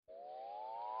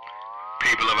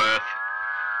people of Earth.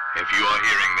 If you are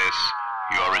hearing this,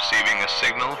 you are receiving a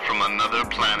signal from another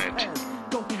planet.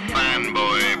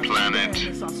 Fanboy Planet.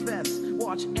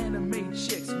 Watch anime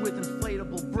chicks with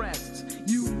inflatable breasts.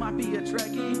 You might be a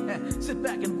Trekkie. Sit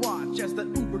back and watch as the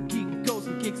uber geek goes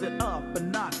and kicks it up a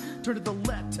notch. Turn to the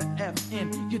letter F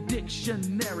in your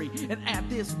dictionary and add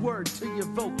this word to your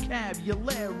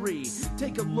vocabulary.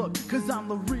 Take a look, cause I'm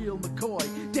the real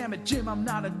McCoy. Damn it, Jim, I'm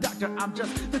not a doctor, I'm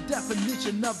just the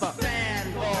definition of a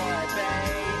fanboy,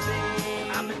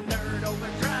 baby. I'm a nerd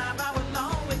overdrive, I will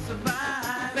always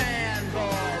survive.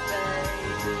 Fanboy,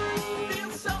 baby.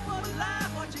 Feel so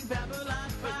alive watching Babylon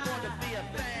 5. Born to be a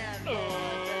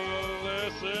fanboy.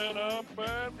 Listen up,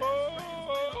 fanboy.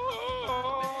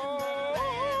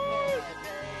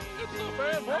 It's the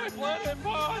Fanboy Planet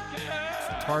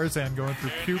Podcast. Tarzan going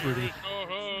through puberty.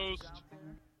 Co-host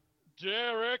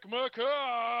Derek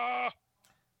McCaw.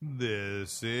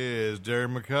 This is Derek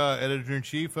McCaw,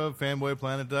 editor-in-chief of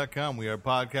FanboyPlanet.com. We are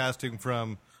podcasting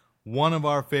from one of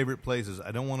our favorite places.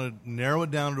 I don't want to narrow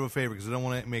it down to a favorite because I don't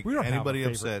want to make We don't anybody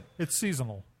have a favorite. upset. It's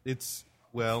seasonal.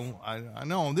 Well, I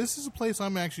know. This is a place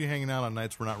I'm actually hanging out on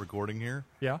nights we're not recording here.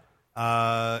 Yeah.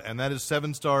 And that is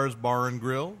 7 Stars Bar and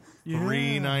Grill,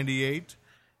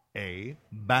 398A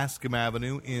Bascom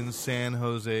Avenue in San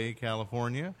Jose,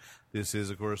 California. This is,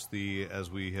 of course, as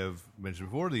we have mentioned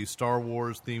before, the Star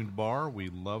Wars themed bar. We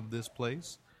love this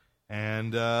place.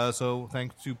 And so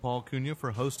thanks to Paul Cunha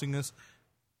for hosting us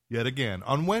yet again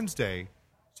on Wednesday,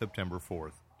 September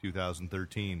 4th,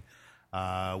 2013.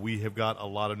 We have got a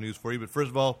lot of news for you, but first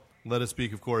of all, let us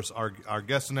speak, of course, our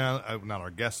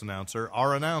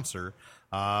announcer,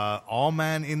 all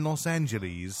man in Los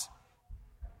Angeles.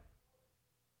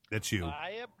 That's you.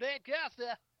 I am Nate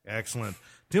Costa. Excellent.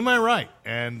 To my right,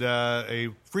 and a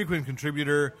frequent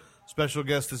contributor, special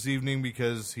guest this evening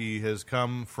because he has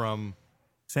come from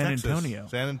San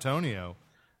Texas, Antonio,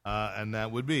 and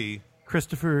that would be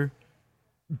Christopher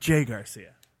J.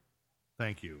 Garcia.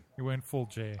 Thank you. He went full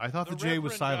J. I thought the J Reverend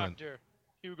was silent. Dr.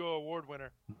 Hugo Award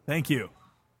winner. Thank you.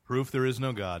 Proof there is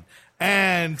no God.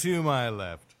 And to my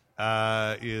left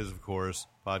is, of course,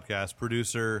 podcast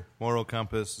producer, Moral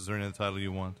Compass. Is there any other title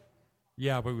you want?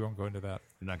 Yeah, but we won't go into that.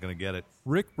 You're not going to get it.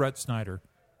 Rick Brett Snyder.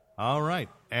 All right.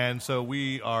 And so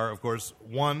we are, of course,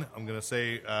 I'm going to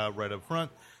say right up front,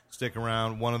 stick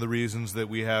around. One of the reasons that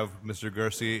we have Mr.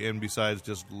 Garcia in, besides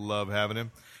just love having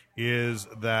him, is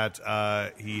that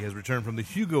he has returned from the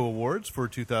Hugo Awards for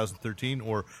 2013,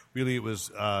 or really it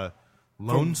was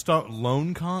Lone Star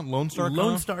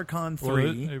Con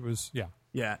 3. It was, yeah.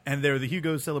 Yeah, and they're the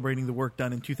Hugos celebrating the work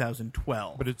done in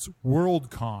 2012. But it's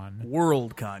WorldCon.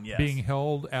 WorldCon, yes. Being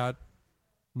held at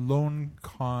Lone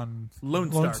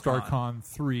Star Con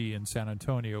 3 in San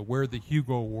Antonio, where the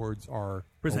Hugo Awards are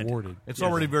awarded. It's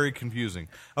already very confusing.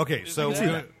 Okay, so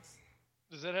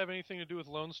Does that have anything to do with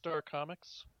Lone Star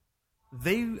Comics?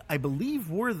 They, I believe,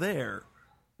 were there,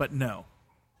 but no.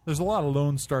 There's a lot of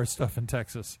Lone Star stuff in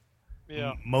Texas.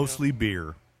 Yeah. mostly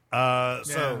beer.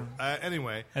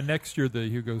 Anyway. And next year the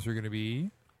Hugos are going to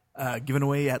be Given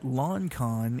away at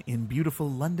LawnCon in beautiful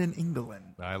London,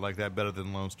 England. I like that better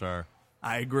than Lone Star.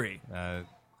 I agree.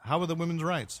 How are the women's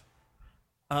rights?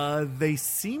 They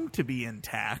seem to be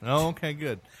intact. Oh, okay,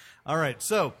 good. All right,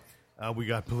 so we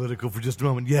got political for just a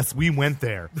moment. Yes, we went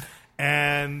there.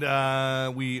 And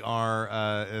we are,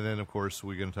 and then, of course,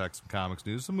 we're going to talk some comics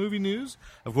news, some movie news.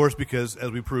 Of course, because,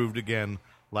 as we proved again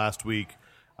last week,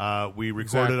 we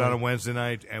recorded on a Wednesday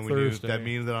night, and we knew that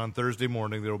means that on Thursday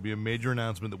morning there will be a major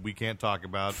announcement that we can't talk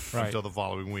about until the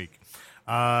following week.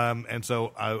 And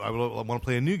so I want to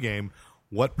play a new game.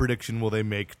 What prediction will they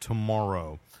make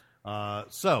tomorrow?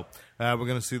 So we're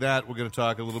going to see that. We're going to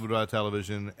talk a little bit about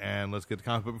television, and let's get to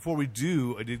comics. But before we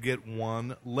do, I did get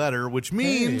one letter, which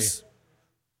means... Hey.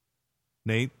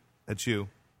 Nate, that's you.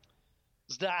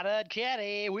 Started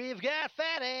Caddy, we've got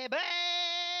Fatty Bell.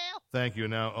 Thank you.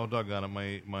 Now, oh doggone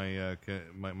it,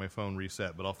 my phone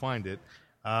reset, but I'll find it.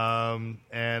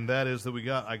 And that is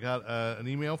that I got an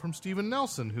email from Steven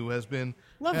Nelson, who has been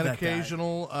an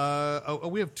occasional.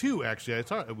 We have two actually.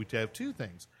 We have two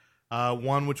things.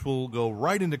 One which will go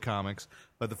right into comics,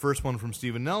 but the first one from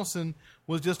Steven Nelson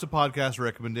was just a podcast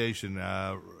recommendation.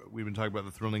 We've been talking about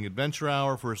the Thrilling Adventure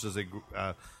Hour first as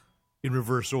in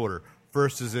reverse order.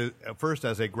 First as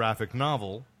a graphic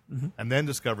novel, and then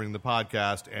discovering the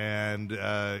podcast, and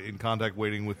in contact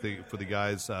waiting for the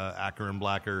guys Acker and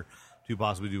Blacker to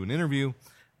possibly do an interview.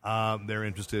 They're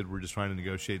interested. We're just trying to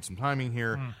negotiate some timing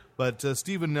here. But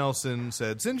Steven Nelson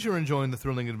said, since you're enjoying the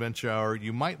Thrilling Adventure Hour,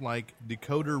 you might like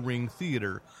Decoder Ring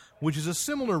Theater, which is a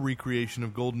similar recreation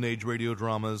of Golden Age radio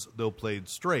dramas, though played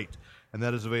straight. and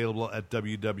that is available at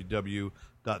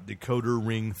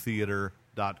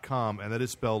www.decoderringtheater.com, and that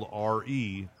is spelled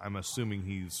R-E. I'm assuming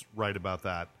he's right about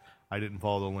that. I didn't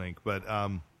follow the link, but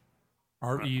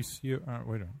R-E-C... wait a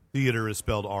minute. Theater is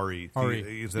spelled R-E.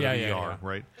 R-E. Instead of E-R,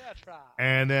 right? That's right.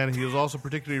 And then he was also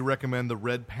particularly recommend the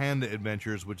Red Panda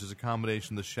Adventures, which is a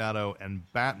combination of The Shadow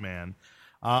and Batman.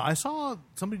 I saw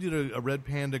somebody did a Red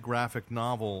Panda graphic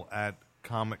novel at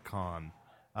Comic-Con,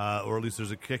 or at least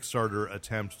there's a Kickstarter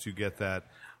attempt to get that.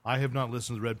 I have not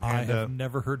listened to Red Panda. I have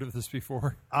never heard of this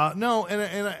before. No,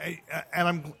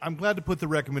 and I'm glad to put the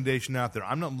recommendation out there.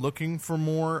 I'm not looking for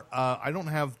more. I don't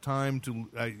have time to,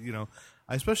 I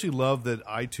especially love that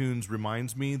iTunes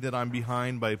reminds me that I'm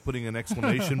behind by putting an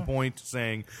exclamation point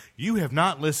saying, you have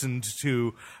not listened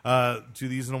to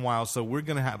these in a while, so we're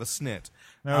going to have a snit.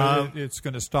 No, it's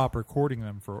going to stop recording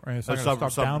them for. It's not going to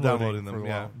stop downloading them.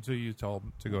 Yeah, until you tell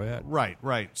them to go ahead.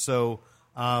 Right. So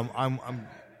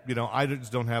I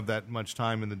just don't have that much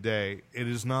time in the day. It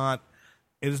is not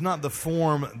the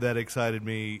form that excited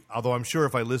me. Although I'm sure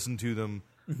if I listened to them,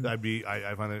 I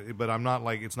find it. But I'm not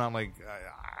like it's not like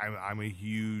I'm a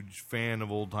huge fan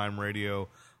of old time radio.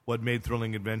 What made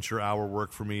Thrilling Adventure Hour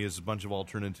work for me is a bunch of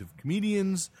alternative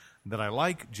comedians that I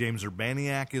like. James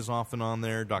Urbaniak is often on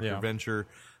there, Dr. Venture,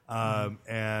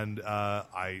 and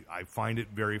I find it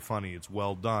very funny. It's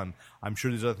well done. I'm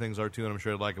sure these other things are too, and I'm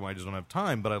sure I'd like them. I just don't have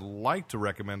time, but I'd like to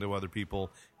recommend it to other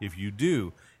people if you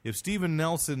do. If Steven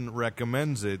Nelson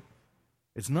recommends it,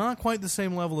 it's not quite the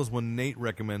same level as when Nate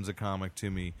recommends a comic to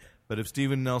me. But if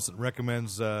Steven Nelson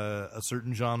recommends a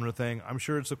certain genre thing, I'm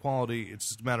sure it's a quality. It's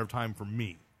just a matter of time for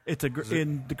me.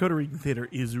 In Dakota Reading Theater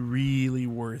is really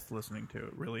worth listening to.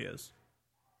 It really is.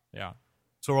 Yeah.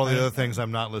 So are all the other things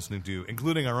I'm not listening to,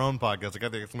 including our own podcast. I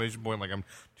got the exclamation point like I'm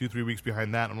 2-3 weeks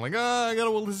behind that. I'm like, I got to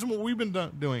listen to what we've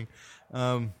been doing.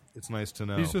 It's nice to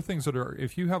know. These are things that are,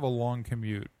 if you have a long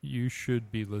commute, you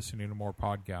should be listening to more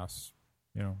podcasts,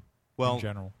 well, in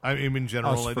general. In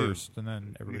general, us first, and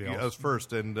then everybody else. Us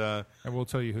first, and we'll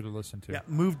tell you who to listen to. Yeah,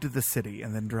 move to the city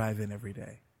and then drive in every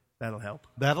day. That'll help.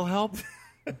 That'll help?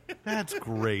 That's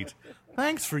great.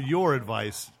 Thanks for your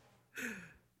advice.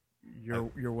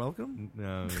 You're welcome.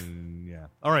 Yeah.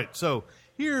 All right. So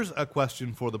here's a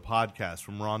question for the podcast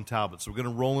from Ron Talbot. So we're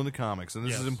going to roll into comics, and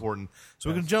this is important. So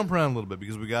we're going to jump around a little bit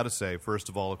because we got to say, first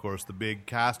of all, of course, the big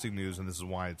casting news, and this is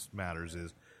why it matters,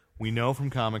 is we know from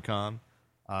Comic-Con,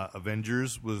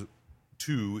 Avengers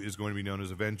 2 is going to be known as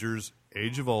Avengers: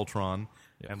 Age of Ultron.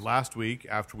 Yes. And last week,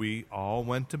 after we all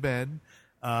went to bed.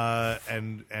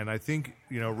 And I think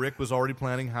Rick was already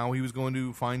planning how he was going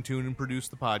to fine tune and produce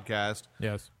the podcast.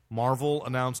 Yes. Marvel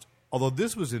announced, although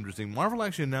this was interesting, Marvel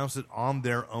actually announced it on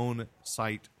their own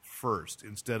site first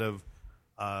instead of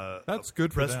that's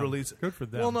good press for them. release. Good for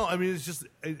them. Well, no, I mean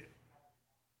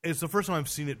it's the first time I've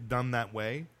seen it done that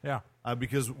way. Yeah.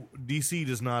 Because DC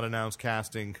does not announce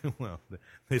casting. Well,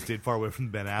 they stayed far away from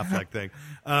the Ben Affleck thing.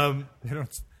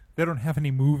 They don't have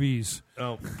any movies.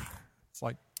 Oh, it's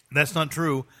like. That's not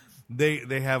true.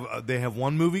 They have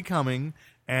one movie coming,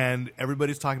 and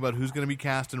everybody's talking about who's going to be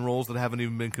cast in roles that haven't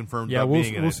even been confirmed. Yeah,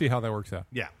 being in we'll it. see how that works out.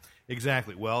 Yeah,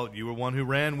 exactly. Well, you were one who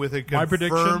ran with a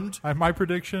confirmed. My My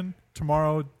prediction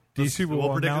tomorrow. DC will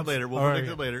we'll predict announce it later. We'll predict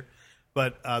it later.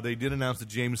 But they did announce that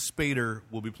James Spader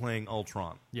will be playing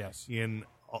Ultron. Yes. In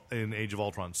Age of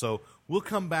Ultron. So we'll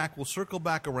come back. We'll circle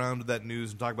back around to that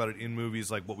news and talk about it in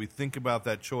movies, like what we think about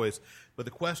that choice. But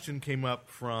the question came up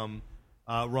from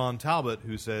Ron Talbot,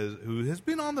 who has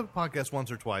been on the podcast once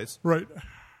or twice. Right.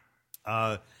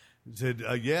 Said,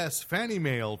 yes, Fanny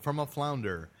Mail from a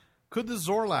Flounder. Could the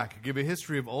Zorlak give a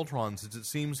history of Ultron, since it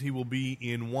seems he will be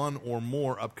in one or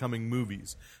more upcoming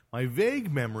movies? My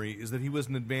vague memory is that he was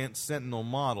an advanced Sentinel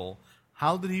model.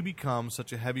 How did he become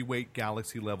such a heavyweight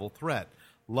galaxy-level threat?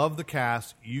 Love the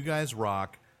cast. You guys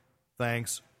rock.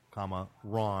 Thanks,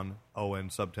 Ron. Owen,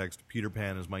 subtext, Peter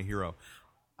Pan is my hero.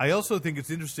 I also think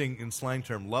it's interesting in slang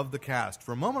term, love the cast.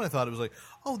 For a moment I thought it was like,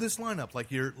 oh, this lineup,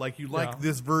 you like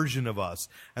this version of us.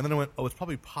 And then I went, oh, it's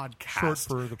probably podcast. Short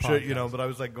for the podcast. But I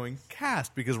was like going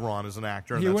cast because Ron is an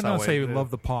actor. And you that's wouldn't how say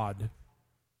love the pod.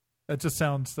 That just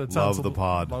sounds... Love the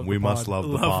pod. We must love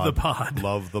the pod. Love the pod.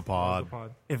 Love the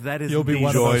pod. If that is You'll be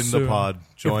one of us Join the pod.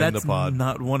 Join if that's the pod.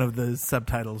 not one of the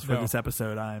subtitles for this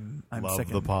episode, I'm love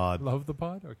sickened. the pod. Love the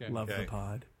pod? Okay. Love the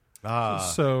pod.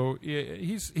 So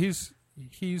he's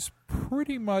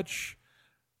pretty much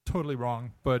totally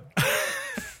wrong, but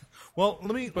well,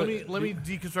 let me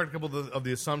deconstruct a couple of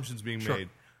the assumptions being made.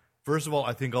 First of all,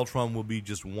 I think Ultron will be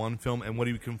just one film, and what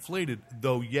he conflated,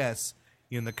 though yes,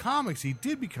 in the comics he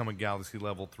did become a galaxy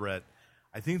level threat.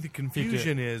 I think the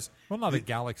confusion is... Well, not a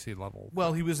galaxy level.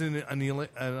 Well, he was in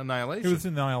Annihilation. He was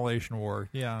in the Annihilation War,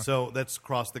 yeah. So that's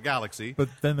across the galaxy. But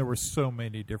then there were so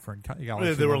many different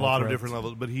galaxies. There were a lot of different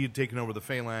levels, but he had taken over the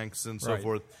Phalanx and so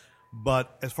forth.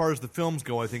 But as far as the films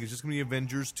go, I think it's just going to be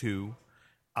Avengers 2,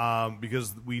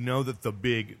 because we know that the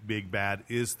big bad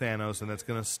is Thanos, and that's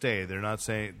going to stay. They're not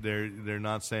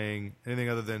saying anything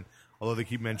other than, although they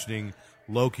keep mentioning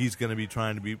Loki's going to be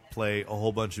trying to play a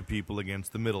whole bunch of people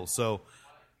against the middle. So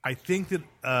I think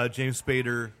that James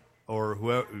Spader or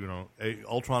whoever,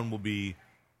 Ultron will be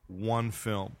one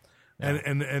film,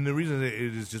 and the reason it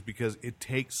is just because it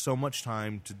takes so much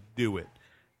time to do it.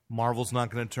 Marvel's not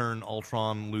going to turn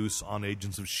Ultron loose on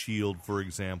Agents of S.H.I.E.L.D., for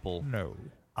example. No.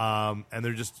 And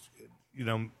they're just,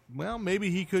 well,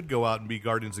 maybe he could go out and be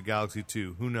Guardians of the Galaxy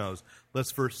 2. Who knows? Let's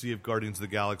first see if Guardians of the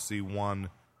Galaxy 1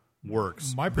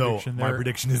 works. My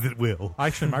prediction is that it will.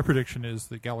 Actually, my prediction is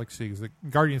the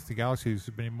Guardians of the Galaxy has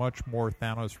been much more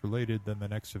Thanos-related than the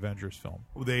next Avengers film.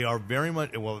 They are very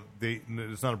much,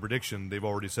 it's not a prediction. They've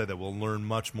already said that we'll learn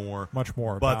much more. Much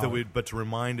more But to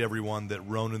remind everyone that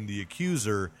Ronan the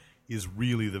Accuser is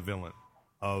really the villain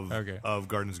of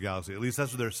Guardians of the Galaxy. At least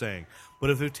that's what they're saying. But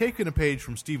if they've taken a page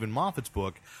from Stephen Moffat's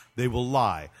book, they will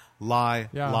lie. Lie.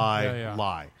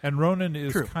 And Ronan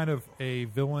is kind of a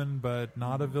villain, but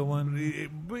not a villain.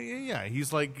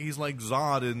 He's like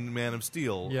Zod in Man of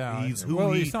Steel. Yeah, he's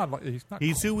who he's not.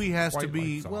 He's who he has to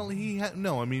be. Like well,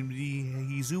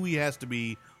 he's who he has to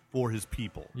be for his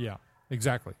people. Yeah,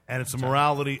 exactly. And it's a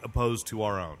morality opposed to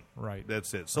our own. Right.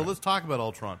 That's it. So let's talk about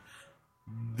Ultron.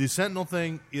 The Sentinel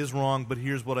thing is wrong, but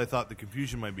here's what I thought the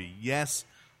confusion might be. Yes,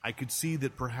 I could see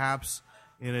that perhaps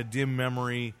in a dim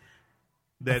memory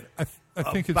that I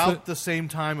think about the same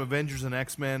time Avengers and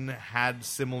X-Men had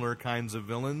similar kinds of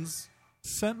villains.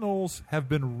 Sentinels have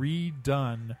been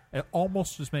redone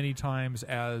almost as many times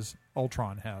as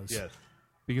Ultron has. Yes.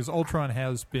 Because Ultron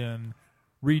has been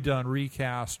redone,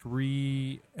 recast,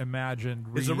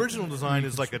 reimagined. His original design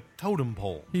is like a totem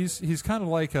pole. He's kind of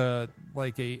like a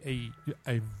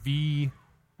V,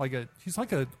 he's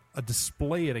like a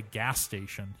display at a gas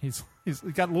station. He's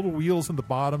got little wheels in the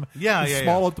bottom.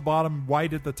 Small at the bottom,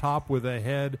 wide at the top with a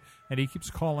head, and he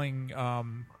keeps calling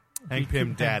Hank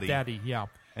Pym Daddy. Daddy, yeah.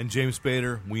 And James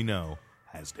Spader, we know,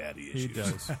 has daddy issues. He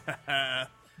does.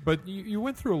 But you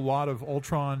went through a lot of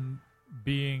Ultron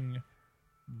being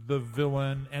the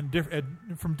villain and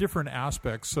from different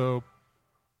aspects. So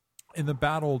in the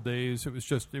battle days, it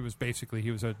was basically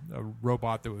he was a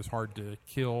robot that was hard to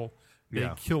kill.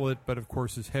 They'd kill it, but of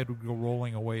course his head would go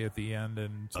rolling away at the end,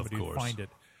 and somebody would find it.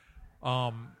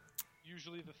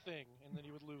 Usually the Thing, and then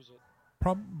you would lose it.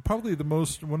 Probably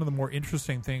one of the more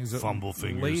interesting things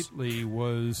lately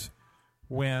was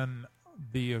when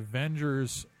the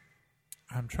Avengers.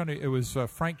 It was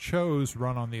Frank Cho's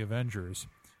run on the Avengers.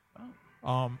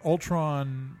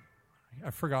 Ultron. I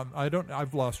forgot.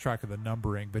 I've lost track of the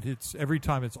numbering, but it's every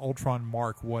time it's Ultron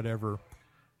Mark whatever.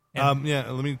 Let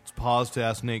me pause to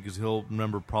ask Nate, because he'll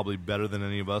remember probably better than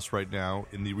any of us right now.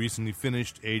 In the recently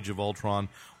finished Age of Ultron,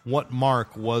 what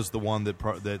Mark was the one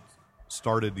that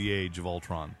started the Age of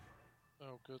Ultron?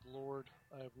 Oh, good Lord.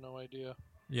 I have no idea.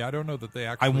 Yeah, I don't know that they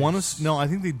actually... I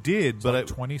think they did, but...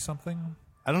 20-something?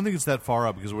 I don't think it's that far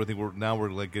up, because we're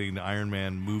like getting the Iron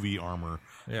Man movie armor,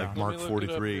 like Mark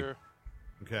 43.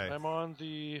 Okay. I'm on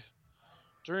the...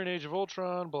 During Age of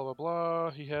Ultron, blah, blah,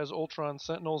 blah. He has Ultron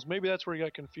Sentinels. Maybe that's where he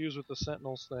got confused with the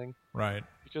Sentinels thing. Right.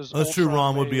 Because that's true.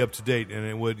 Ron would be up to date, and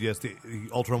it would, yes.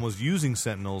 Ultron was using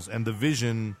Sentinels, and the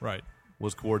Vision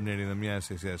was coordinating them.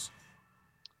 Yes.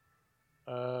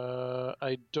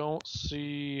 I don't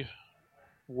see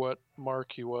what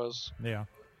mark he was. Yeah.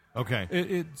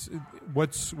 Okay.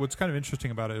 What's kind of interesting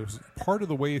about it is part of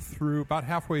the way through, about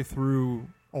halfway through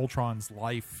Ultron's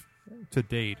life to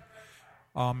date,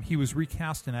 he was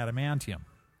recast in adamantium.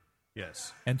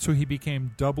 Yes. And so he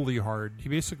became doubly hard. He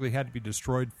basically had to be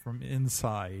destroyed from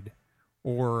inside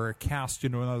or cast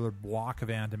into another block of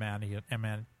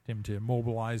adamantium to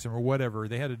immobilize him or whatever.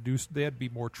 They had to be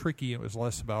more tricky. It was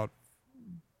less about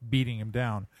beating him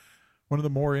down. One of the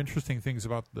more interesting things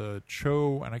about the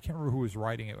Cho, and I can't remember who was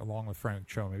writing it along with Frank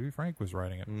Cho. Maybe Frank was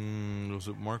writing it. Was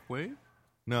it Mark Waid?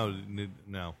 No.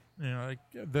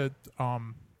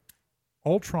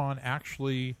 Ultron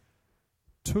actually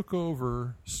took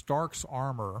over Stark's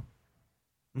armor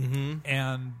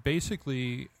and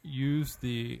basically used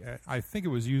the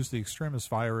extremis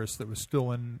virus that was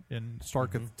still in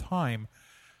Stark at the time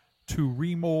to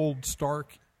remold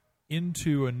Stark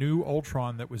into a new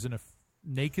Ultron that was in a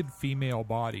naked female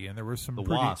body, and there was some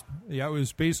Wasp. Yeah, it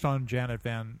was based on Janet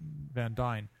Van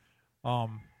Dyne.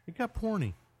 It got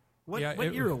porny. What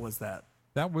era was that?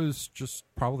 That was just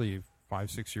probably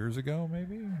 5-6 years ago,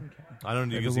 maybe. I don't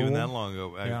think Maybe it's a even little- that long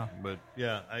ago. Yeah. But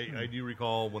yeah, I do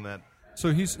recall when that.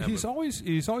 So he's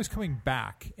always coming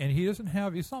back, and he doesn't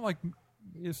have. It's not like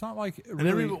And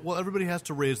really, everybody has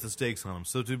to raise the stakes on him.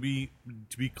 So to be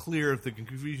clear, if the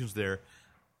confusion's there,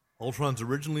 Ultron's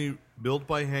originally built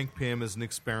by Hank Pym as an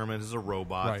experiment, as a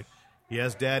robot. Right. He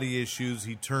has daddy issues.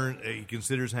 He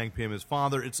considers Hank Pym his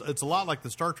father. It's a lot like the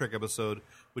Star Trek episode,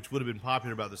 which would have been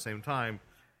popular about the same time.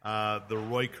 The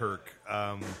Roy Kirk,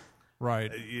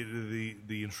 right?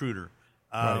 The Intruder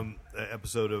Right.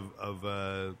 episode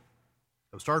of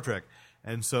Star Trek,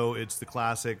 and so it's the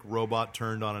classic robot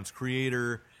turned on its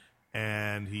creator,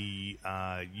 and he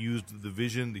used the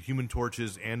Vision, the Human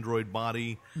Torch's android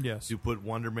body, Yes. to put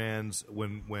Wonder Man's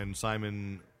when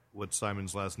Simon, what's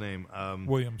Simon's last name?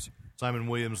 Williams. Simon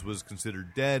Williams was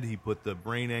considered dead. He put the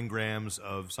brain engrams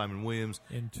of Simon Williams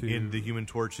Into- in the Human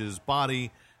Torch's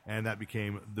body, and that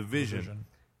became the Vision. Vision.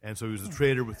 And so he was the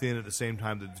traitor within at the same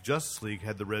time that the Justice League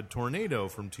had the Red Tornado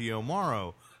from T.O.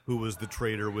 Morrow, who was the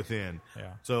traitor within.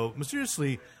 Yeah. So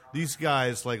mysteriously, these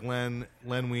guys like Len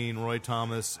Wein, Roy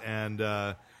Thomas, and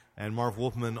Marv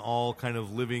Wolfman all kind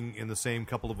of living in the same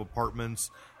couple of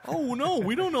apartments. Oh no,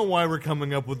 we don't know why we're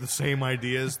coming up with the same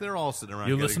ideas. They're all sitting around.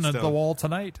 You getting listening to stoned. The Wall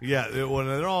tonight? Yeah,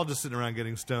 they're all just sitting around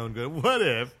getting stoned. Going, what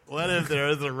if there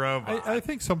is a robot? I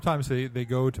think sometimes they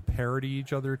go to parody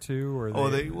each other too, or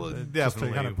Definitely just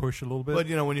to kind of push a little bit. But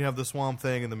when you have the Swamp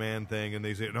Thing and the Man Thing, and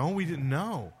they say, "No, we didn't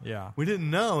know." Yeah. we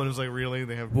didn't know, and it's like, really,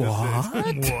 they have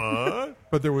what?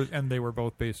 But they were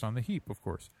both based on the Heap, of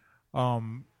course.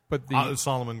 But the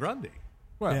Solomon Grundy.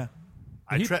 well, Yeah.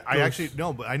 I Heap actually goes-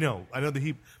 no, but I know the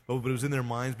Heap, but it was in their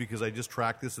minds because I just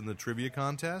tracked this in the trivia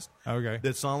contest. Okay.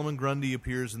 That Solomon Grundy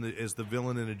appears as the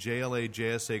villain in a JLA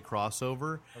JSA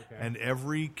crossover, and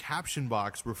every caption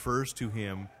box refers to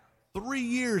him 3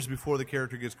 years before the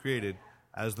character gets created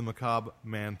as the Macabre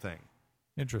Man Thing.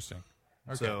 Interesting.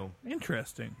 Okay. So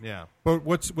Interesting. yeah, But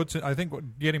what's I think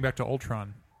getting back to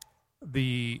Ultron,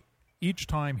 each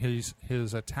time his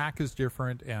attack is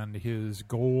different and his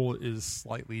goal is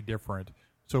slightly different.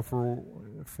 So for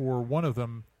one of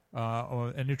them,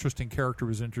 an interesting character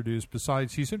was introduced.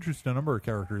 Besides, he's introduced a number of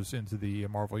characters into the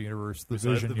Marvel universe. The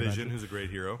besides Vision, the you Vision, mentioned. who's a great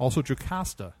hero. Also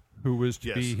Jocasta, who was to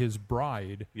Yes. be his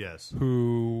bride. Yes.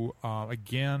 Who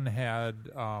again had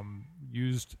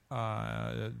used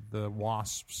the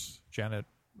Wasp's Janet.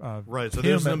 Right, so Pym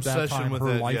there's an at that obsession time, with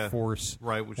her it, life yeah. force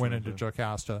Right, which went one into is it?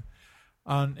 Jocasta,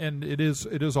 and it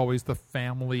is always the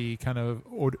family kind of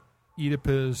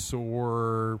Oedipus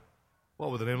or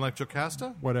What, with a name like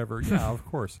Jocasta? whatever. Yeah, of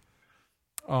course.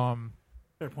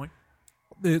 Fair point.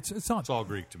 It's not. It's all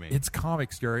Greek to me. It's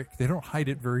comics, Derek. They don't hide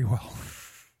it very well.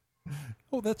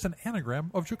 Oh, that's an anagram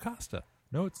of Jocasta.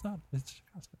 No, it's not. It's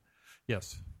Jocasta.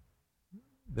 Yes,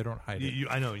 they don't hide it.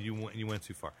 I know you went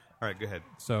too far. All right, go ahead.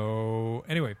 So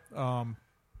anyway,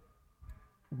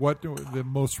 what the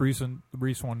most recent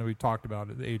one that we talked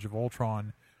about, the Age of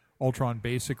Ultron. Ultron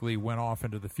basically went off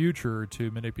into the future to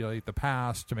manipulate the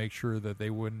past to make sure that they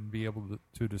wouldn't be able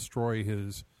to destroy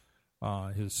his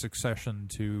succession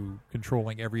to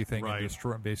controlling everything Right.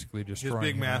 and basically His destroying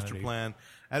big master humanity. plan.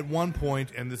 At one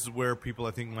point, and this is where people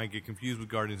I think might get confused with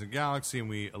Guardians of the Galaxy, and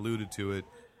we alluded to it,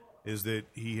 is that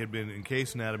he had been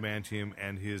encased in adamantium,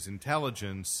 and his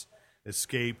intelligence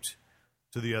escaped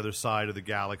to the other side of the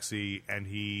galaxy, and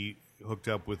he hooked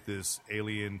up with this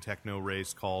alien techno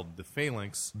race called the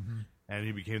Phalanx, and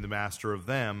he became the master of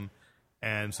them.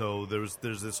 And so there's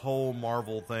this whole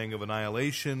Marvel thing of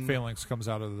annihilation. Phalanx comes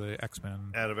out of the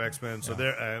X-Men. Out of X-Men. So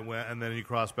there, and then you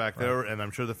cross back there, and I'm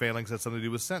sure the Phalanx had something to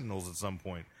do with Sentinels at some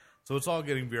point. So it's all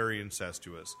getting very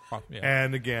incestuous. Yeah.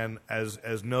 And again, as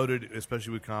noted,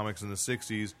 especially with comics in the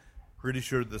 60s, pretty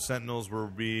sure the Sentinels were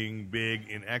being big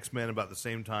in X-Men about the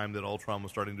same time that Ultron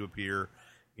was starting to appear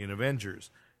in Avengers.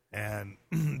 And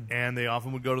and they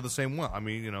often would go to the same well. I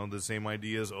mean, the same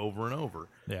ideas over and over.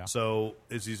 Yeah. So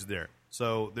it's easy there.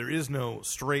 So there is no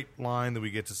straight line that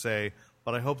we get to say,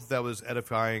 but I hope that was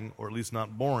edifying or at least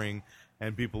not boring,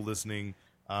 and people listening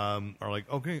are like,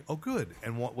 okay, oh, good.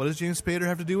 And what does James Spader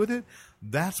have to do with it?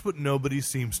 That's what nobody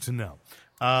seems to know.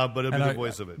 But it'll be the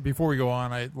voice of it. Before we go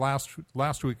on,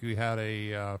 last week we had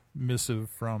a missive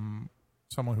from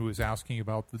someone who was asking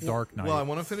about the Dark Knight. Well, I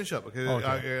want to finish up. Okay,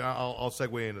 Okay. I'll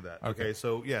segue into that. Okay.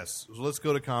 So yes, so let's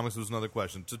go to comics. There was another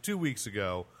question. So 2 weeks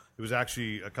ago, it was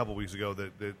actually a couple weeks ago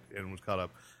that and was caught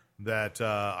up. That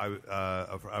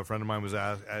a friend of mine was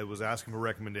asking for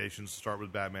recommendations to start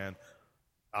with Batman.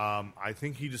 I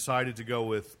think he decided to go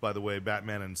with, by the way,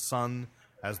 Batman and Son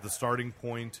as the starting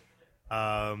point.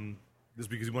 Just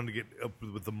because he wanted to get up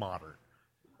with the modern.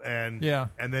 and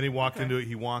then he walked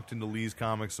into Lee's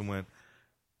Comics and went,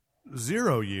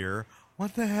 0 year.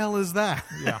 What the hell is that?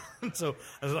 Yeah. So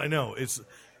I know it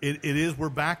is. We're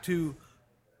back to.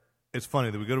 It's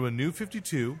funny that we go to a new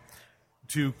 52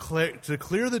 to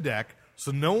clear the deck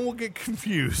so no one will get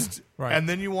confused, right? And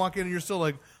then you walk in and you're still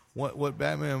like, what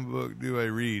Batman book do I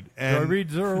read? And do I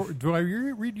read Zero? Do I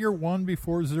read year 1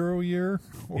 before 0 year?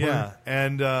 Yeah,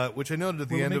 and which I noted at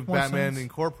the end of Batman sense?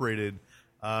 Incorporated.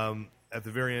 At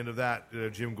the very end of that,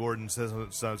 Jim Gordon says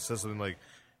something like,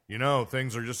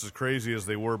 things are just as crazy as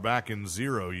they were back in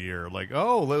 0 year. Like,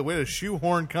 way to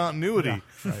shoehorn continuity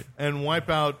and wipe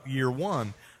out year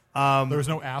 1. There's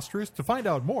no asterisk. To find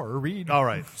out more, read. All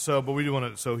right. So, but we do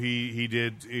want to. So he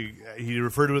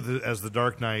referred to it as the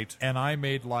Dark Knight, and I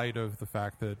made light of the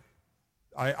fact that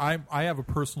I have a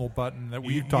personal button that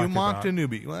we've talked about. You mocked a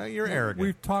newbie. Well, you're arrogant.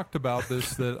 We've talked about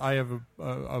this. That I have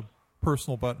a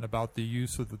personal button about the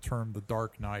use of the term the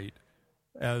Dark Knight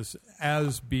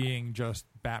as being just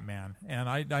Batman, and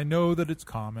I know that it's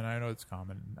common. I know it's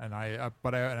common, and I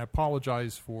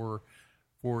apologize for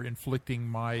inflicting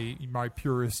my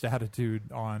purist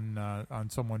attitude on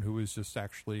someone who is just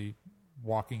actually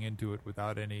walking into it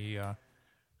without any.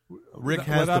 Rick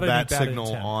has the bat signal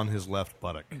intent. On his left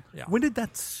buttock. Yeah. When did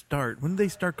that start? When did they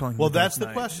start calling? Well, that's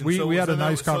the question. We had a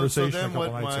nice conversation then a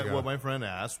couple nights ago. What my friend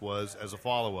asked was, as a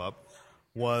follow-up,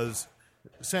 was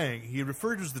saying he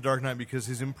referred to it as the Dark Knight because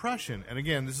his impression, and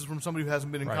again, this is from somebody who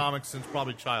hasn't been in comics since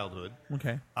probably childhood.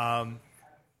 Okay. And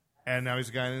now he's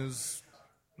a guy who's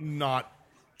not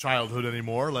childhood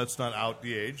anymore. Let's not out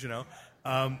the age,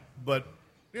 but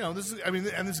this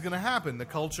is going to happen. The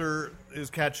culture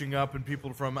is catching up, and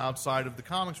people from outside of the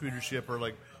comics readership are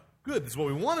like, "Good, this is what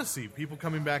we want to see." People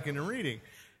coming back into reading,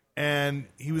 and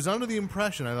he was under the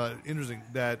impression, I thought interesting,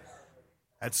 that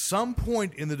at some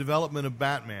point in the development of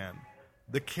Batman,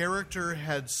 the character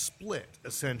had split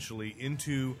essentially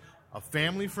into a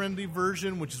family-friendly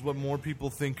version, which is what more people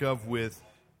think of with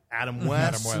Adam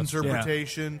West's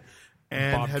interpretation. Yeah.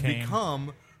 And Bob had Kane.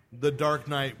 become the Dark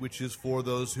Knight, which is for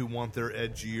those who want their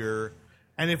edgier.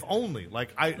 And if only,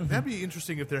 that'd be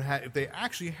interesting if they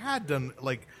actually had done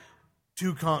like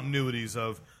 2 continuities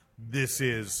of this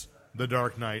is the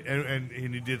Dark Knight. And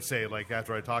he did say, like,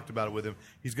 after I talked about it with him,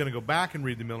 he's going to go back and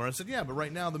read the Miller. I said, yeah, but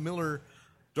right now the Miller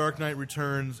Dark Knight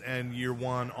Returns and Year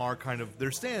 1 are kind of,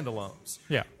 they're standalones.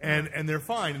 Yeah. And they're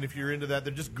fine. And if you're into that,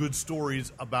 they're just good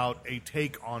stories about a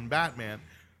take on Batman.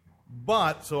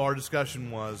 But so our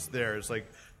discussion was it's like,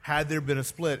 had there been a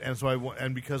split,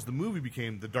 and because the movie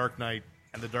became The Dark Knight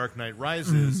and The Dark Knight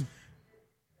Rises,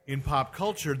 in pop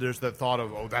culture, there's that thought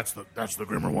of, that's the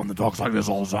grimmer one that talks like this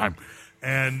all the time.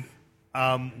 And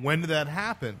when did that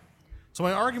happen? So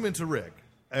my argument to Rick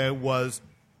was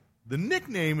the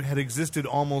nickname had existed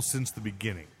almost since the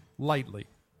beginning. Lightly,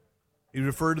 he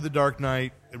referred to the Dark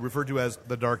Knight, referred to as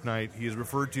the Dark Knight. He is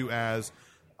referred to as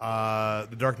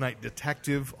the Dark Knight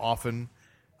Detective often.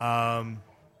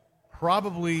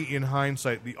 Probably in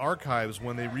hindsight, the archives,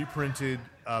 when they reprinted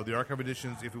the archive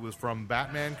editions, if it was from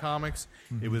Batman comics,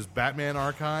 it was Batman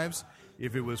Archives.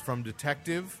 If it was from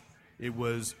Detective, it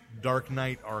was Dark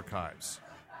Knight Archives.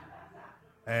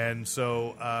 And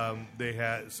so they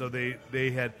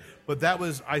had, but that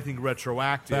was, I think,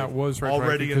 retroactive. That was retroactive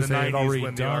already in the 90s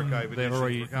when the done, archive they had editions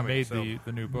already were coming. made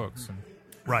the new books. And,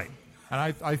 right.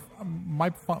 And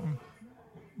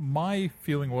my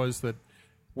feeling was that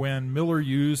when Miller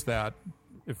used that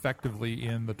effectively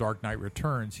in The Dark Knight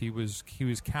Returns, he was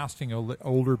casting an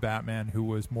older Batman who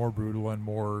was more brutal and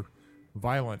more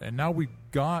violent. And now we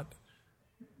got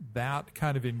that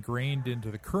kind of ingrained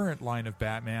into the current line of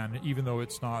Batman, even though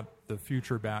it's not the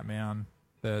future Batman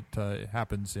that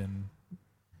happens in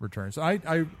Returns.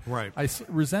 I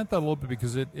resent that a little bit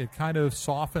because it kind of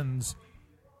softens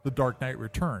The Dark Knight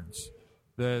Returns.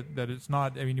 That it's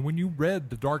not. I mean, when you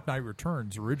read The Dark Knight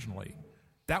Returns originally,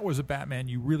 that was a Batman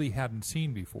you really hadn't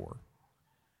seen before,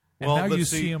 and now you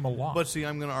see him a lot. But see,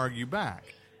 I'm going to argue back.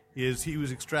 Is he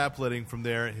was extrapolating from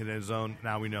there in his own?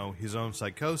 Now we know his own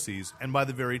psychoses, and by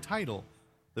the very title,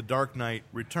 The Dark Knight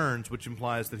Returns, which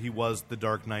implies that he was the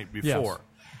Dark Knight before.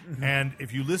 Yes. And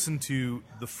if you listen to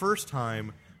the first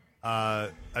time,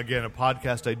 again, a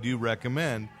podcast I do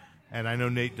recommend. And I know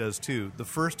Nate does too. The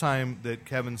first time that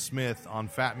Kevin Smith on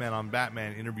Fat Man on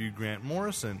Batman interviewed Grant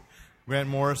Morrison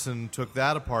took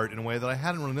that apart in a way that I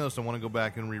hadn't really noticed. I want to go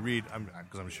back and reread,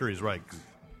 because I'm sure he's right,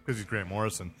 because he's Grant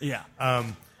Morrison. Yeah.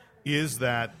 Is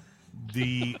that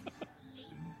the...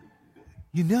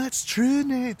 it's true,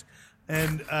 Nate.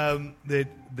 And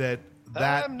that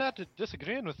I'm not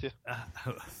disagreeing with you.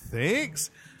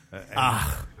 Thanks.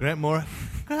 Grant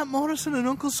Morrison and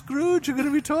Uncle Scrooge are going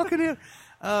to be talking here.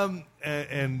 I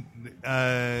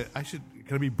should.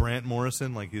 Can I be Brant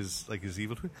Morrison, like his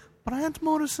evil twin? Brant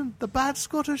Morrison, the bad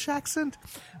Scottish accent,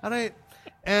 that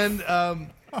in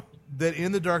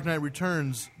The Dark Knight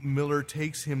Returns, Miller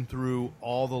takes him through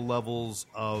all the levels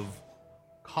of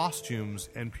costumes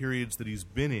and periods that he's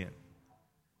been in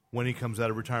when he comes out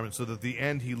of retirement, so that at the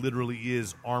end he literally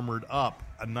is armored up,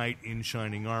 a knight in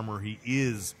shining armor. He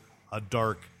is a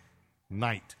dark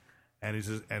knight, and he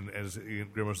says, and as Graham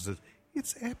Morrison says,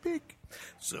 it's epic.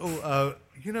 So,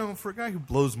 for a guy who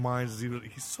blows minds,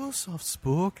 he's so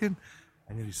soft-spoken,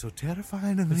 and yet he's so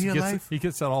terrifying in real life. He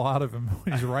gets that all out of him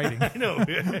when he's writing. I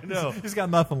know. He's got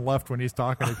nothing left when he's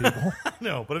talking to people.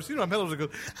 No, but I've seen him on pedals that goes,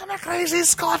 I'm a crazy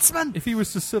Scotsman. If he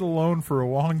was to sit alone for a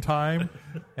long time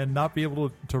and not be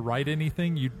able to write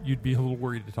anything, you'd be a little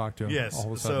worried to talk to him. Yes. All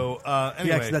of a sudden. So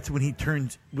anyway, Yeah, that's when he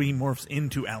morphs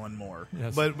into Alan Moore.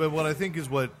 Yes. But what I think is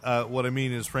what I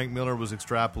mean is Frank Miller was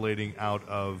extrapolating out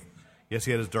of, yes,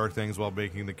 he had his dark things while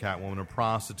making the Catwoman a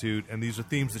prostitute, and these are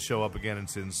themes that show up again in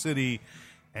Sin City,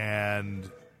 and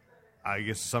I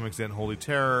guess to some extent Holy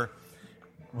Terror,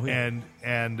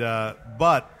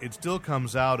 but it still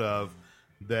comes out of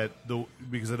that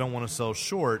because I don't want to sell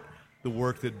short the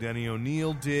work that Denny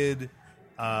O'Neil did.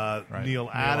 Neil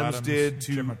Adams did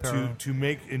Jim Aparo. Jim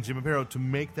Aparo to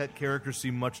make that character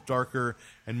seem much darker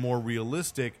and more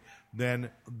realistic than,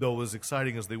 though as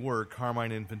exciting as they were,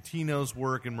 Carmine Infantino's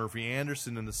work and Murphy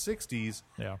Anderson in the '60s.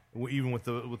 Yeah. Even with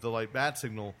the light bat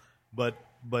signal, but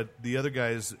the other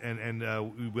guys and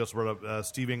we also brought up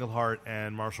Steve Englehart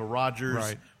and Marshall Rogers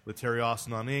Right. with Terry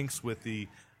Austin on inks with the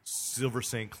Silver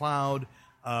St. Cloud,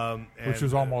 which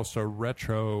was almost a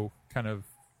retro kind of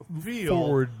feel,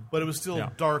 forward, but it was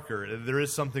still darker. There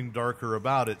is something darker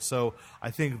about it. So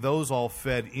I think those all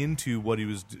fed into what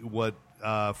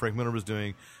Frank Miller was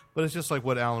doing. But it's just like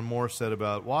what Alan Moore said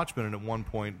about Watchmen, and at one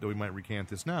point, though we might recant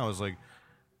this now, is like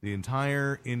the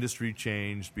entire industry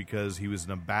changed because he was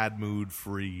in a bad mood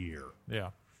for a year. Yeah.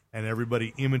 And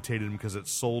everybody imitated him because it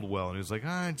sold well. And he was like,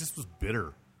 it just was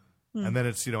bitter. And then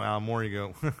it's, Alan Moore,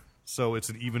 you go, so it's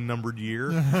an even-numbered year?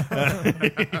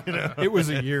 It was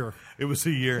a year. It was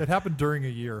a year. It happened during a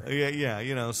year.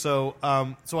 Yeah. So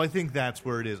I think that's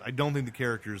where it is. I don't think the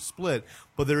character is split,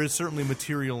 but there is certainly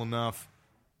material enough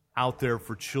out there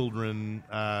for children,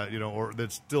 or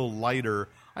that's still lighter.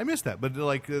 I missed that, but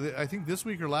I think this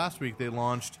week or last week they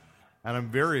launched, and I'm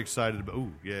very excited about.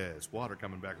 Ooh, yeah, it's water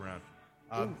coming back around.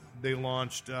 They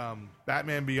launched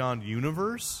Batman Beyond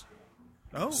Universe.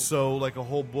 Oh, so like a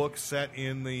whole book set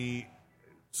in the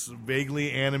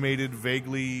vaguely animated,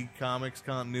 vaguely comics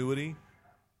continuity.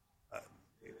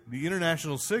 The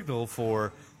international signal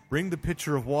for bring the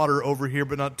pitcher of water over here,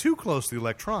 but not too close to the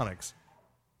electronics.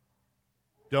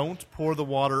 Don't pour the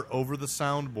water over the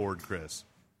soundboard, Chris.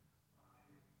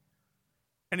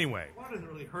 Anyway. water doesn't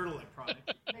really hurt electronics.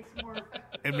 It makes it more effective.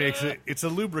 It makes it, it's a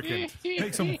lubricant.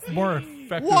 Makes them more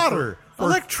effective. Water!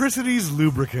 Electricity's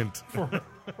lubricant. For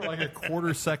like a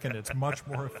quarter second, it's much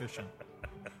more efficient.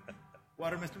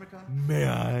 Water, Mr. McConnell? May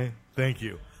I? Thank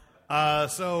you.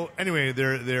 So anyway,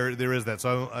 there is that.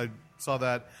 So I saw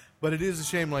that. But it is a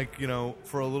shame,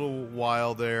 for a little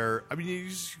while there. I mean,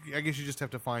 I guess you just have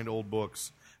to find old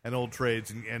books and old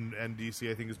trades, and DC,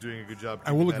 I think, is doing a good job.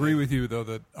 I will agree with you, though,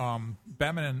 that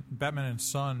Batman and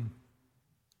Son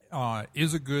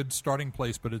is a good starting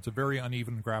place, but it's a very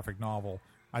uneven graphic novel.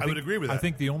 I would agree with that. I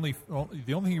think the only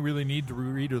thing you really need to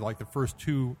read are like the first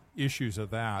 2 issues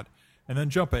of that, and then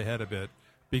jump ahead a bit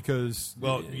because.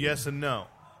 Well, yes and no.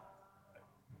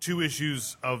 2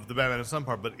 issues of the Batman and Son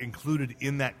part, but included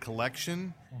in that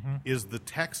collection is the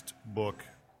text book,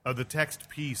 the text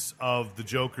piece of the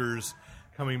Joker's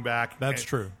coming back. That's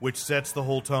true. Which sets the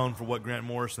whole tone for what Grant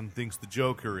Morrison thinks the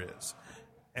Joker is.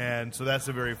 And so that's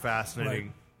a very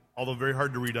fascinating, although very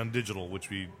hard to read on digital, which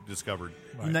we discovered.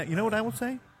 Right. Now, you know what I will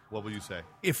say? What will you say?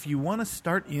 If you want to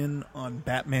start in on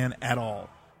Batman at all,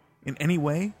 in any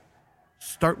way,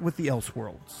 start with the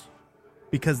Elseworlds.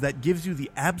 Because that gives you the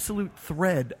absolute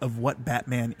thread of what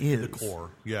Batman is. The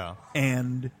core, yeah.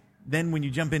 And then when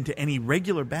you jump into any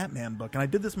regular Batman book, and I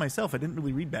did this myself, I didn't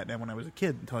really read Batman when I was a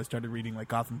kid until I started reading like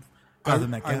Gotham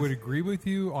I would agree with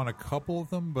you on a couple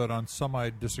of them, but on some I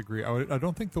disagree. I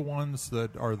don't think the ones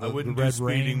that are the Red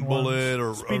Rain Bullet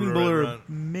ones, Speeding Bullet or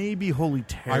maybe Holy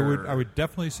Terror. I would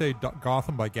definitely say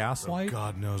Gotham by Gaslight. Oh,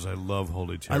 God knows I love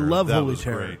Holy Terror. I love that Holy was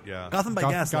Terror. Great, yeah. Gotham by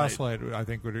Gaslight. Gaslight, I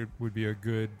think would be a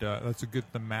good. That's a good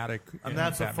thematic. And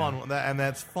that's a fun one. And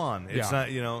that's fun. It's not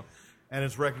and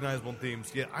it's recognizable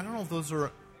themes. Yeah, I don't know if those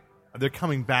are. They're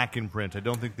coming back in print. I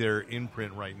don't think they're in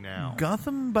print right now.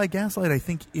 Gotham by Gaslight, I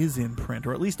think, is in print,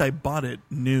 or at least I bought it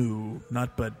new,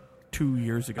 but 2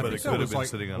 years ago. But it could have been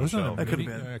sitting on a wasn't shelf. That could have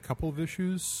maybe been a couple of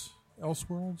issues,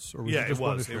 Elseworlds, or was Yeah, it it just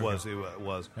one was. issue? It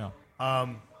was. Yeah.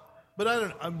 But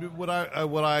I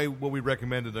don't. What we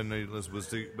recommended, I know this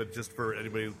was, but just for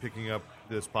anybody picking up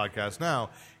this podcast now,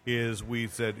 is we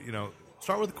said,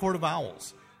 start with the Court of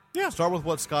Owls. Yeah. Start with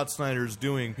what Scott Snyder's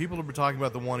doing. People have been talking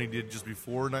about the one he did just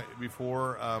before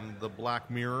the Black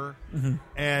Mirror,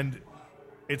 and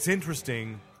it's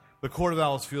interesting. The Court of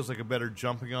Owls feels like a better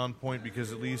jumping on point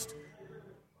because at least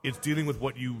it's dealing with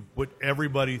what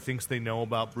everybody thinks they know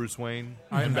about Bruce Wayne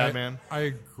and Batman. I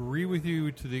agree with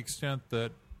you to the extent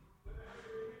that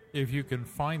if you can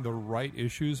find the right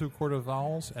issues of Court of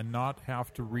Owls and not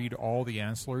have to read all the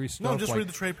ancillary stuff. No, just read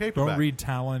the trade paperback. Don't read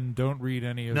Talon. Don't read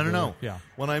any of No. Yeah.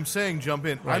 When I'm saying jump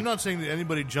in, Right. I'm not saying that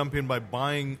anybody jump in by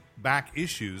buying back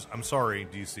issues. I'm sorry,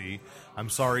 DC. I'm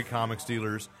sorry, comics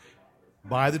dealers.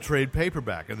 Buy the trade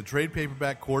paperback. And the trade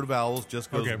paperback Court of Owls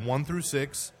just goes 1 through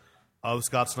 6 of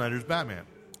Scott Snyder's Batman.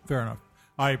 Fair enough.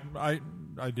 I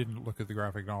didn't look at the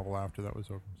graphic novel after that was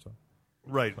over. So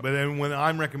Right, but then when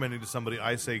I'm recommending to somebody,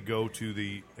 I say go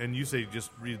to and you say just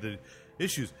read the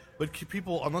issues. But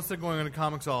people, unless they're going on to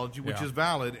Comixology, which is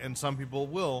valid, and some people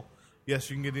will, yes,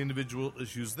 you can get the individual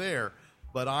issues there.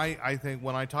 But I think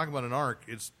when I talk about an arc,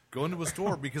 it's going to a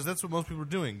store because that's what most people are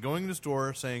doing. Going to a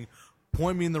store, saying,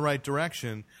 point me in the right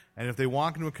direction, and if they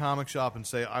walk into a comic shop and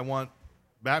say, I want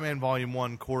Batman Volume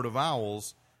 1, Court of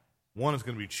Owls, one is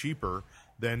going to be cheaper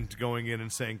than going in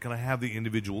and saying, can I have the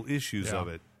individual issues of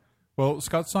it? Well,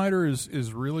 Scott Snyder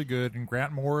is really good, and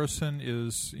Grant Morrison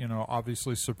is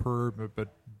obviously superb, but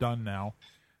done now.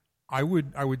 I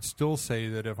would still say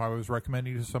that if I was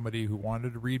recommending to somebody who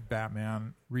wanted to read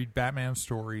Batman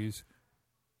stories,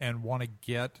 and want to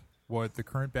get what the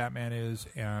current Batman is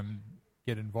and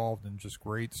get involved in just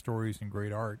great stories and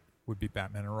great art, would be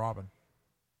Batman and Robin.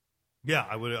 Yeah,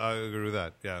 I agree with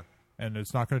that. Yeah. And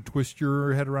it's not going to twist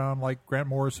your head around like Grant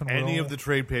Morrison will. Any of the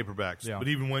trade paperbacks. Yeah. But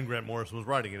even when Grant Morrison was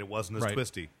writing it wasn't as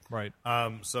twisty. Right.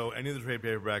 So any of the trade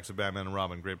paperbacks of Batman and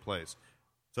Robin, great place.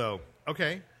 So,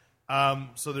 okay.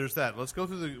 So there's that. Let's go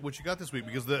through what you got this week,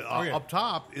 because up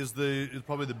top is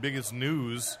probably the biggest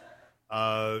news,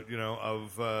 Well,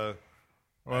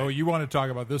 you want to talk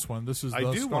about this one. This is I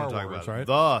the do Star want to talk Wars, about right?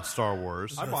 the Star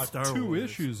Wars. I bought Star two Wars.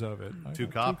 issues of it. Two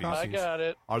copies. I got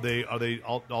it. Are they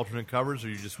alternate covers, or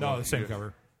you just No, want the same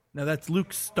cover. Now that's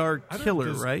Luke Star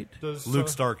Killer, right? Luke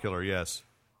Starkiller, yes.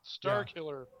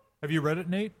 Starkiller. Have you read it,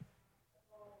 Nate?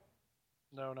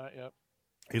 No, not yet.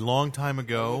 A long time We'll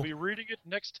ago, be reading it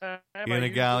next time. in a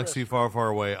galaxy far, far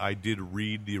away, I did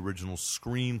read the original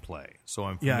screenplay, so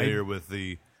I'm Yeah, familiar with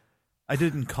the. I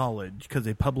did in college because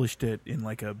they published it in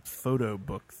like a photo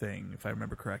book thing, if I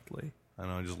remember correctly. I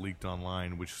know I just leaked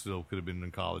online, which still could have been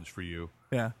in college for you.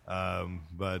 Yeah.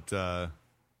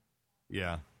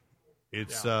 Yeah,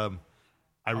 it's.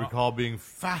 I recall being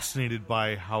fascinated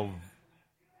by how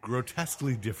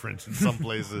grotesquely different in some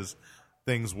places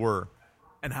things were.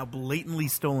 And how blatantly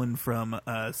stolen from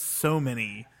so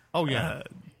many. Oh yeah.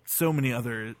 So many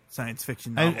other science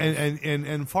fiction novels.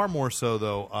 And far more so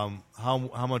though,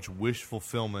 how much wish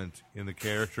fulfillment in the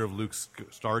character of Luke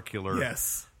Starkiller.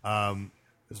 Yes.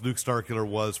 As Luke Starkiller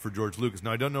was for George Lucas.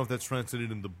 Now I don't know if that's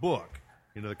translated in the book,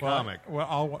 the comic. What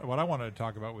I wanted to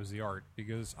talk about was the art,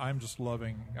 because I'm just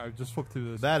loving. I just flipped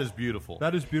through this. That is beautiful.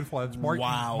 That is beautiful. It's Mike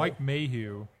Wow. Mike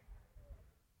Mayhew.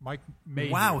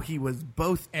 Wow, he was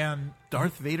both And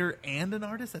Darth Vader and an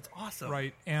artist. That's awesome.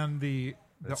 right, and the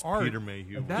That's art. Peter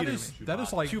Mayhew. That Peter is Mayhew.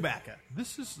 like Chewbacca.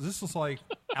 This is like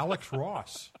Alex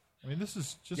Ross. I mean, this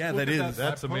is just Yeah, look that at is.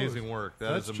 That's that amazing pose. work.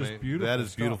 That's just beautiful. That is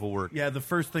stuff. beautiful work. Yeah, the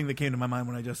first thing that came to my mind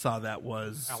when I just saw that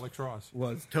was Alex Ross.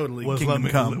 totally Was Kingdom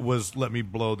Come. let me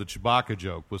blow the Chewbacca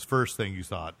joke was first thing you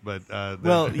thought, but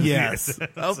Well, yes.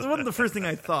 Well, it wasn't the first thing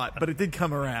I thought, but it did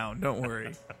come around. Don't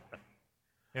worry.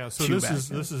 Yeah, so Chewbacca.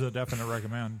 this is a definite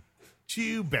recommend.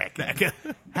 Chewbacca.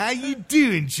 How you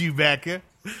doing, Chewbacca?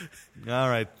 All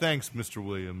right, thanks, Mr.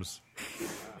 Williams.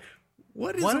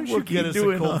 What is Why a don't you Wookiee get us a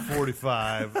doing Colt on-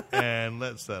 45 and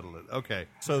let's settle it? Okay.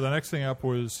 So the next thing up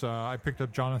was I picked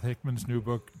up Jonathan Hickman's new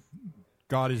book,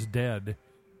 God is Dead.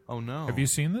 Oh no. Have you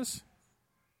seen this?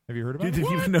 Have you heard about You it?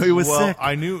 didn't even know he was well, sick.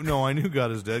 I knew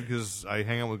God is dead because I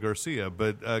hang out with Garcia.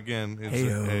 But again, it's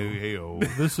Heyo. hey-o.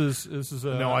 This is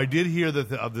a No, I did hear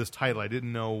of this title. I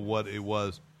didn't know what it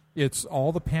was. It's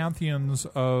all the pantheons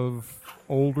of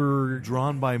older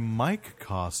Drawn by Mike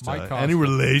Costa. Mike Costa. Any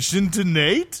relation to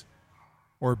Nate?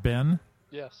 or Ben.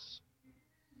 Yes.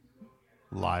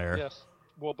 Liar. Yes.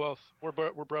 Well, both. We're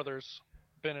brothers,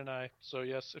 Ben and I. So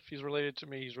yes, if he's related to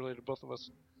me, he's related to both of us.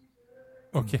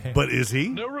 Okay, But is he?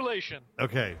 No relation.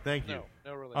 Okay, thank you.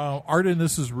 No relation. spoilers. Art in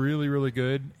this is really, really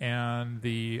good, and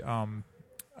the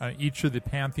each of the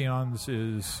pantheons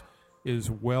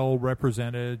is well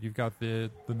represented. You've got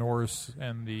the Norse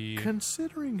and the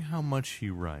Considering how much he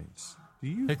writes, do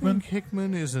you Hickman? think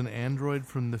Hickman is an android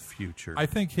from the future? I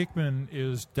think Hickman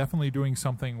is definitely doing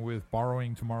something with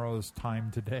borrowing tomorrow's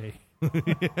time today.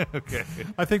 Okay.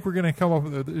 I think we're going to come up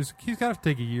with he's got to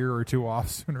take a year or two off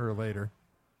sooner or later.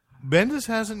 Bendis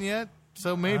hasn't yet,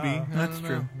 so maybe. I That's don't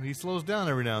know. true. He slows down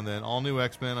every now and then. All new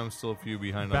X-Men, I'm still a few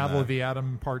behind Battle on that. of the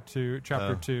Atom Part 2,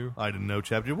 Chapter 2. I didn't know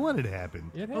Chapter 1 had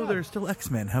happened. Oh, there's still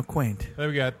X-Men. How quaint. Then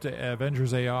we got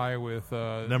Avengers AI with...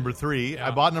 Number 3. Yeah.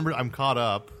 I bought I'm caught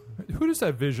up. Who does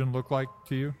that Vision look like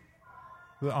to you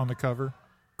on the cover?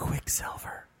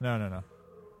 Quicksilver. No.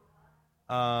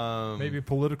 Um, Maybe a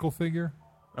political figure?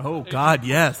 Oh, God,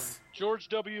 yes. George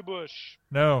W. Bush.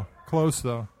 No. Close,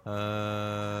 though.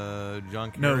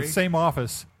 John Kerry. No, Same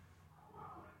office.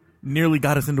 Nearly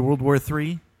got us into World War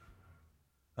III.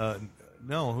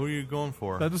 No, who are you going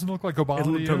for? That doesn't look like Obama It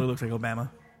to you? totally looks like Obama.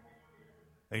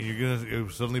 And you're going to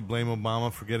suddenly blame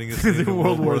Obama for getting us Into into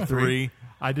World World War War III?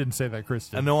 I didn't say that, Chris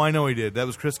did. No, I know he did. That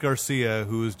was Chris Garcia,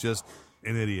 who is just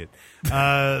an idiot.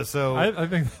 So I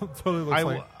think that totally looks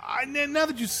like... now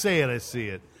that you say it, I see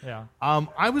it. Yeah.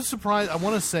 I was surprised. I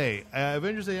want to say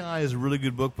Avengers AI is a really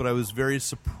good book, but I was very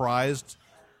surprised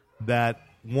that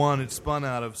one, it spun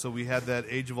out of. So we had that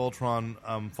Age of Ultron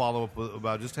follow up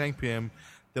about just Hank Pym.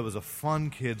 That was a fun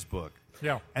kids book.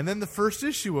 Yeah. And then the first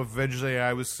issue of Avengers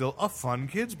AI was still a fun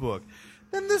kids book.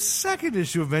 Then the second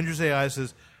issue of Avengers AI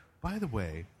says, by the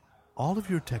way, all of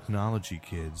your technology,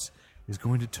 kids, is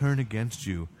going to turn against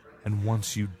you and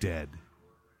wants you dead.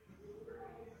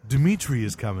 Dimitri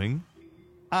is coming.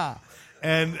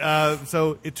 And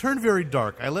so it turned very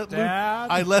dark. I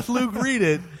let Luke read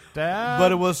it, Dad?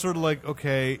 but it was sort of like,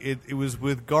 okay, it was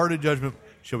with guarded judgment.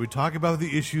 Shall we talk about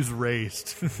the issues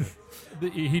raised?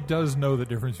 He does know the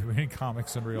difference between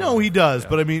comics and real No, life. he does.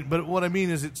 Yeah. But what I mean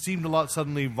is, it seemed a lot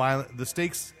suddenly violent. The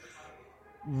stakes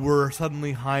were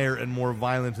suddenly higher and more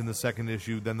violent in the second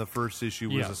issue than the first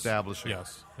issue was establishing.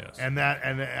 Yes. And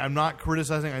I'm not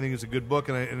criticizing. I think it's a good book,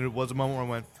 and it was a moment where I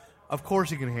went, of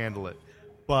course he can handle it.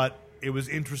 But it was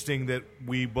interesting that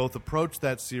we both approached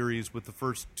that series with the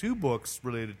first two books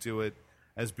related to it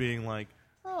as being like,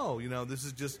 oh, this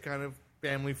is just kind of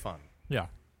family fun. Yeah.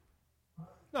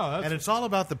 No, that's... And it's all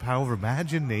about the power of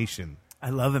imagination. I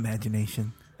love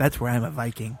imagination. That's where I'm a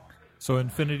Viking. So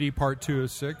Infinity Part 2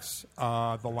 of 6,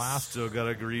 the last... Still got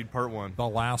to read part 1.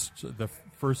 The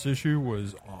first issue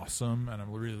was awesome, and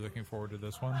I'm really looking forward to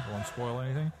this one. I won't spoil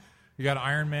anything. You got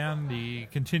Iron Man, the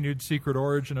continued secret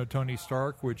origin of Tony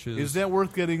Stark, which is... Is that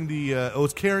worth getting the...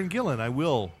 it's Karen Gillan. I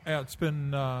will. Yeah, it's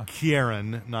been...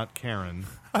 Karen, not Karen.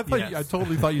 I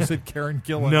totally thought you said Karen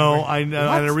Gillan. No, Like,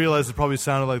 I realized it probably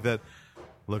sounded like that.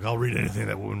 Look, I'll read anything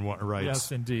that woman writes.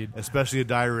 Yes, indeed. Especially a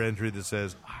diary entry that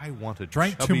says, I want a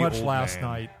Drank too chubby much old last man.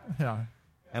 night. Yeah.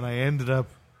 And I ended up...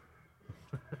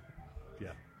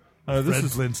 This Fred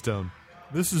is... Flintstone.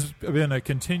 This has been a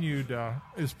continued...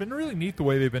 it's been really neat the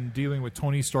way they've been dealing with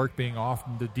Tony Stark being off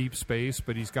into deep space,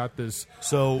 but he's got this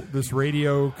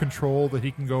radio control that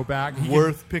he can go back.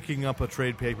 Worth picking up a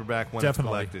trade paperback when it's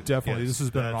collected. Definitely. Yes, this has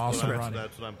been an awesome run.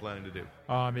 That's what I'm planning to do.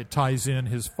 It ties in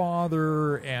his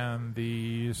father and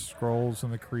the Skrulls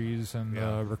and the Krees and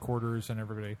the Recorders and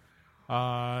everybody.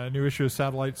 New issue of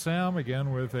Satellite Sam,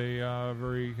 again with a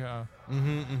very... I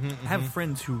have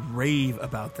friends who rave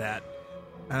about that.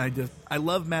 And I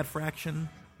love Matt Fraction.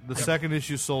 The second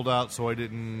issue sold out, so I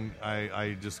didn't.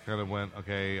 I just kind of went,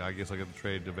 okay, I guess I got the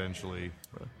trade eventually,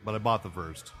 but I bought the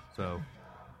first. So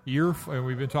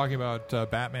we've been talking about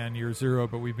Batman Year Zero,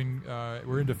 but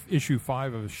we're into issue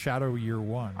 5 of Shadow Year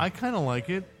 1. I kind of like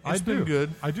it. It's do. been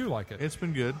good. I do like it. It's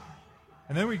been good.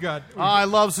 And then we got. I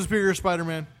love Superior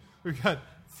Spider-Man. We got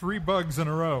 3 bugs in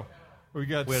a row. We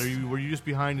got. Wait, were you just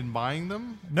behind in buying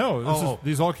them? No,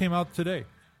 these all came out today.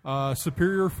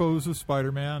 Superior Foes of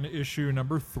Spider-Man, issue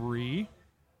number 3,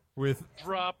 with...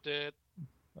 Dropped it.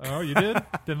 Oh, you did?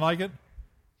 Didn't like it?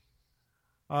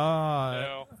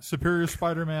 No. Superior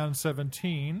Spider-Man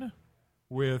 17,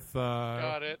 with...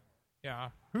 Got it. Yeah.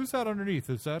 Who's that underneath?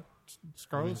 Is that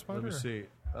Scarlet Spider? Let me see.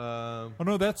 Oh,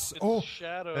 no, that's... It's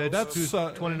Shadow. that's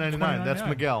 $20.99. That's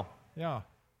Miguel. Yeah.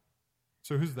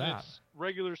 So who's that? It's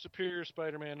regular Superior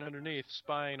Spider-Man underneath,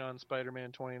 spying on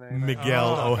Spider-Man 2099.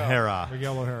 Miguel O'Hara.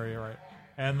 Miguel O'Hara, you're right.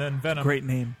 And then Venom. Great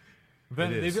name.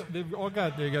 They've all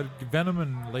got Venom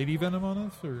and Lady Venom on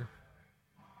this, or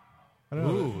I don't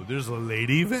know. Ooh, there's a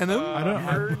Lady Venom.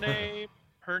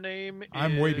 Her name.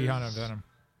 I'm way behind on Venom.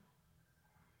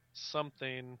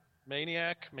 Something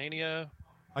Mania.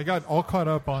 I got all caught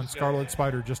up on Scarlet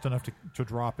Spider just enough to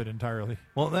drop it entirely.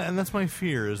 Well, and that's my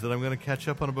fear, is that I'm going to catch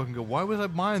up on a book and go, why was I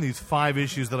buying these 5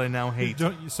 issues that I now hate?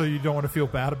 So you don't want to feel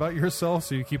bad about yourself,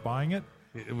 so you keep buying it?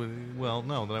 Well,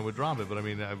 no, then I would drop it. But I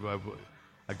mean,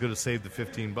 I could have saved the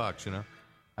 $15. You know,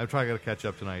 I've tried to catch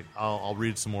up tonight. I'll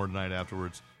read some more tonight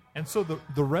afterwards. And so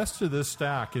the rest of this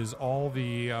stack is all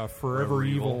the Forever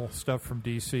Evil stuff from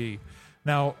DC.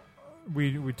 Now,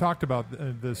 we talked about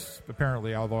this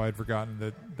apparently, although I'd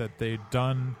forgotten that they'd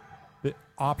done the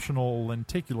optional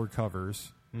lenticular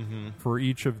covers for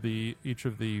each of the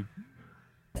 .1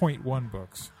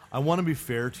 books. I want to be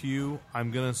fair to you.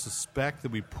 I'm going to suspect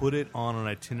that we put it on an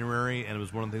itinerary, and it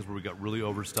was one of the things where we got really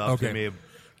overstuffed. Okay. They may have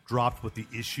dropped what the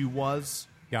issue was.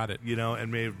 Got it. You know,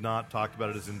 and may have not talked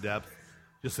about it as in depth.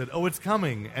 Just said, "Oh, it's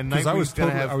coming." And because I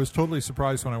was totally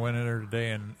surprised when I went in there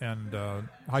today, and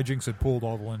Hijinks had pulled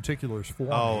all the lenticulars for me.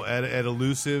 Oh, at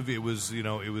Elusive, it was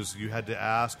you had to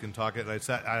ask and talk it.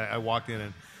 And I walked in,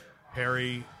 and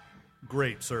Harry,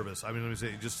 great service. I mean, let me say,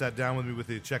 he just sat down with me with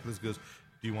the checklist. Goes,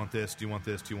 do you want this? Do you want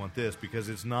this? Do you want this? Because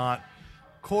it's not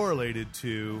correlated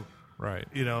to right.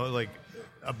 You know, like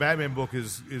a Batman book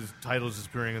is titles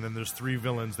disappearing, and then there's 3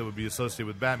 villains that would be associated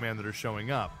with Batman that are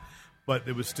showing up, but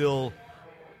it was still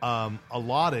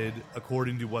allotted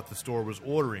according to what the store was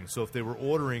ordering. So if they were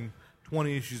ordering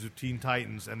 20 issues of Teen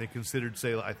Titans and they considered,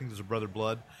 say, I think there's a Brother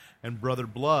Blood, and Brother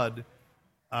Blood,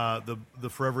 the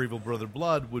Forever Evil Brother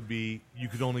Blood would be, you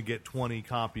could only get 20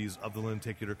 copies of the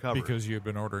lenticular cover. Because you had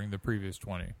been ordering the previous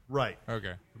 20. Right.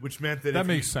 Okay. Which meant that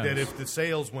makes sense. That if the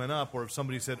sales went up, or if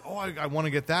somebody said, oh, I want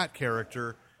to get that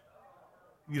character,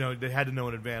 you know, they had to know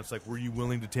in advance, like, were you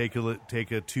willing to take a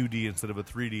 2D instead of a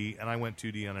 3D? And I went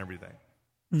 2D on everything.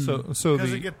 So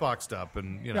because they get boxed up,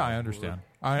 and you know. Yeah, I understand.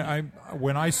 I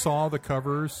when I saw the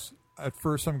covers at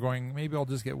first, I'm going, maybe I'll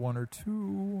just get 1 or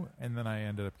 2, and then I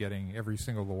ended up getting every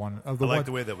single one of the. I like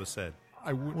the way that was said.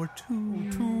 Or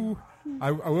two.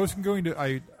 I wasn't going to.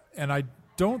 I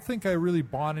don't think I really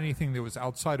bought anything that was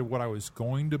outside of what I was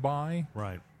going to buy.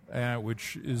 Right.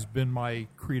 Which has been my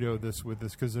credo with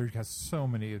this because there has so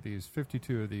many of these,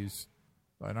 52 of these.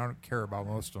 I don't care about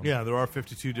most of them. Yeah, there are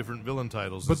 52 different villain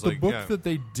titles. But the book that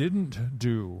they didn't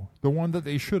do, the one that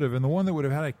they should have, and the one that would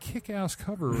have had a kick-ass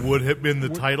cover... would have been the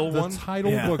title one? The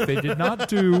title book. They did not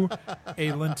do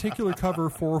a lenticular cover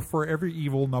for every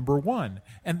evil #1.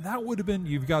 And that would have been...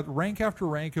 You've got rank after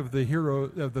rank of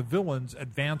the villains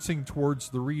advancing towards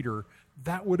the reader.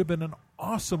 That would have been an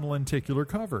awesome lenticular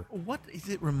cover. What is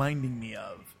it reminding me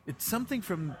of? It's something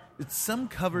from... It's some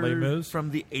cover Les Mis?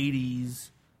 from the 80s...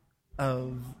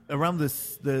 of around the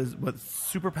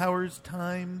Superpowers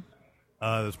time.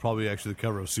 That's probably actually the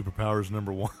cover of Superpowers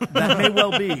 #1. That may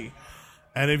well be.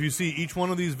 And if you see, each one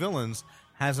of these villains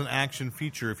has an action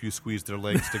feature if you squeeze their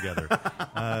legs together.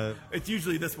 It's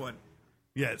usually this one.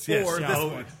 Yes. Or this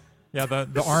one. Yeah,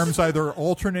 the arms either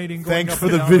alternating. Going Thanks up for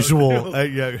and the down. visual.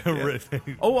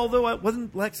 Oh, although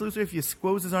wasn't Lex Luthor, if you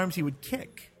squoze his arms, he would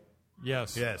kick.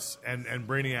 Yes. Yes, and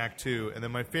Brainiac too. And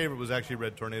then my favorite was actually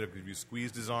Red Tornado, because if you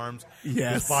squeezed his arms,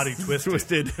 yes. his body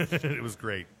twisted. It was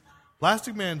great.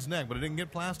 Plastic Man's neck, but I didn't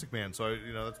get Plastic Man, so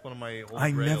that's one of my old I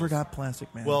grails. never got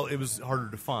Plastic Man. Well, it was harder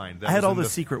to find. I had all the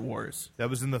Secret Wars. That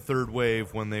was in the third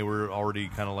wave when they were already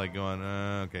kind of like going,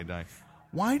 okay, die.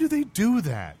 Why do they do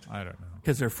that? I don't know.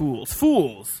 Because they're fools.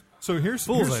 Fools! So here's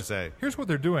I say. Here's what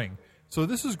they're doing. So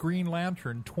this is Green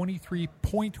Lantern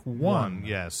 23.1.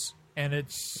 Yes. And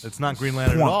it's not Green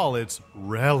Lantern at all. It's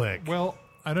Relic. Well,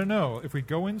 I don't know. If we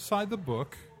go inside the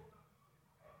book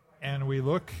and we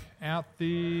look at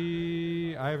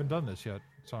the... I haven't done this yet.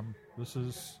 So this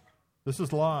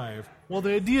is live. Well,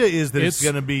 the idea is that it's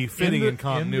going to be fitting in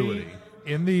continuity.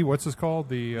 In the what's this called?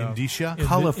 The indicia?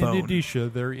 Colophone. In the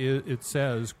indicia, it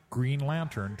says Green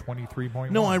Lantern 23.1.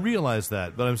 No, I realize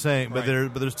that, but I'm saying, Right.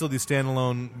 but there's still these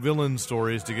standalone villain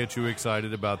stories to get you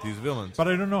excited about these villains. But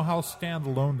I don't know how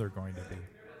standalone they're going to be.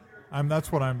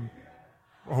 That's what I'm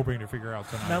hoping to figure out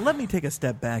tonight. Now, let me take a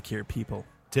step back here, people.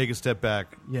 Take a step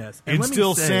back. Yes. And Instill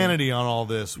let me say, sanity on all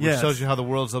this, which Yes. tells you how the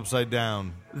world's upside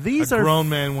down. These a are grown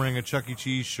man wearing a Chuck E.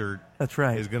 Cheese shirt That's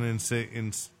right. is going to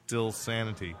instill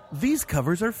sanity. These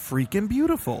covers are freaking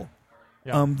beautiful.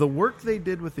 Yeah. The work they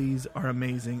did with these are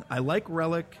amazing. I like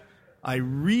Relic. I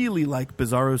really like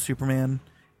Bizarro Superman.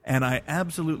 And I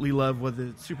absolutely love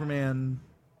Superman...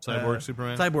 Cyborg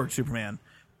Superman? Cyborg Superman.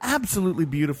 Absolutely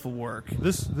beautiful work.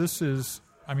 This is...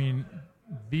 I mean,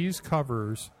 these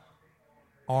covers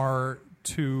are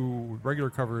to regular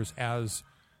covers as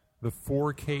the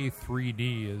 4K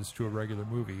 3D is to a regular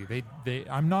movie.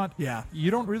 I'm not. Yeah.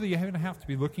 You don't really even have to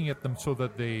be looking at them so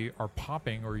that they are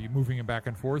popping or you moving it back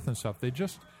and forth and stuff. They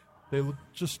just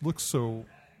look so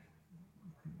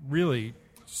really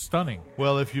stunning.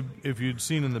 Well, if you'd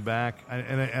seen in the back,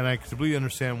 and I completely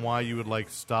understand why you would like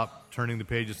stop turning the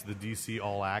pages to the DC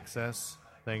All Access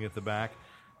thing at the back.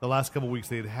 The last couple of weeks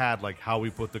they'd had like how we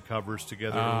put the covers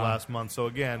together last month. So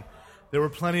again, there were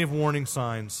plenty of warning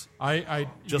signs.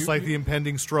 Just like the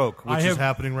impending stroke, which is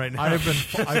happening right now.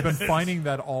 I've been finding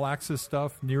that All Access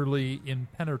stuff nearly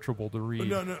impenetrable to read.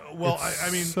 No. Well,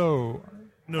 I mean, so.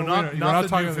 No, not not the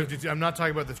talking new about 52. I'm not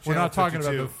talking about the We're Channel not talking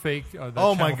 52. about the fake.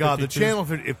 Oh my God, 52. the Channel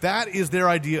 50. If that is their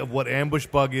idea of what Ambush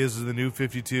Bug is the new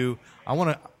 52,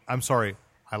 I'm sorry.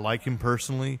 I like him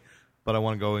personally, but I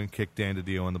want to go and kick Dan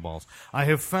DiDio in the balls. I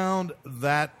have found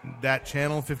that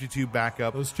Channel 52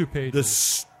 backup, Those 2 pages, the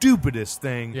stupidest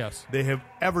thing they have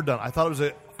ever done. I thought it was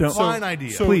a fine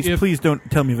idea. So please don't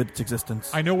tell me of its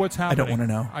existence. I know what's happening. I don't want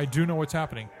to know. I do know what's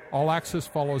happening. All Access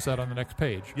follows that on the next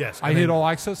page. Yes, I hit All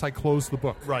Access. I close the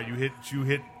book. Right, you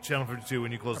hit Channel 52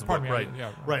 when you close the book. Pardon me, Right,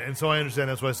 yeah. right. And so I understand.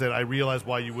 That's why I said I realize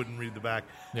why you wouldn't read the back.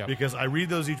 Yeah. Because I read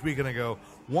those each week and I go,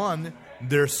 one,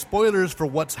 there's spoilers for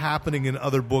what's happening in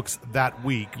other books that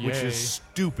week, which Yay. is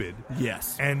stupid.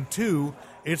 Yes. And two,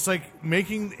 it's like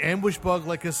making Ambush Bug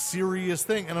like a serious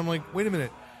thing. And I'm like, wait a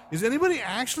minute, is anybody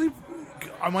actually?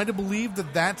 Am I to believe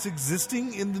that that's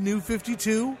existing in the new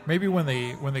 52? Maybe when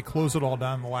they close it all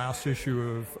down in the last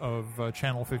issue of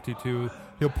Channel 52,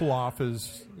 he'll pull off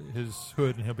his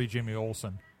hood and he'll be Jimmy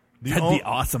Olsen. That'd be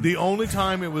awesome. The only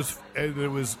time it was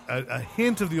a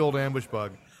hint of the old Ambush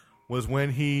Bug was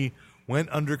when he went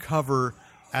undercover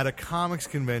at a comics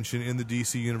convention in the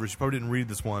DC universe. You probably didn't read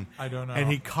this one. I don't know. And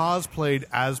he cosplayed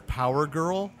as Power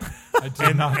Girl. I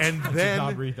did not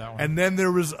read that one. And then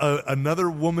there was another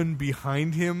woman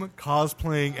behind him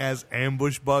cosplaying as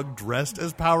Ambush Bug dressed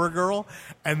as Power Girl.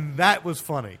 And that was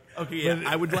funny. Okay, yeah,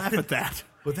 I would laugh at that.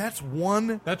 But that's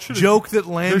one should've- joke that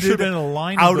landed there should have been a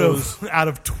line out of out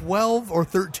of 12 or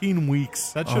 13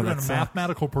 weeks. That should have been a that's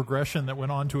mathematical progression that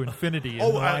went on to infinity. And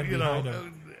the line behind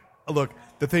him. Look,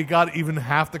 that they got even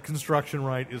half the construction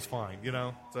right is fine, you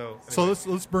know. So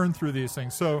let's burn through these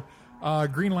things. So,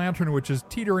 Green Lantern, which is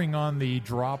teetering on the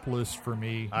drop list for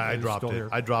me, I is dropped still it. here.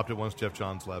 I dropped it once Jeff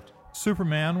Johns left.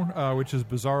 Superman, which is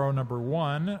Bizarro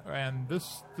 #1, and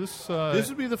this This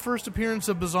would be the first appearance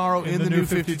of Bizarro in the the new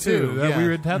 52. That Yeah.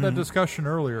 we had that discussion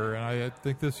earlier, and I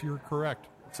think you're correct.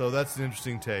 So that's an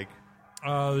interesting take.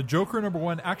 The Joker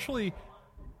 #1, actually.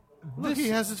 Look, he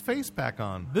has his face back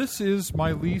on. This is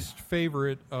my least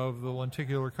favorite of the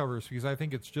lenticular covers because I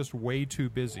think it's just way too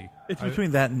busy. It's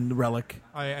between that and Relic.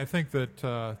 I think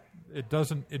that it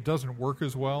doesn't work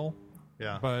as well.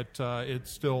 Yeah. But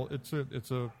it's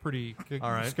a pretty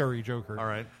scary Joker. All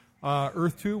right.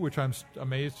 Earth 2, which I'm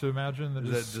amazed to imagine that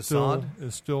Is that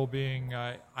is still being.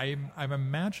 I'm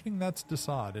imagining that's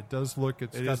Desaad. It does look.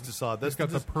 It is Desaad. It's got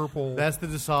the purple. That's the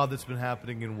Desaad that's been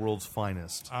happening in World's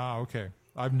Finest. Okay.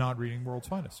 I'm not reading World's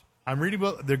Finest. I'm reading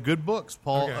about. They're good books.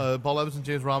 Paul Evans and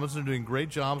James Robinson are doing great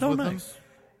jobs with them.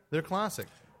 They're classic.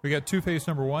 We got Two-Face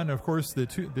 #1. Of course, the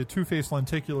Two-Face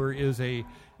lenticular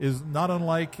is not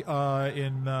unlike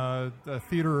in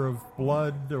Theater of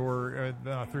Blood or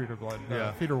not Theater of Blood.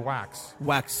 Theater Wax.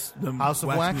 The House of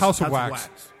Wax. House of Wax.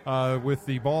 With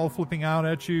the ball flipping out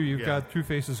at you, you've got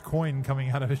Two-Face's coin coming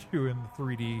out at you in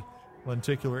 3D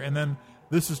lenticular, and then.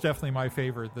 This is definitely my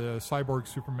favorite, the Cyborg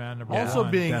Superman #1. Also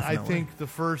being, definitely. I think, the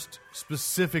first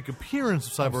specific appearance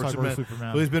of Cyborg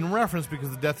Superman. But he's been referenced because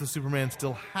the death of Superman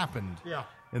still happened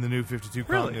in the new 52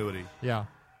 continuity. Yeah.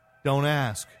 Don't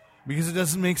ask. Because it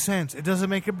doesn't make sense. It doesn't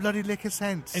make a bloody lick of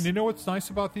sense. And you know what's nice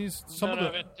about these? None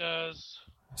of it does.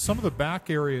 Some of the back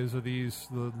areas of these,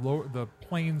 the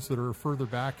planes that are further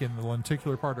back in the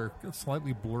lenticular part are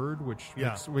slightly blurred, which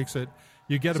makes it,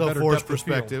 you get a better forced depth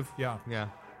perspective. Of field. Yeah.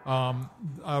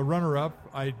 Runner-up,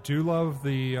 I do love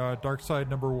the Darkseid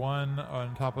 #1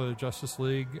 on top of the Justice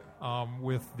League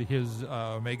with his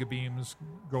Omega beams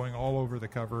going all over the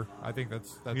cover. I think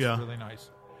that's really nice.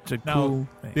 Cool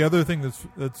thing. The other thing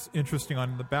that's interesting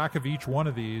on the back of each one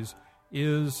of these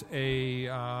is a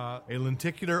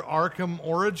lenticular Arkham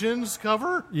Origins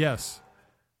cover? Yes.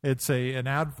 It's an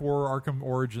ad for Arkham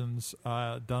Origins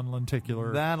done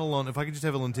lenticular. That alone, if I could just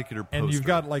have a lenticular poster. And you've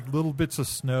got like little bits of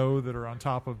snow that are on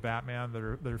top of Batman that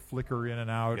are flicker in and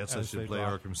out. I guess I should play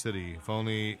Arkham City. If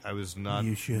only I was not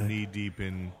knee-deep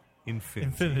in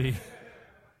Infinity.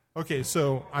 Okay,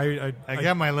 so I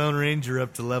got my Lone Ranger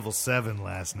up to level 7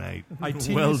 last night.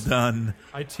 Well done.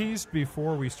 I teased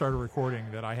before we started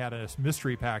recording that I had a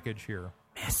mystery package here.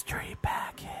 Mystery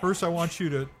package. First, I want you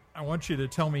to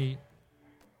tell me,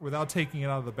 without taking it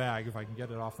out of the bag, if I can get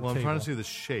it off the table. I'm trying to see the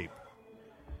shape.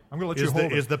 I'm going to let you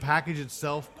hold it. Is the package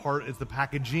itself is the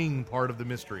packaging part of the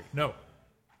mystery? No.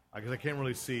 Because I can't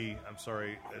really see. I'm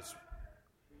sorry.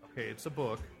 It's a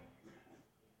book.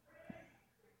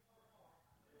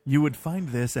 You would find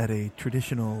this at a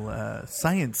traditional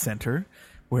science center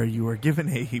where you are given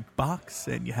a box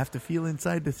and you have to feel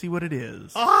inside to see what it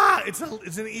is. Ah, it's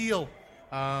an eel.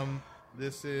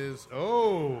 This is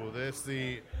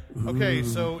okay.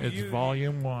 So It's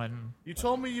volume 1. You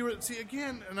told me you were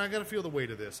again, and I got to feel the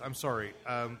weight of this. I'm sorry.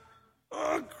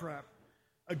 Oh crap!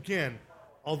 Again,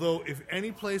 although if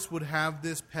any place would have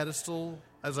this pedestal,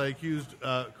 as I accused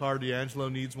Car D'Angelo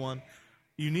needs one,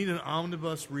 you need an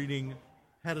omnibus reading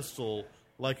pedestal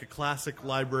like a classic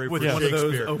library With for one of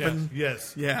Shakespeare. those open.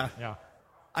 Yes. Yeah. Yeah.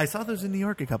 I saw those in New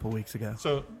York a couple weeks ago.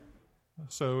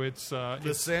 So it's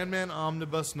The Sandman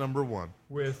Omnibus #1.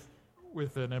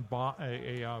 with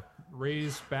a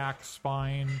raised back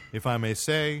spine. If I may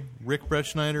say, Rick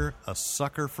Bretschneider, a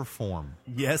sucker for form.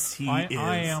 Yes, he is.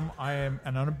 I am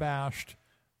an unabashed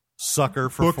Sucker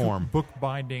for form. book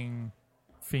binding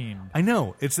fiend. I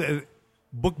know. It's a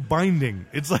book binding.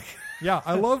 It's like Yeah,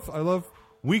 I love.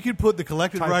 we could put the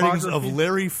collected writings of Typography.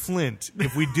 Larry Flint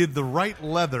if we did the right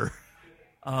leather,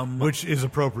 which is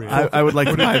appropriate. I would like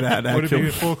to buy that, Would it be actually.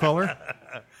 in full color?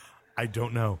 I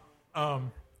don't know.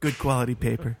 Good quality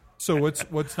paper. So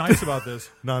what's nice about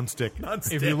this? Non-stick.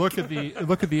 If you look at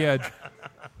the edge,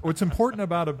 what's important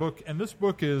about a book, and this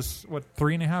book is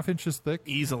 3.5 inches thick.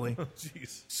 Easily.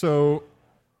 Jeez. So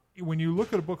when you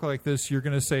look at a book like this, you're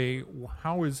going to say,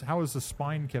 how is the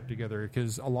spine kept together?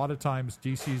 Because a lot of times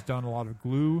DC's done a lot of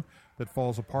glue that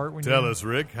falls apart. When Tell you, us,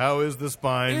 Rick, how is the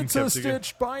spine It's kept a together?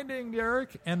 stitched binding,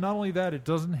 Derek. And not only that, it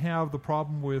doesn't have the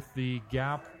problem with the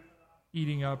gap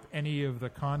eating up any of the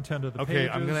content of the Okay,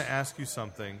 pages. I'm going to ask you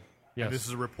something. Yes. And this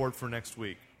is a report for next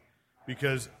week.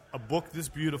 Because a book this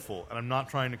beautiful, and I'm not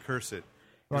trying to curse it, is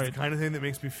Right. the kind of thing that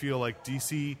makes me feel like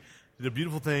DC did a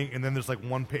beautiful thing, and then there's like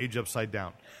one page upside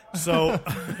down. So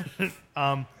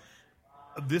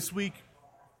this week,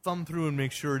 thumb through and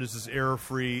make sure it is as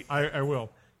error-free. I will.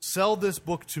 Sell this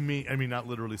book to me. I mean, not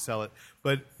literally sell it,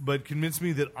 but convince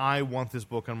me that I want this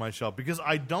book on my shelf. Because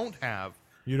I don't have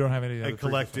You don't have any a other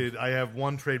collected. I have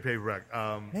one trade paperback.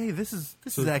 Hey, this is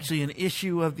actually an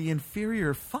issue of the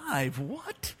Inferior 5.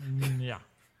 What? Yeah.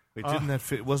 Wait, didn't that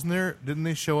fit? Wasn't there? Didn't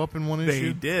they show up in one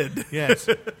issue? They did. Yes.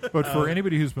 But for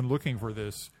anybody who's been looking for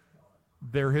this,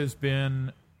 there has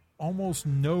been almost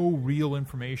no real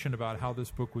information about how this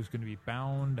book was going to be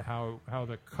bound,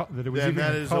 that it was Then even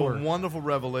that in is color. a wonderful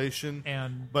revelation.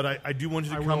 But I do want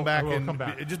you to I come will- back I will and come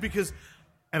back. just because.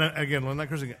 And again, I'm not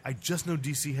cursing. I just know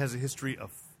DC has a history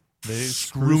of They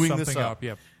screwing screw this something up.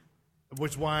 Yep.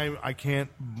 Which is why I can't.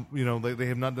 They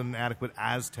have not done an adequate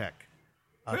Aztec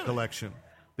collection.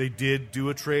 They did do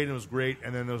a trade and it was great,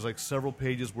 and then there was like several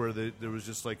pages where there was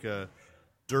just like a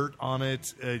dirt on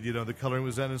it. The coloring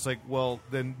was and it's like, well,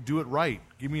 then do it right.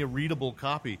 Give me a readable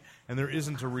copy, and there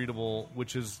isn't a readable,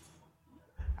 which is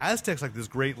Aztec's like this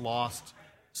great lost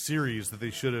series that they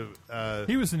should have.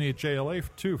 He was in the JLA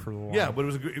too for a while. Yeah, but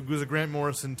it was a Grant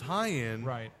Morrison tie-in.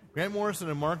 Right. Grant Morrison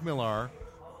and Mark Millar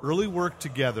early worked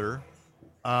together.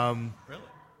 Really?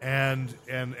 And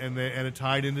it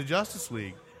tied into Justice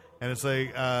League, and it's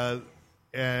like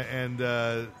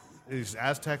is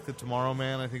Aztec the Tomorrow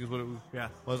Man? I think is what it was. Yeah.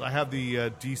 Was I have the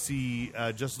DC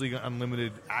Justice League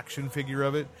Unlimited action figure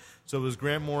of it? So it was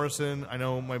Grant Morrison. I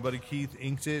know my buddy Keith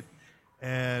inked it,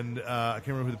 and I can't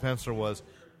remember who the penciler was.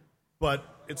 But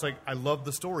it's like, I love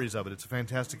the stories of it. It's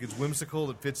fantastic. It's whimsical.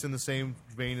 It fits in the same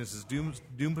vein as his Doom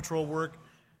Patrol work,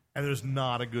 and there's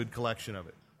not a good collection of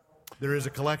it. There is a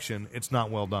collection. It's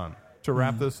not well done. To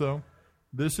wrap this, though,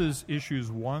 this is issues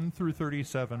 1 through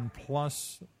 37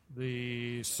 plus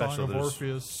the Song of There's,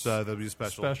 Orpheus that'll be a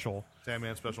special.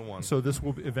 Sandman Special 1. So this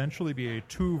will eventually be a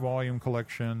 2-volume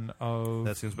collection of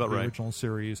That seems about the right. original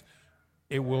series.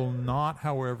 It will not,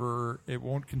 however, it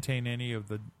won't contain any of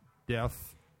the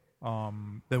death.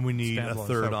 Then we need a standalone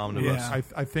third stuff. omnibus. Yeah.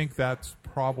 I think that's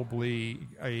probably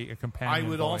a companion. I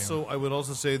would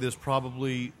also say there's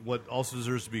probably what also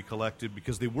deserves to be collected,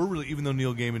 because they were really, even though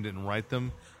Neil Gaiman didn't write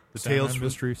them, the Tales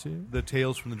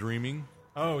from the Dreaming.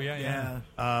 Oh yeah.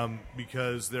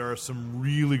 Because there are some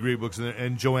really great books in there,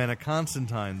 and Joanna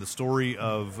Constantine, the story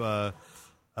of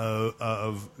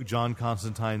John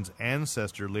Constantine's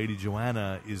ancestor, Lady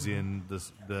Joanna, is in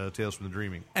the Tales from the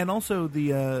Dreaming. And also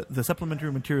the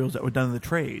supplementary materials that were done in the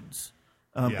trades.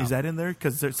 Yeah. Is that in there?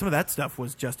 Because some of that stuff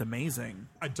was just amazing.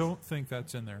 I don't think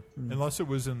that's in there, unless it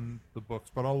was in the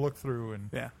books. But I'll look through and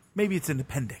Yeah. Maybe it's in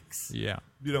appendix. yeah.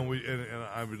 And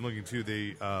I've been looking too.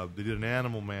 They did an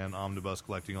Animal Man omnibus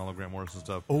collecting all of Grant Morrison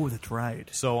stuff. Oh, that's right.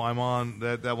 So I'm on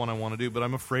that one I want to do, but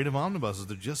I'm afraid of omnibuses.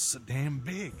 They're just so damn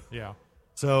big. Yeah.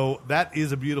 So that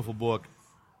is a beautiful book.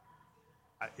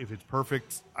 If it's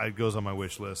perfect, it goes on my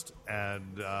wish list.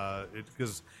 And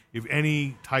because if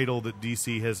any title that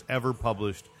DC has ever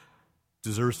published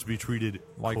deserves to be treated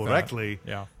Like that. correctly,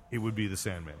 Yeah. it would be The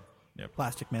Sandman.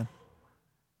 Plastic Man.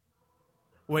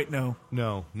 Wait, no.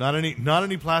 No, not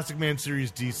any Plastic Man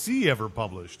series DC ever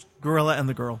published. Gorilla and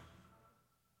the Girl.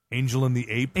 Angel and the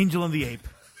Ape. Angel and the Ape.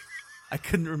 I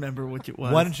couldn't remember which it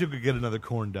was. Why don't you go get another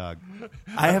corn dog?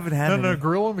 I haven't had No, any.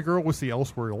 Gorilla and the Girl was the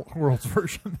Elseworlds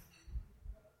version.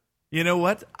 You know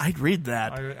what? I'd read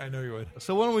that. I know you would.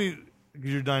 So why don't we?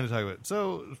 Because you're dying to talk about it.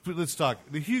 So let's talk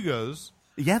the Hugos.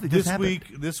 Yeah, they just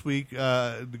This week,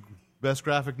 the best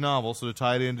graphic novel. So to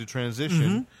tie it into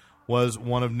transition, was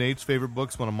one of Nate's favorite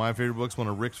books, one of my favorite books, one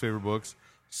of Rick's favorite books.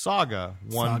 Saga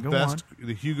won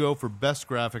the Hugo for best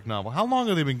graphic novel. How long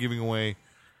have they been giving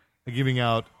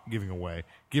out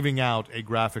a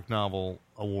graphic novel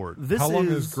award? How long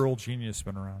has Girl Genius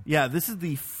been around? Yeah, this is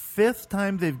the 5th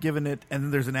time they've given it, and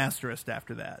then there's an asterisk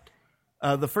after that.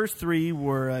 The first 3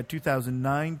 were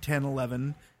 2009, 10,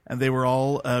 11, and they were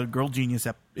all Girl Genius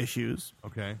issues.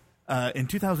 Okay. In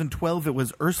 2012, it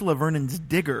was Ursula Vernon's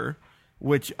Digger,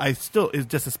 which is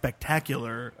just a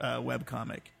spectacular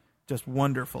webcomic. Just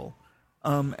wonderful.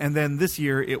 And then this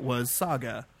year, it was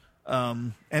Saga.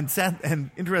 And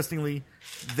interestingly,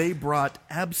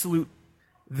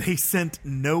 they sent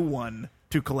no one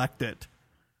to collect it.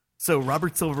 So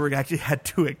Robert Silverberg actually had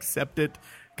to accept it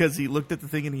because he looked at the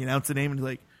thing and he announced the name and he's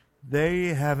like, they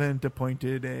haven't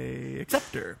appointed a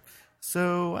acceptor,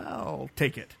 so I'll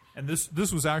take it. And this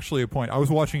was actually a point. I was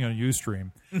watching on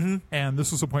Ustream, and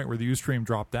this was a point where the Ustream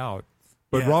dropped out.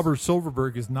 But Yes. Robert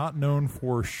Silverberg is not known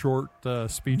for short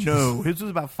speeches. No, his was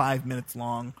about 5 minutes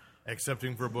long.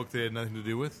 Accepting for a book they had nothing to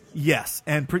do with? Yes,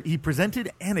 and he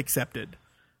presented and accepted.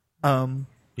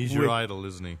 He's your idol,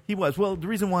 isn't he? He was. Well, the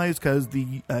reason why is because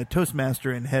the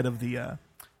Toastmaster and head of the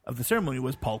ceremony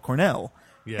was Paul Cornell,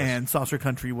 and Saucer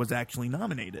Country was actually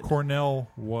nominated. Cornell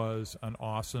was an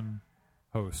awesome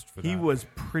host for that. He was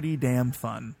pretty damn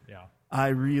fun. Yeah. I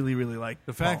really, really liked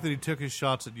The fact that he took his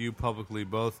shots at you publicly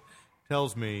both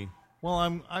tells me, well,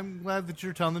 I'm glad that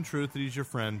you're telling the truth, that he's your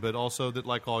friend, but also that,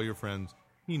 like all your friends,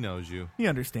 he knows you. he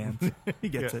understands. He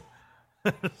gets it.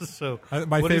 So,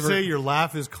 My what do you favorite- say? Your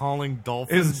laugh is calling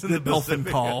dolphins Is in the dolphin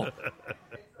Pacific? call.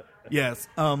 Yes.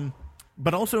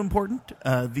 But also important,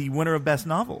 the winner of Best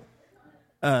Novel,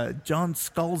 John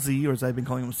Scalzi, or as I've been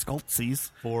calling him,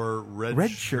 Scalzi's, For Red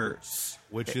Shirts.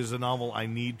 which is a novel I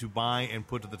need to buy and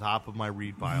put to the top of my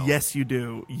read pile. Yes, you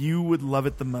do. You would love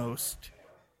it the most.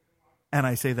 And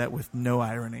I say that with no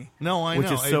irony. No, I which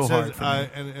know. is so It hard says, for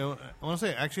me. and I want to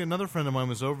say, actually, another friend of mine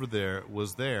was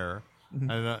there. Mm-hmm.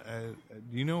 And,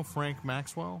 do you know Frank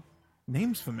Maxwell?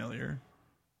 Name's familiar.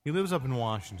 He lives up in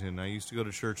Washington. I used to go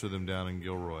to church with him down in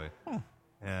Gilroy.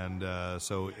 And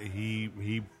so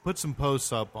he put some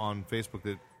posts up on Facebook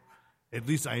that at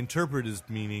least I interpret as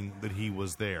meaning that he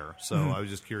was there. So I was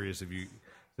just curious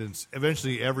since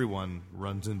eventually everyone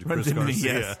runs into Chris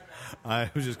Garcia. Yes. I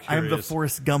was just curious. I'm the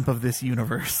Forrest Gump of this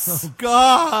universe.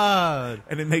 God!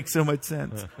 And it makes so much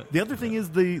sense. The other thing is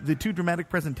the 2 dramatic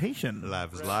presentation.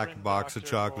 Life is like a box of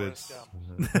chocolates.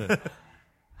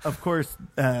 Of course,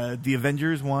 the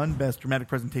Avengers won Best Dramatic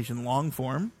Presentation Long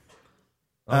Form.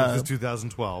 This is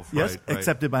 2012. Yes, right.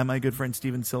 accepted by my good friend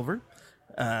Steven Silver.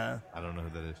 I don't know who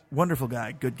that is. Wonderful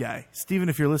guy, good guy. Steven,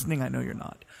 if you're listening, I know you're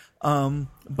not.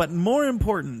 But more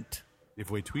important, If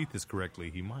we tweet this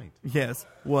correctly, he might. yes,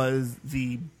 was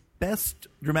the Best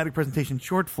Dramatic Presentation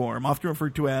Short Form, often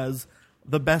referred to as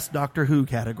the Best Doctor Who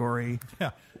category.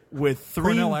 Yeah. With 3...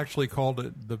 Cornell actually called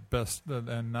it the best,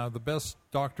 and the best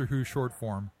Doctor Who short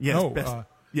form. Yes, No, best,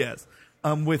 yes.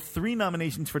 With 3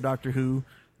 nominations for Doctor Who.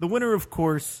 The winner, of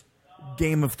course,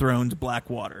 Game of Thrones,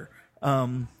 Blackwater.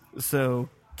 So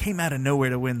came out of nowhere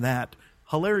to win that.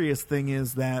 Hilarious thing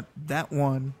is that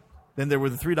won. Then there were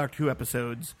the 3 Doctor Who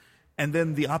episodes. And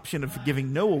then the option of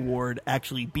giving no award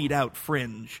actually beat out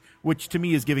Fringe, which to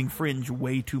me is giving Fringe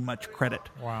way too much credit.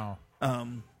 wow.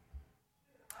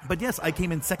 But yes, I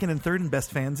came in 2nd and 3rd in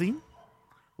Best Fanzine.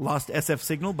 Lost SF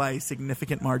Signal by a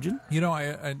significant margin. You know,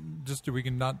 I just we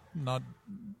can not.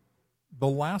 The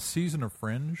last season of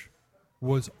Fringe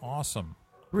was awesome.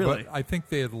 Really? But I think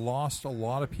they had lost a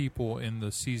lot of people in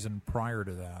the season prior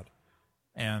to that,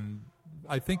 and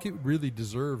I think it really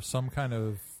deserves some kind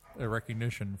of a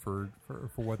recognition for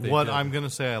what they What did. I'm going to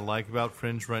say I like about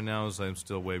Fringe right now is I'm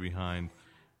still way behind.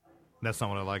 That's not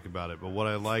what I like about it. But what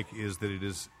I like is that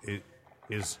it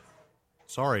is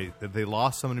sorry that they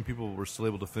lost so many people, but were still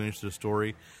able to finish their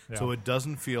story. Yeah. So it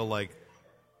doesn't feel like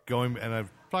going. And I've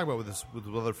talked about this with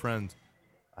other friends.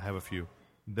 I have a few.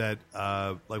 that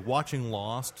like watching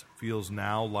Lost feels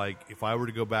now like if I were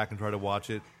to go back and try to watch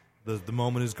it, the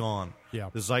moment is gone. Yeah.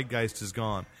 The zeitgeist is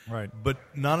gone. Right. But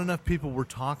not enough people were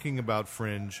talking about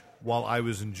Fringe while I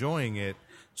was enjoying it,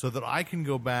 so that I can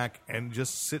go back and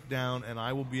just sit down and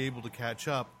I will be able to catch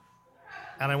up.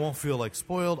 And I won't feel like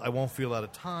spoiled. I won't feel out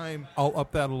of time. I'll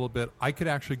up that a little bit. I could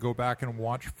actually go back and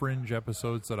watch Fringe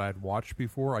episodes that I'd watched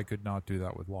before. I could not do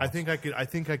that with Lost. I think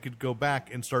I could go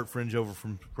back and start Fringe over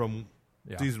from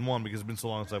season 1 because it's been so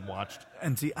long since I've watched.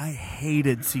 And see, I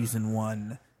hated season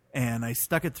 1, and I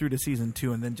stuck it through to season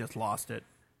 2 and then just lost it.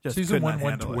 Just season could 1 not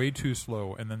went handle it. way too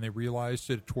slow, and then they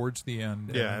realized it towards the end.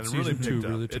 Yeah, and and it really season 2 picked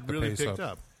really up. took It the really pace picked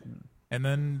up. And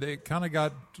then they kind of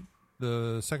got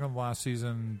the second to last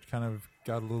season kind of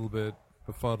got a little bit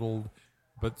befuddled,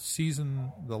 but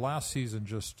the last season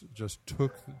just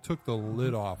took the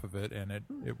lid off of it, and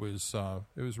it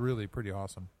was really pretty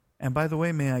awesome. And by the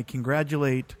way, may I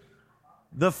congratulate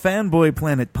the Fanboy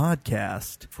Planet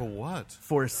podcast For what?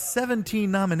 for 17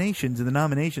 nominations in the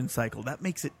nomination cycle. That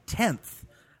makes it 10th,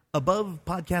 above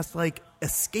podcasts like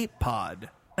Escape Pod.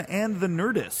 And The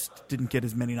Nerdist didn't get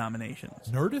as many nominations.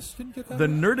 Nerdist didn't get that? The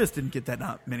Nerdist didn't get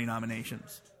that many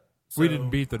nominations. We didn't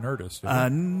beat the Nerdist,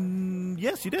 did we?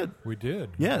 Yes, you did. We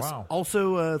did. Yes. Wow.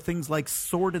 Also, things like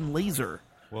Sword and Laser.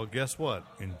 Well, guess what?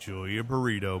 Enjoy your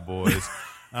burrito, boys.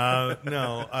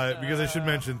 Because I should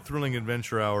mention Thrilling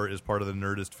Adventure Hour is part of the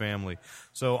Nerdist family.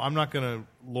 So I'm not going to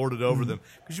lord it over them.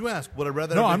 Because you asked, would I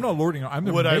rather No, have I'm not lording. I'm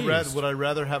would amazed. I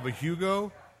rather have a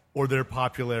Hugo or their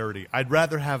popularity? I'd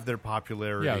rather have their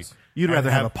popularity. Yes. You'd I'd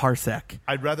rather have a Parsec.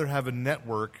 I'd rather have a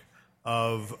network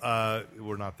of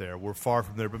we're not there. We're far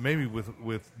from there, but maybe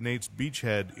with Nate's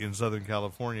Beachhead in Southern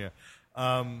California.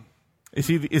 Is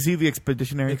he the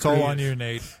expeditionary? It's all on you,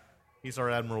 Nate. He's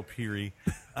our Admiral Peary.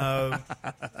 I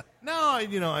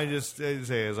just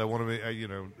say as I want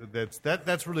to be.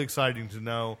 That's really exciting to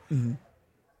know. Mm-hmm.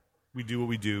 We do what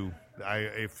we do.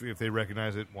 If they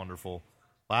recognize it, wonderful.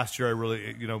 Last year, I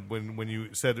really when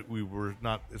you said we were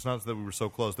not. It's not that we were so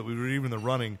close that we were even in the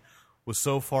running. Was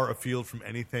so far afield from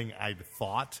anything I'd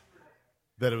thought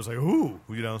that it was like, ooh,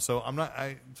 So I'm not.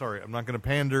 I'm not going to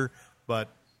pander, but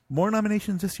More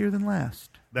nominations this year than last.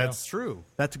 that's true.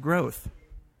 That's growth.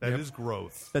 That is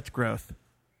growth. That's growth.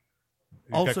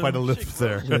 You've got quite a lift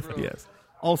there. Yes.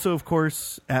 Also, of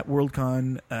course, at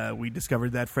Worldcon, we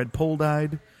discovered that Fred Pohl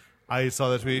died. I saw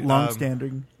that tweet.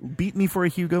 Long-standing. Beat me for a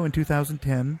Hugo in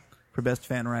 2010 for Best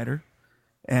Fan Writer.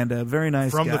 And a very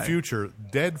nice From guy. the future,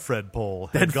 dead Fred Pohl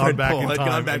Dead had gone Fred back Pohl in had time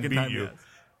gone back and in beat time, you. yes.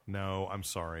 No, I'm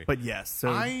sorry. But yes,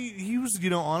 so he was,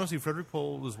 honestly, Frederick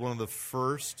Pohl was one of the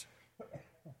first.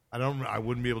 I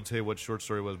wouldn't be able to tell you what short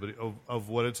story it was, but of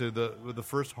what it's the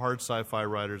first hard sci-fi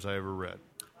writers I ever read.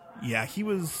 yeah, he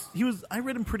was. I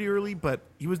read him pretty early, but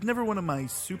he was never one of my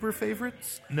super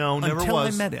favorites. No, never until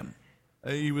was. I met him.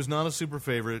 He was not a super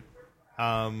favorite,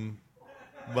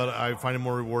 but I find him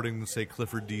more rewarding than, say,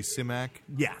 Clifford D. Simak.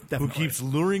 Yeah, Who definitely. keeps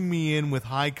luring me in with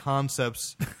high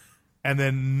concepts, and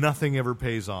then nothing ever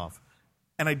pays off.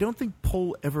 And I don't think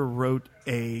Pohl ever wrote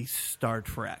a Star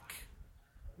Trek.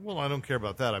 Well, I don't care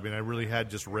about that. I mean, I really had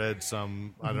just read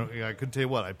some. I couldn't tell you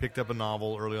what. I picked up a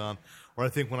novel early on, or I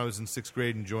think when I was in 6th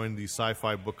grade and joined the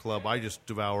sci-fi book club, I just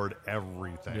devoured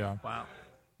everything. Yeah. Wow.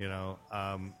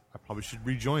 I probably should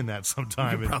rejoin that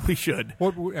sometime. You probably should.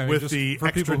 With the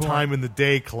extra time in the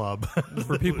day club.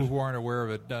 For people who aren't aware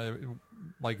of it,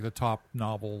 like the top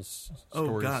novels. Oh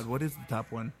stories. God, what is the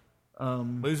top one?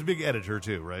 But he was a big editor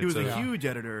too, right? He was So- a huge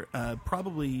editor.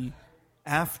 Probably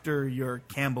after your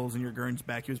Campbells and your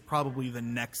Gernsback, he was probably the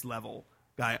next level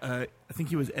guy. I think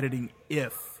he was editing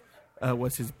If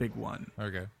was his big one.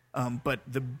 Okay. But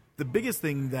the biggest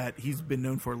thing that he's been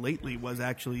known for lately was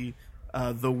actually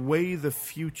the way the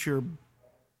future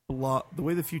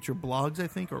blogs, I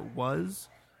think, or was,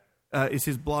 is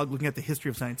his blog looking at the history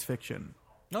of science fiction.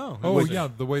 Oh yeah,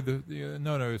 the way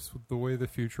it's the way the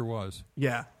future was.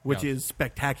 Yeah, which Yeah. is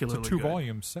spectacularly It's a good.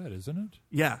 2-volume set, isn't it?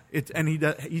 Yeah,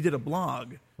 he did a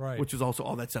blog, Right. which is also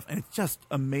all that stuff, and it's just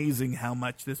amazing how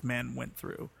much this man went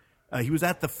through. He was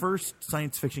at the first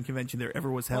science fiction convention there ever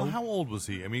was held. Well, how old was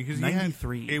he? I mean, because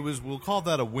 93. It was. We'll call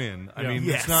that a win. I mean,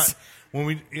 Yes. it's not when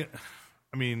we.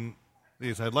 I mean,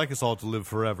 yes, I'd like us all to live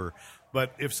forever,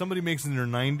 but if somebody makes it in their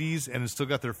 90s and has still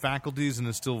got their faculties and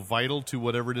is still vital to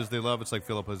whatever it is they love, it's like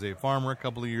Philip Jose Farmer a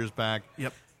couple of years back.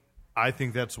 Yep. I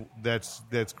think that's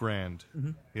grand.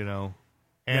 Mm-hmm.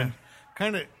 And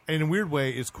kind of in a weird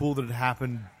way, it's cool that it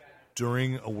happened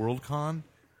during a Worldcon.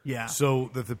 Yeah.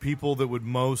 So that the people that would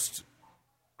most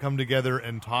come together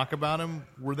and talk about him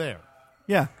were there.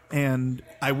 Yeah, and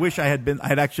I wish I had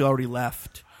actually already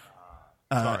left.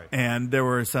 Sorry. And there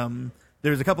were some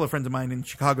there's a couple of friends of mine in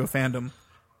Chicago fandom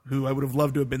who I would have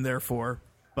loved to have been there for,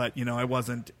 but, I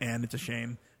wasn't, and it's a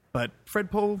shame. But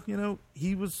Fred Pohl,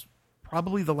 he was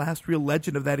probably the last real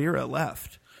legend of that era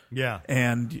left. Yeah.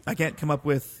 And I can't come up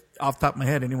with, off the top of my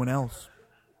head, anyone else.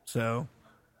 So...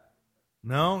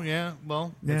 No, yeah.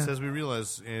 Well, Yeah. it's as we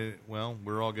realize,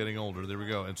 we're all getting older. There we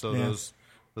go. And so Yeah.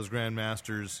 those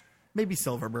grandmasters. Maybe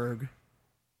Silverberg.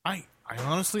 I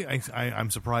honestly, I'm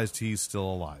surprised he's still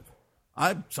alive.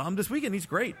 I saw him this weekend. He's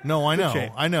great. No, I Good know,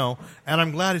 shape. I know, and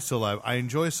I'm glad he's still alive. I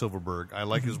enjoy Silverberg. I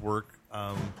like his work.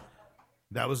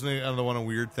 That was another one, a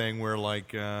weird thing where,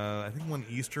 I think one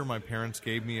Easter, my parents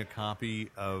gave me a copy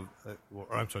of,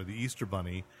 the Easter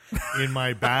Bunny in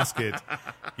my basket.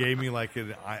 Gave me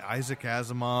an Isaac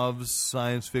Asimov's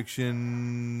science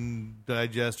fiction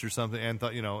digest or something, and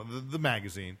thought, the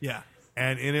magazine. Yeah.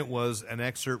 And in it was an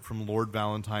excerpt from Lord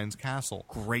Valentine's Castle.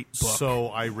 Great book. So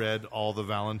I read all the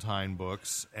Valentine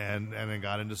books and then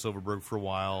got into Silverberg for a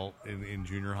while in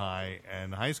junior high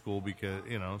and high school because,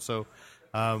 so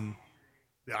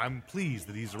I'm pleased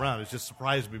that he's around. It just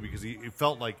surprised me because it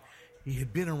felt like he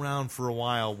had been around for a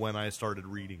while when I started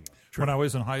reading. When I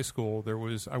was in high school,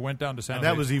 I went down to San And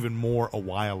Jose. that was even more a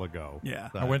while ago. Yeah.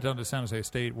 I went down to San Jose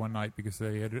State one night because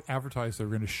they had advertised they were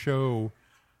going to show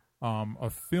a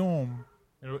film.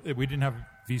 We didn't have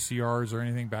VCRs or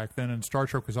anything back then, and Star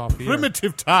Trek was off the air.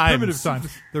 Primitive times.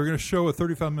 They were going to show a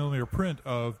 35mm print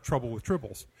of Trouble with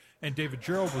Tribbles, and David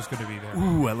Gerald was going to be there.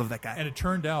 Ooh, I love that guy. And it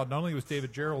turned out not only was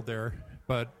David Gerald there,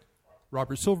 but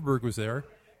Robert Silverberg was there,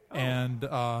 and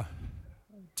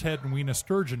Ted and Weena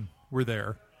Sturgeon were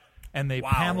there, and they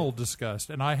panel discussed.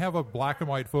 And I have a black and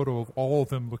white photo of all of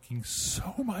them looking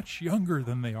so much younger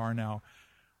than they are now.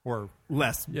 Or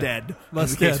less dead.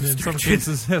 Less dead in some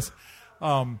cases, yes.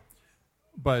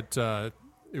 But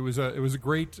it was a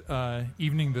great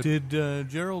evening. Did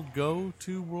Gerald go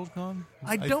to Worldcon?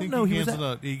 I don't think know. He He was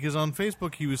canceled because on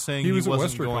Facebook he was saying He was at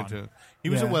wasn't going WesterCon. to. He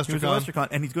was at WesterCon.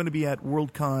 And he's going to be at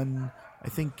Worldcon, I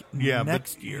think, Yeah,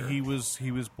 next but year. he was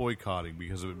boycotting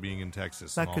because of it being in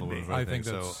Texas. That and all could of be. those I things.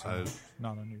 think that's So,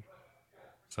 not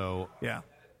unusual. Yeah.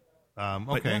 okay.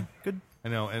 But yeah, good. I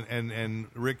know, and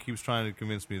Rick keeps trying to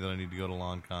convince me that I need to go to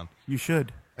LawnCon. You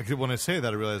should. Actually, when I say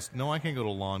that, I realize, no, I can't go to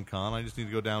LawnCon. I just need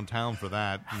to go downtown for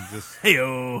that. And just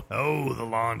Hey-o. oh, the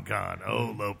LawnCon.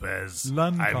 Oh, Lopez.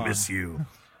 LawnCon. I miss you.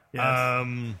 Yes.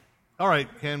 All right,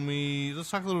 let's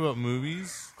talk a little about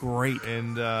movies. Great.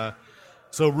 And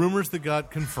so rumors that got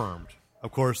confirmed,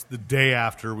 of course, the day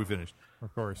after we finished.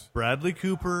 Of course. Bradley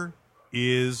Cooper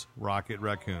is Rocket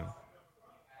Raccoon.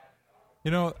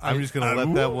 I'm just going to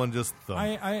let that one just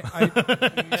thump.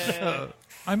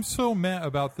 I'm so mad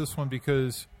about this one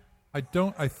because I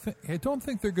don't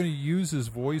think they're going to use his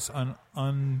voice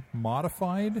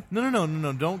unmodified.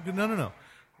 No.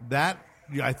 That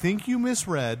I think you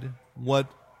misread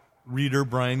what reader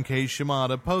Brian K.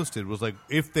 Shimada posted. Was like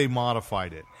if they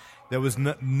modified it. There was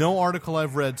no article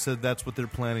I've read said that's what they're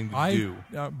planning to do.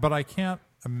 But I can't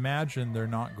imagine they're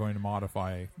not going to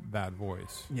modify that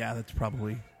voice. Yeah, that's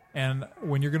probably... And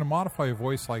when you're going to modify a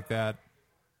voice like that,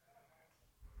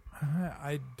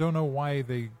 I don't know why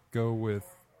they go with...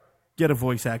 Get a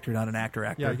voice actor, not an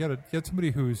actor. Yeah, you got to get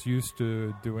somebody who's used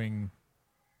to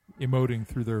emoting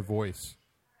through their voice.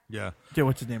 Yeah. Yeah,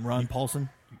 what's his name? Ron Paulson?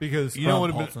 Because You know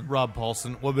what would have been Rob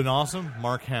Paulson? Would have been awesome?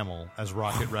 Mark Hamill as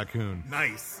Rocket Raccoon.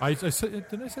 Nice. I said,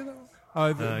 didn't I say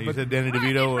that? You said Danny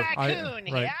DeVito.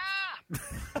 Right.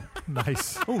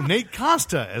 Nice. Oh, Nate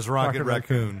Costa as Rocket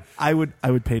Raccoon. I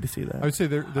would pay to see that. I would say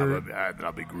they're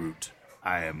I'll be Groot.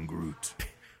 I am Groot.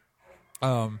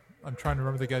 I'm trying to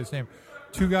remember the guy's name.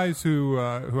 Two guys who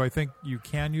I think you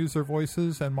can use their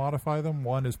voices and modify them.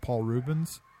 One is Paul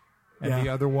Rubens, and the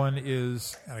other one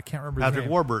is I can't remember his Patrick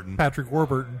name. Warburton. Patrick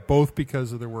Warburton, both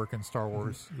because of their work in Star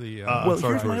Wars. Well,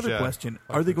 Star here's my Wars, other yeah. question.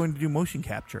 Are they going to do motion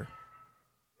capture?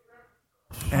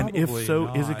 And if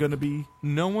so, is it going to be...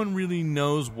 No one really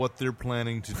knows what they're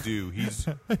planning to do.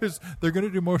 They're going to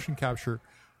do motion capture.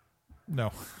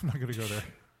 No, I'm not going to go there.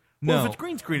 Well, No. if it's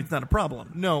green screen, it's not a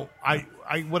problem. No, what I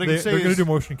They're can say going to is do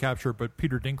motion capture, but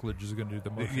Peter Dinklage is going to do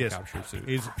the motion yes, capture suit.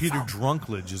 is Peter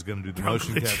Drunklage is going to do the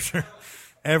motion capture.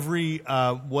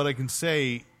 What I can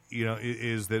say,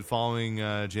 is that following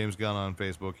James Gunn on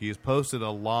Facebook, he has posted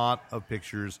a lot of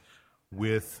pictures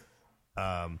with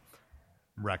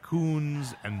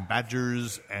raccoons and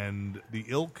badgers and the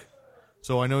ilk.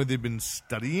 So I know they've been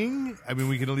studying. I mean,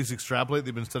 we can at least extrapolate.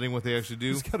 They've been studying what they actually do.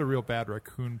 He's got a real bad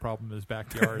raccoon problem in his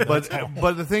backyard. But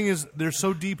the thing is, they're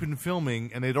so deep in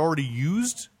filming, and they'd already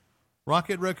used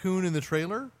Rocket Raccoon in the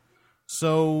trailer.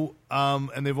 So,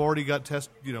 and they've already got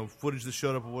footage that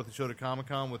showed up of what they showed at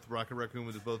Comic-Con with Rocket Raccoon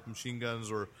with both machine guns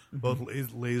or both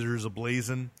lasers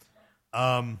ablazing.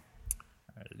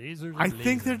 I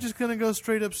think they're just going to go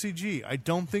straight up CG. I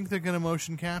don't think they're going to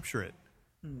motion capture it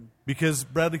because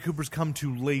Bradley Cooper's come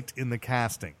too late in the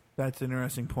casting. That's an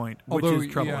interesting point, Although, which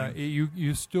is troubling. Yeah,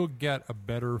 you still get a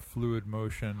better fluid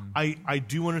motion. I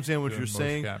do understand what you're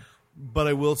saying, but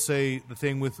I will say the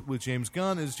thing with James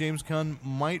Gunn is James Gunn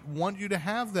might want you to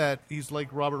have that. He's like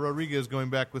Robert Rodriguez going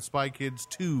back with Spy Kids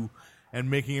 2 and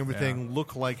making everything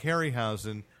look like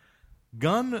Harryhausen.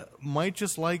 Gunn might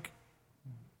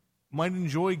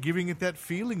enjoy giving it that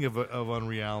feeling of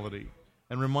unreality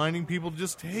and reminding people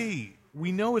just, hey,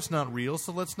 we know it's not real,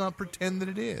 so let's not pretend that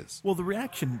it is. Well, the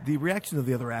reaction of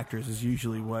the other actors is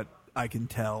usually what I can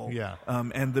tell. Yeah.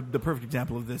 And the perfect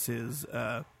example of this is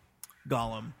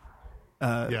Gollum.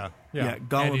 Gollum.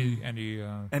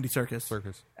 Andy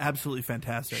Serkis. Absolutely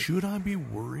fantastic. Should I be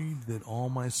worried that all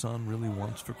my son really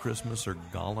wants for Christmas are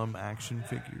Gollum action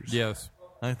figures? Yes.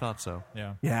 I thought so.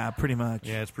 Yeah. Yeah, pretty much.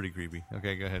 Yeah, it's pretty creepy.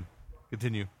 Okay, go ahead.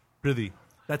 Continue. Prithee.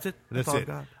 That's it. That's all it. I've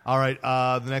got. All right.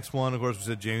 The next one, of course, we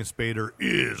said James Spader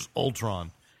is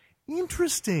Ultron.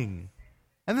 Interesting.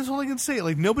 And that's all I can say.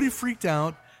 Like, nobody freaked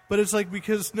out, but it's like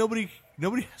because nobody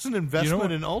has an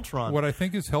investment in Ultron. What I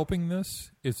think is helping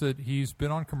this is that he's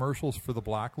been on commercials for the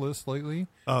Blacklist lately,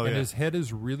 and his head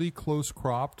is really close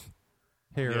cropped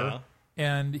hair,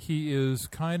 and he is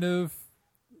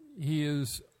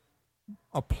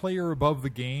a player above the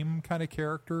game kind of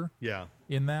character. Yeah.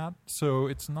 In that, so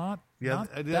it's not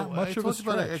that much of a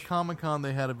stretch. At Comic-Con,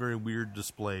 they had a very weird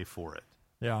display for it.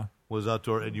 Yeah. Was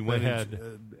outdoor, and you went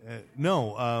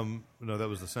no, that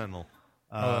was the Sentinel.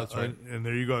 That's right. And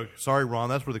there you go. Sorry, Ron,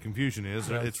 that's where the confusion is.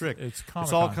 Yeah, it's Rick. It's Comic-Con.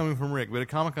 It's all coming from Rick. But at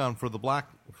Comic-Con for the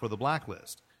Blacklist. For the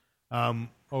Blacklist. So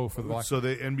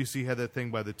the NBC had that thing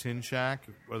by the Tin Shack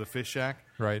or the Fish Shack.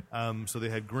 Right. So they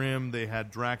had Grimm, they had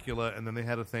Dracula, and then they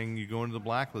had a thing. You go into the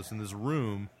Blacklist in this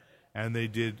room, and they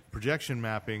did projection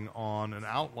mapping on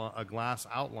a glass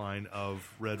outline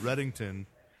of Red Reddington,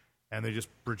 and they just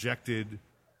projected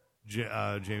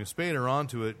James Spader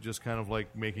onto it, just kind of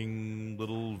like making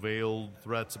little veiled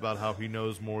threats about how he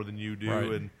knows more than you do,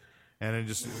 right. and then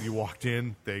just you walked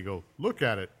in, they go, look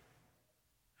at it.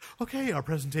 Okay, our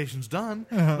presentation's done.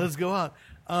 Let's go out.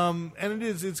 And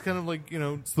it's kind of like,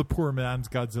 it's the poor man's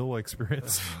Godzilla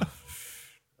experience.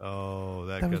 Oh,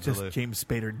 that was just James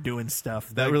Spader doing stuff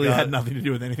that really had nothing to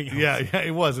do with anything else. Yeah,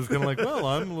 it was. It was kind of like, well,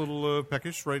 I'm a little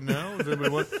peckish right now. Does anybody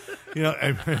want?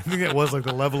 I think it was like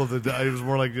the level of it was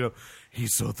more like,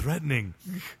 he's so threatening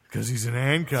because he's in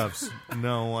handcuffs.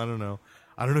 No, I don't know.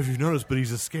 I don't know if you've noticed, but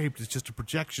he's escaped. It's just a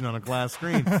projection on a glass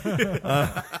screen.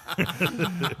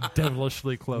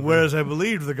 Devilishly clever. Whereas I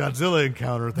believed the Godzilla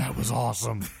encounter, that was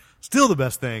awesome. Still the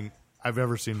best thing I've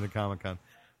ever seen in the Comic-Con.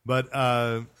 But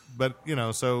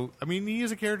so, I mean, he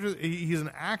is a character, he's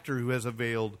an actor who has a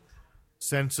veiled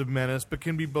sense of menace, but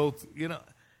can be both,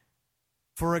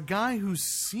 for a guy who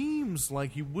seems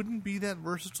like he wouldn't be that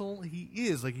versatile, he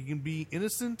is. Like, he can be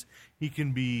innocent, he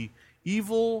can be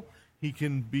evil, he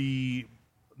can be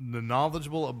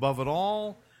knowledgeable above it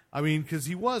all. I mean, because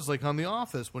he was, like, on The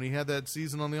Office, when he had that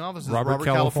season on The Office, Robert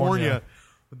California.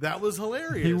 That was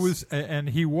hilarious. He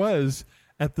was,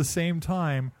 at the same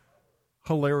time,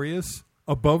 hilarious,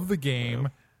 above the game,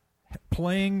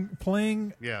 playing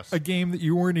a game that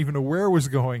you weren't even aware was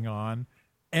going on,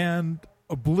 and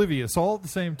oblivious all at the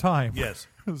same time. Yes.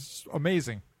 It was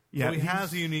amazing. Yeah, so he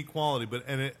has a unique quality,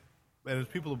 and as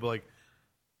people have like,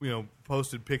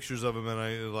 posted pictures of him, and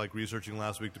I like researching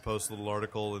last week to post a little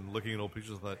article and looking at old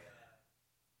pictures of that.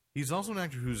 He's also an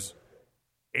actor who's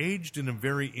aged in a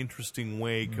very interesting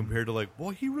way compared to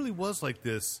he really was like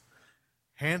this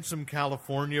handsome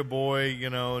California boy,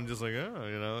 and just like,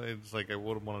 it's like I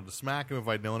would have wanted to smack him if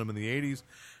I'd known him in the 80s.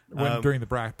 During the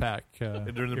Brat Pack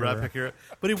Brat Pack era.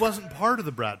 But he wasn't part of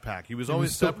the Brat Pack. He was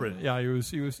always separate. Yeah, it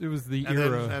was the and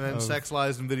era. And then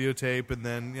sexualized and videotape, and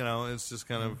then, it's just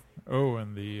kind of... Oh,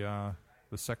 and the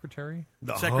secretary?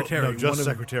 Secretary. No, just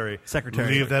secretary. Secretary.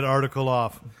 Leave that article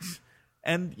off.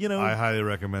 And, I highly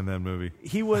recommend that movie.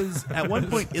 He was, at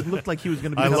one point, it looked like he was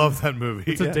going to be... I love that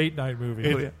movie. It's a date night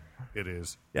movie. It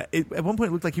is. Yeah, at one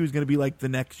point it looked like he was going to be like the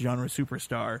next genre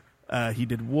superstar. He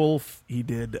did Wolf. He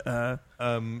did and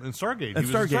Stargate. And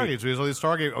he was in Stargate. So he was on the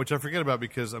Stargate, which I forget about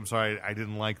because I'm sorry, I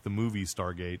didn't like the movie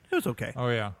Stargate. It was okay. Oh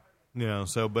yeah.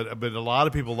 So but a lot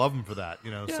of people love him for that.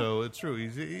 So it's true.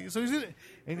 He's an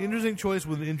interesting choice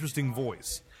with an interesting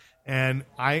voice. And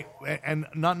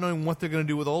not knowing what they're going to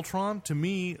do with Ultron, to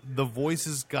me, the voice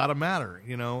has got to matter.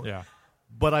 Yeah.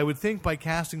 But I would think by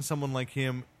casting someone like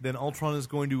him, then Ultron is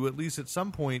going to, at least at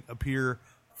some point, appear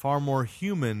far more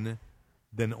human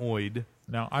than Oid.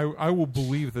 Now, I will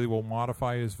believe they will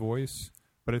modify his voice,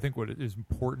 but I think what is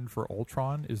important for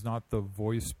Ultron is not the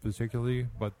voice particularly,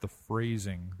 but the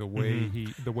phrasing, the way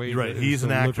You're right. He's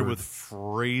an actor with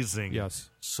phrasing. Yes.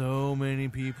 So many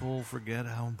people forget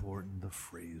how important the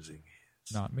phrasing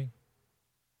is. Not me.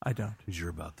 I don't. Because you're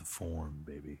about the form,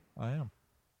 baby. I am.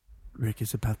 Rick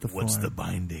is about the What's form. the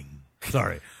binding?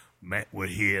 Sorry. We're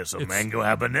here so Mango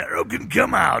Habanero can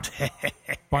come out.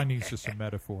 Binding's just a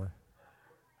metaphor.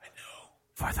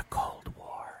 For the Cold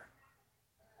War.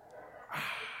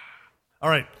 All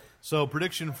right. So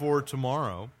prediction for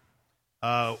tomorrow.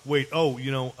 A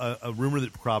rumor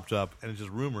that cropped up, and it's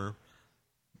just rumor.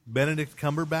 Benedict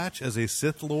Cumberbatch as a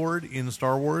Sith Lord in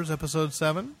Star Wars Episode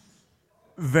 7.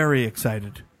 Very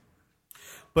excited.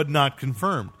 But not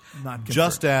confirmed. Not confirmed.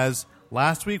 Just as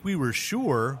last week we were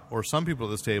sure, or some people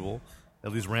at this table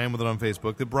at least ran with it on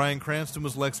Facebook, that Bryan Cranston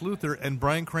was Lex Luthor, and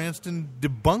Bryan Cranston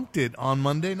debunked it on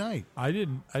Monday night. I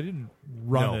didn't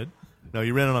run it. No,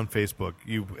 you ran it on Facebook.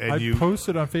 I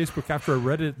posted on Facebook after I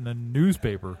read it in the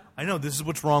newspaper. I know, this is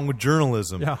what's wrong with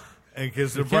journalism. Yeah.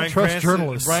 Because Bryan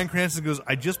Cranston goes,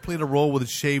 I just played a role with a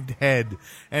shaved head.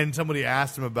 And somebody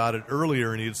asked him about it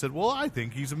earlier, and he had said, well, I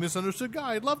think he's a misunderstood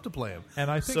guy. I'd love to play him. And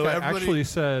I think actually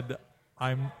said,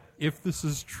 if this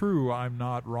is true, I'm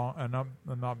not wrong.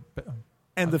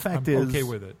 And the fact I'm is, okay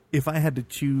with it. If I had to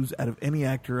choose out of any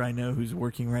actor I know who's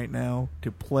working right now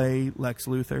to play Lex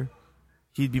Luthor,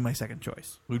 he'd be my second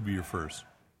choice. Who'd be your first?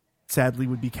 Sadly,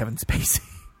 would be Kevin Spacey.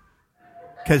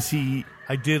 Because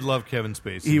I did love Kevin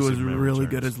Spacey. He was really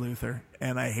good as Luthor,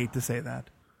 and I hate to say that.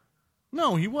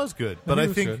 No, he was good. But I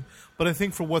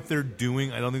think for what they're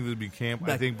doing, I don't think there'd be camp.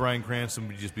 I think Bryan Cranston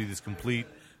would just be this complete,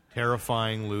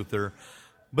 terrifying Luthor.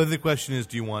 But the question is,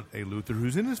 do you want a Luthor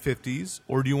who's in his 50s,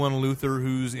 or do you want a Luthor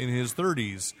who's in his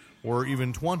 30s, or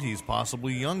even 20s,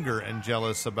 possibly younger, and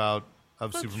jealous of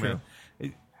Superman?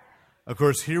 Of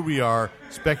course, here we are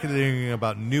speculating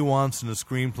about nuance in a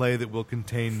screenplay that will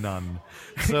contain none.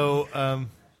 So,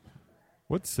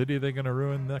 what city are they going to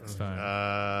ruin next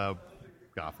time?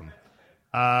 Gotham.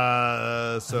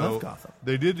 I love Gotham.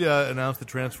 They did announce that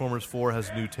Transformers 4 has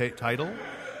a new title,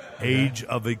 Age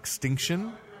of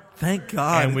Extinction. Thank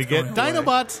God. And we get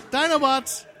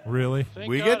Dinobots. Really?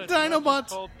 We get Dinobots.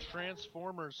 It's called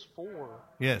Transformers 4.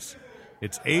 Yes.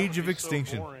 It's Age of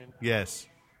Extinction. So boring. Yes.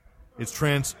 It's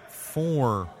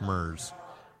Transformers.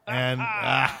 And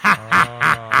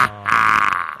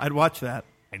I'd watch that.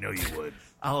 I know you would.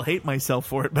 I'll hate myself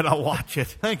for it, but I'll watch it.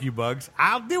 Thank you, Bugs.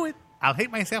 I'll do it. I'll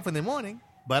hate myself in the morning,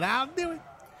 but I'll do it.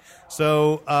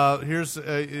 So here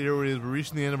we're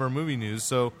reaching the end of our movie news.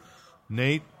 So,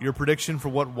 Nate, your prediction for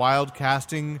what wild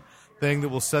casting thing that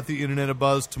will set the internet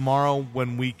abuzz tomorrow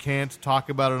when we can't talk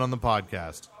about it on the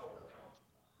podcast?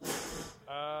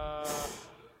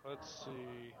 Let's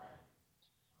see.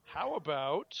 How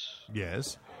about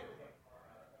Yes.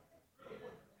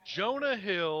 Jonah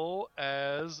Hill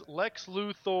as Lex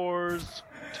Luthor's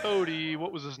toady?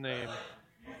 What was his name?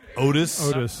 Otis.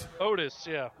 Otis,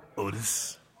 yeah.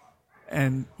 Otis.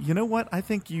 And you know what? I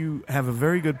think you have a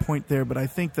very good point there, but I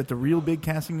think that the real big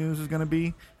casting news is going to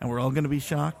be, and we're all going to be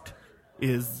shocked,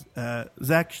 is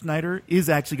Zack Snyder is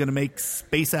actually going to make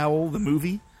Space Owl the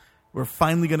movie. We're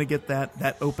finally going to get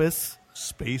that opus.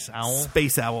 Space Owl?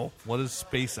 Space Owl. What is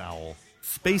Space Owl?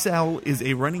 Space Owl is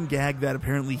a running gag that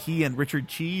apparently he and Richard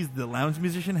Cheese, the lounge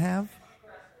musician, have.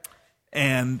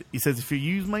 And he says, if you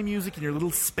use my music in your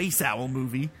little Space Owl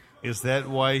movie... Is that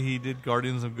why he did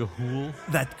Guardians of Ga'Hoole?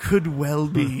 That could well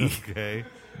be. Okay.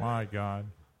 My God.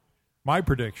 My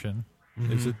prediction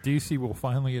is that DC will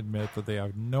finally admit that they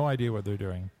have no idea what they're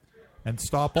doing and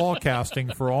stop all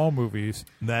casting for all movies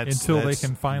until they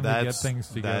can finally get things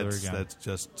together again. That's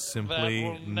just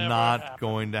simply not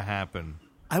going to happen.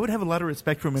 I would have a lot of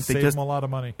respect for him if Save they just them a lot of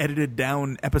money. edited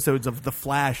down episodes of The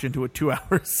Flash into a 2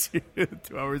 hours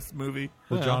movie.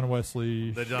 The John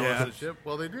Wesley. The John Wesley ship?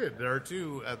 Well, they did. There are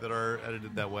two that are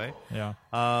edited that way. Yeah.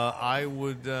 I'm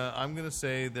going to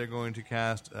say they're going to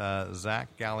cast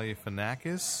Zach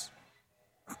Galifianakis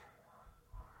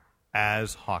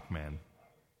as Hawkman.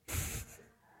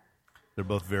 They're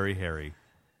both very hairy.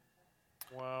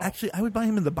 Wow. Actually, I would buy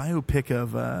him in the biopic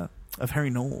of Harry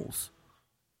Knowles.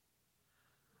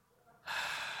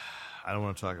 I don't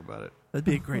want to talk about it. That'd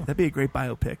be a great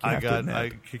biopic. I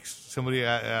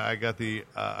got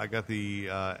the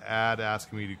ad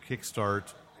asking me to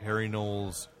kickstart Harry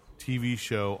Knowles' TV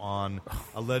show on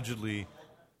allegedly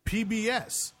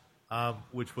PBS,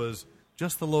 which was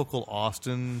just the local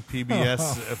Austin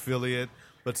PBS affiliate,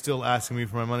 but still asking me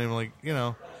for my money. I'm like,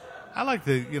 I like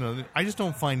I just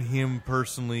don't find him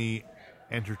personally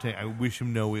entertaining. I wish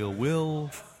him no ill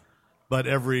will, but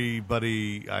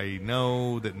everybody I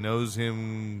know that knows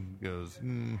him goes,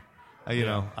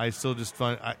 I still just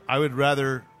find I would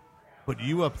rather put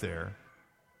you up there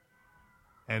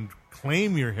and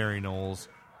claim you're Harry Knowles.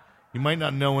 You might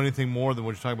not know anything more than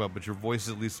what you're talking about, but your voice is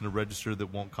at least in a register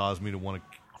that won't cause me to want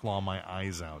to claw my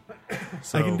eyes out.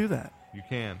 So I can do that. You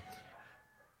can.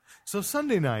 So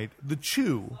Sunday night, The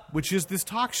Chew, which is this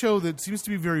talk show that seems to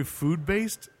be very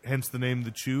food-based, hence the name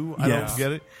The Chew. I Yes. don't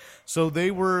get it. So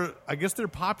I guess they're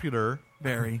popular.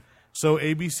 Very. So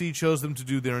ABC chose them to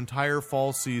do their entire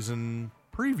fall season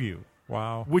preview.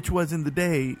 Wow. Which was in the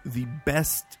day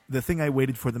the thing I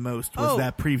waited for the most was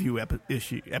that preview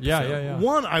episode. Yeah.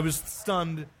 One, I was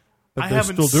stunned. But I they're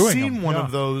haven't still doing seen them. one Yeah.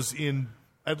 of those in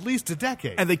at least a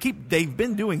decade. And they've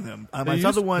been doing them. They I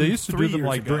saw the one they used to 3 do them years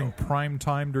like ago. during prime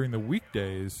time during the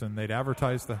weekdays, and they'd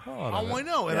advertise the hell out of it. I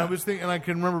know. And Yeah. I was thinking, and I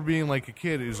can remember being like a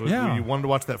kid. It was like, Yeah. you wanted to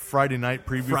watch that Friday night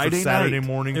preview Friday for Saturday night.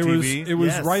 morning It TV. was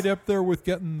Yes. right up there with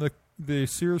getting the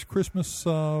Sears Christmas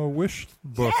wish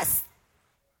book.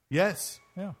 Yes.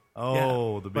 Yeah.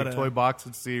 Oh, Yeah. the big But, toy box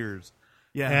at Sears.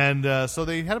 Yeah. And so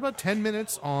they had about 10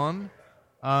 minutes on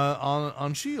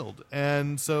Shield,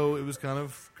 and so it was kind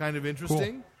of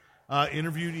interesting.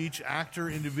 Interviewed each actor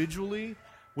individually,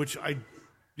 which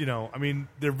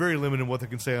they're very limited in what they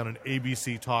can say on an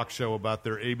ABC talk show about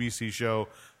their ABC show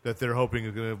that they're hoping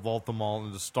is going to vault them all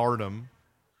into stardom.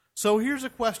 So here's a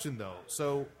question, though.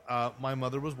 So my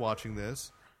mother was watching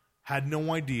this, had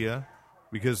no idea,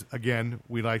 because, again,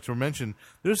 we like to mention,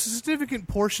 there's a significant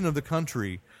portion of the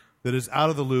country that is out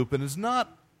of the loop and is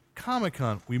not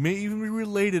Comic-Con. We may even be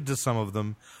related to some of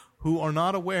them who are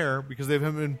not aware because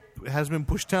has been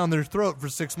pushed down their throat for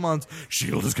 6 months.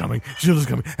 Shield is coming. Shield is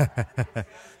coming.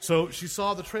 So she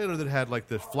saw the trailer that had like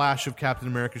the flash of Captain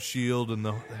America's shield and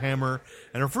the hammer,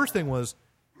 and her first thing was,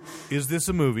 "Is this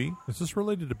a movie?" Is this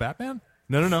related to Batman?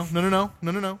 No.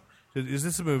 Is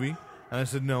this a movie? And I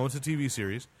said, no, it's a TV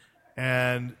series.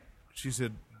 And she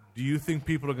said, do you think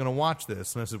people are going to watch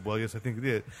this? And I said, well, yes, I think it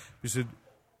is. She said,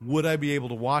 would I be able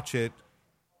to watch it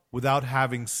without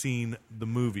having seen the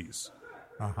movies?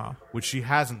 Which she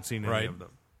hasn't seen any Right. of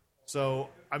them. So,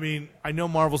 I know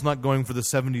Marvel's not going for the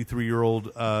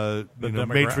 73-year-old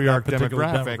matriarch particular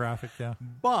demographic. Yeah.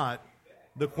 But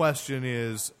the question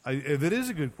is, if it is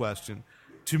a good question,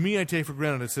 to me, I take for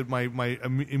granted. I said my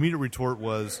immediate retort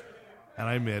was, and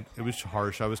I admit, it was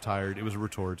harsh. I was tired. It was a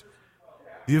retort.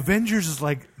 The Avengers is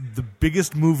like the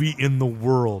biggest movie in the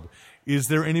world. Is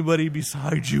there anybody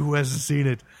besides you who hasn't seen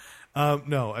it?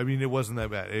 No, it wasn't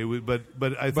that bad. It was, but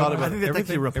I thought about it.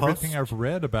 Everything I've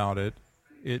read about it,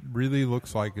 it really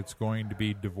looks like it's going to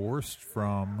be divorced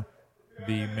from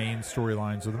the main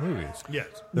storylines of the movies. Yes.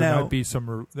 There Now-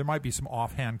 might be some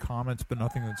offhand comments, but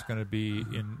nothing that's going to be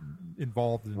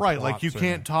involved in Right, plots like you or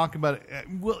can't talk about it.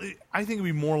 I think it'd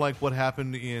be more like what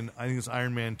happened in, I think it's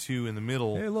Iron Man 2 in the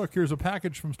middle, Hey, look, here's a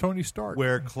package from Tony Stark.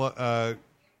 where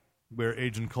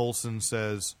Agent Coulson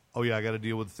says, "Oh yeah, I got to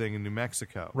deal with the thing in New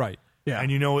Mexico." Right. Yeah.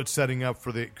 And it's setting up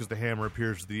for because the hammer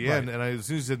appears at the Right. end. And as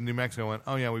soon as he said New Mexico, I went,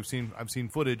 "Oh yeah, I've seen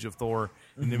footage of Thor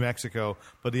in New Mexico,"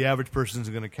 but the average person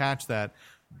isn't going to catch that.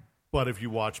 But if you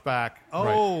watch back,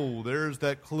 there's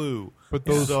that clue. But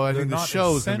those, so I they're think the not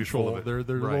show is going to be essential. full of it.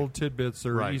 They're Right. little tidbits.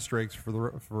 They're Right. Easter eggs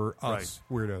for us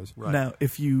weirdos. Right. Now,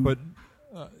 if you But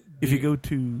go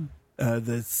to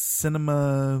the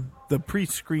cinema, the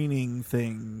pre-screening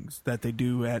things that they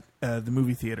do at the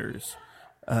movie theaters.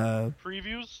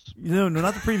 Previews? No,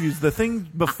 not the previews. The thing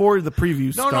before the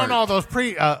previews start. No, those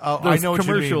I know what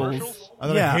commercials. you mean. And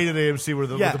then Yeah. I hated AMC with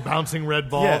the bouncing red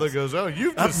ball Yes. that goes, "Oh,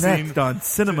 you've Up just next seen." on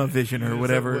CinemaVision or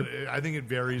whatever. I think it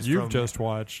varies. you've from, just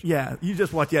watched. Yeah, you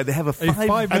just watch. Yeah, they have a A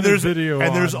 5 and there's video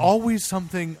and there's on- always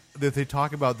something that they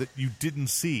talk about that you didn't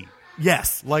see.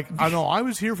 Yes, Like, I know I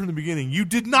was here from the beginning. You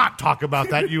did not talk about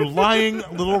that, you lying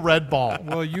little red ball.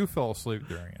 Well, you fell asleep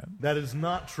during it. That is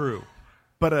not true.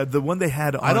 but the one they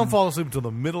had on, I don't fall asleep until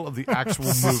the middle of the actual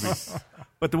movie.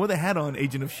 But the one they had on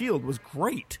Agent of S.H.I.E.L.D. was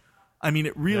great.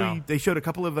 It really. Yeah. They showed a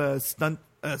couple of stunt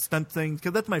things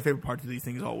because that's my favorite part of these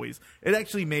things. Always, it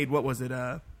actually made what was it?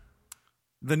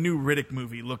 The new Riddick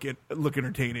movie look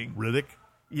entertaining. Riddick?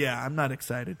 Yeah, I'm not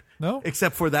excited. No?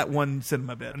 except for that one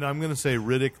cinema bit. No, I'm going to say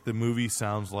Riddick, the movie,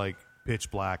 sounds like Pitch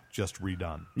Black just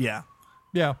redone. Yeah,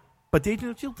 Yeah, but the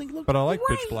Agent of S.H.I.E.L.D. thing looked. but I like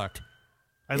great. Pitch Black.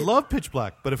 I love Pitch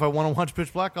Black, but if I want to watch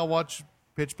Pitch Black, I'll watch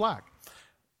Pitch Black.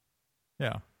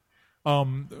 Yeah.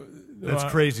 That's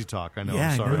crazy talk. I know. Yeah,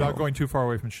 I I'm sorry. know. Without going too far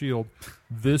away from S.H.I.E.L.D.,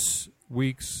 this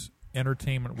week's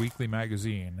Entertainment Weekly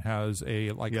magazine has a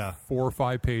 4 or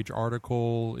 5 page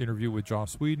article interview with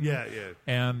Joss Whedon. Yeah.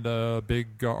 And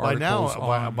big articles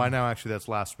By now, actually, that's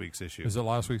last week's issue. Is it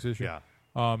last week's issue? Yeah.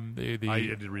 I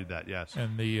did read that, yes.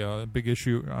 And the big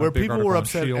issue where big people were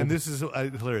upset, S.H.I.E.L.D. and this is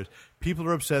hilarious. People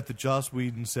are upset that Joss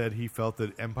Whedon said he felt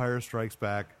that Empire Strikes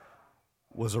Back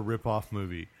was a rip-off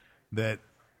movie, that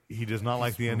he does not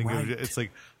like the ending. right. It's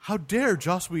like, how dare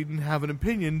Joss Whedon have an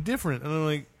opinion different? And I'm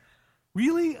like,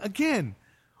 really? Again,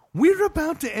 we're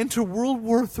about to enter World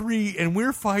War III, and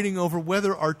we're fighting over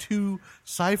whether our two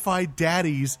sci-fi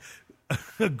daddies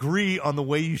agree on the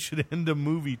way you should end a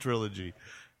movie trilogy.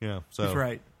 Yeah, so He's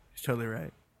right. He's totally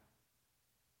right.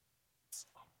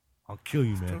 I'll kill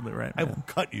you, man. Totally right, I man. will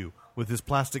cut you with this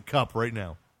plastic cup right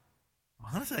now.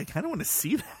 Honestly, I kind of want to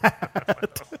see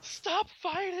that. Stop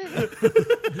fighting!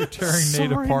 You're tearing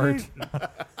Nate apart. Nate.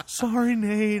 Sorry,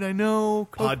 Nate. I know.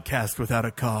 Podcast without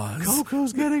a cause.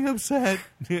 Coco's getting upset.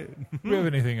 Do we have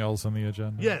anything else on the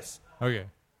agenda? Yes. Okay.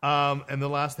 And the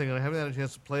last thing, and I haven't had a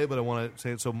chance to play it, but I want to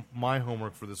say it. So my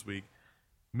homework for this week,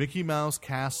 Mickey Mouse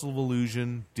Castle of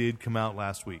Illusion did come out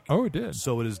last week. Oh, it did.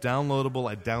 So it is downloadable.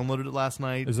 I downloaded it last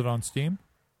night. Is it on Steam?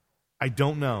 I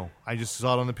don't know. I just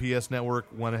saw it on the PS Network,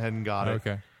 went ahead and got it.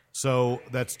 Okay. So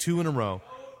that's 2 in a row.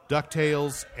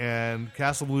 DuckTales and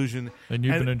Castle of Illusion. And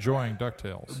you've been enjoying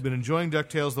DuckTales. I've been enjoying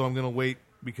DuckTales, though I'm going to wait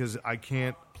because I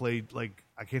can't play,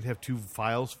 I can't have 2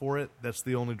 files for it. That's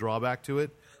the only drawback to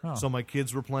it. Oh. So my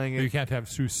kids were playing it. You can't have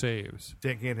 2 saves.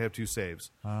 Can't have 2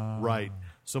 saves. Right.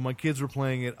 So my kids were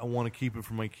playing it. I want to keep it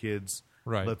for my kids.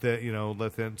 Right. Let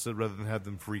them, so rather than have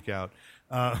them freak out,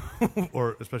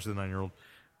 or especially the 9-year-old.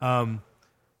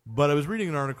 But I was reading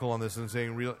an article on this and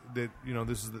saying that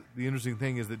this is the interesting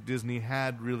thing is that Disney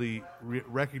had really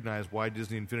recognized why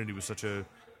Disney Infinity was such a.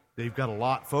 They've got a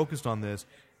lot focused on this.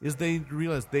 Is they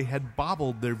realized they had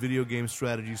bobbled their video game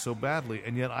strategy so badly,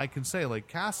 and yet I can say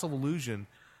Castle of Illusion.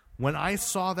 When I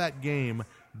saw that game,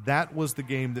 that was the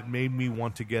game that made me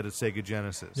want to get a Sega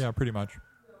Genesis. Yeah, pretty much.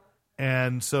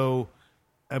 And so,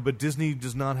 but Disney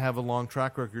does not have a long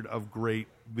track record of great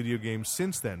video games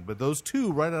since then. But those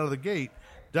 2 right out of the gate,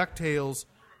 DuckTales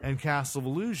and Castle of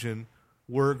Illusion,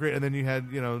 were great. And then you had,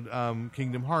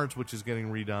 Kingdom Hearts, which is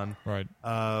getting redone. Right.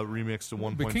 Remixed to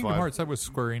 1.5. But Kingdom Hearts, that was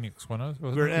Square Enix, wasn't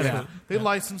it? Yeah. They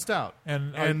licensed out.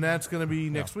 And that's going to be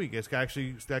next week. It's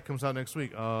actually, that comes out next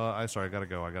week. I got to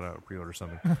go. I got to pre-order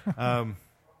something.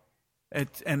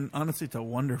 And honestly, it's a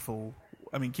wonderful.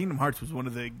 I mean, Kingdom Hearts was one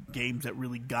of the games that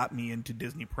really got me into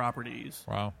Disney properties.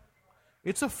 Wow.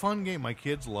 It's a fun game. My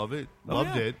kids love it.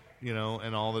 Loved it.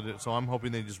 And all that. So I'm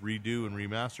hoping they just redo and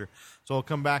remaster. So I'll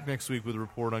come back next week with a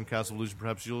report on Castle of Illusion.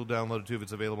 Perhaps you'll download it too if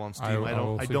it's available on Steam. I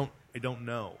don't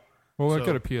know. Well, I've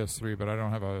got a PS3, but I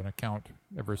don't have an account.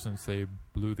 Ever since they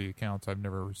blew the accounts, I've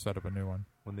never set up a new one.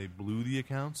 When they blew the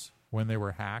accounts? When they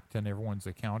were hacked and everyone's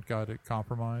account got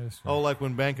compromised. Oh, like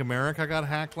when Bank America got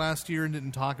hacked last year and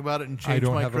didn't talk about it and changed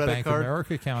my credit card? I don't have a Bank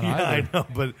America account either. I know,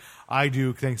 but I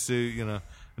do thanks to,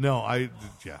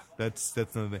 that's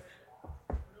another thing.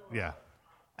 Yeah.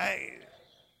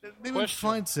 They've been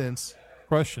fine since.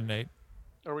 Question, Nate.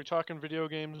 Are we talking video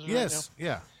games Yes, right now?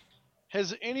 yeah.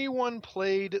 Has anyone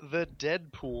played the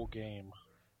Deadpool game?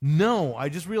 No, I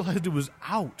just realized it was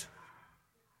out.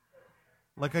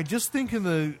 I just think in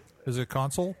the... Is it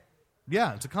console?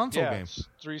 Yeah, it's a console game. It's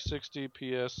 360,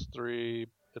 PS3,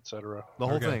 etc. The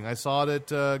whole thing. I saw it at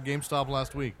GameStop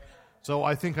last week. So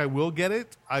I think I will get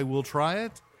it. I will try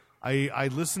it. I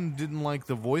listened, didn't like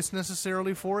the voice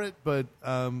necessarily for it, but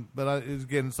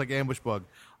again, it's like Ambush Bug.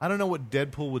 I don't know what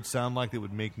Deadpool would sound like that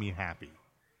would make me happy.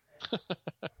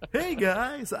 Hey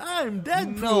guys, I'm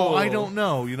Deadpool. No, I don't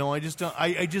know. I just don't.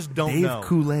 I just don't know. Dave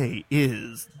Coulee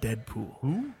is Deadpool.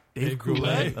 Who? Dave Coulee.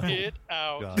 Let it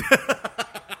out. God.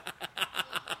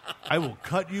 I will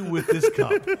cut you with this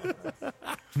cup.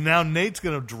 Now Nate's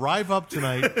going to drive up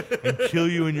tonight and kill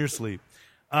you in your sleep.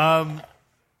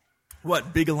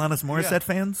 What, big Alanis Morissette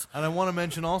fans? And I want to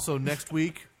mention also next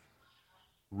week,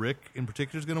 Rick in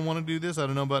particular is going to want to do this. I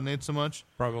don't know about Nate so much.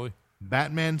 Probably.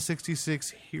 Batman 66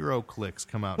 Hero Clicks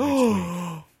come out next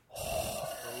week.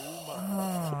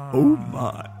 Oh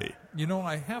my.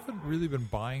 I haven't really been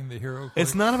buying the Hero Clicks.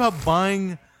 It's not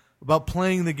about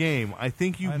playing the game. I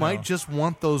think you might just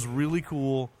want those really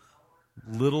cool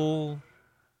little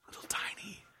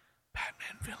tiny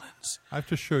Batman villains. I have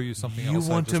to show you something else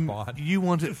I just bought. You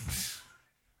want a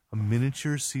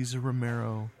miniature Cesar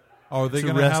Romero. Oh, are they to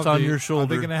going to rest have on the, your shoulder. Are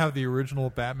they going to have the original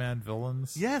Batman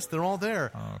villains? Yes, they're all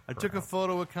there. Oh, I took a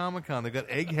photo at Comic-Con. They got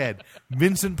Egghead.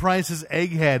 Vincent Price's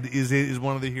Egghead is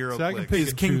one of the hero So I can clicks. pick Is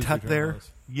and King choose Tut between there?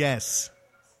 those. Yes.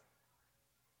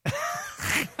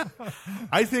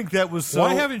 I think that was so.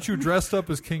 Why haven't you dressed up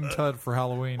as King Tut for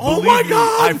Halloween? Oh my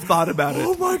God! I've thought about it.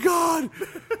 Oh my God!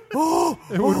 Oh,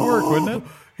 It would work, wouldn't it?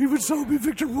 He would so be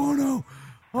Victor Buono.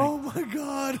 Oh my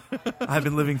God! I've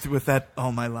been living with that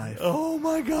all my life. Oh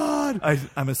my God!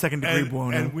 I'm a second-degree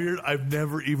Buono. And weird. I've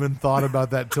never even thought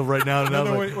about that till right now. And I was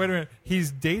like, Wait a minute.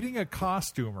 He's dating a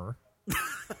costumer,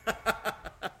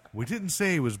 we didn't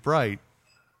say he was bright.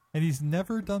 and he's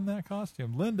never done that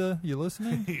costume. Linda, you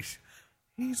listening?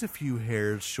 He's a few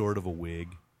hairs short of a wig.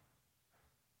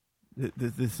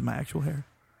 This is my actual hair.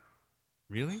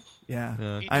 Really?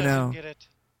 Yeah, He I know. doesn't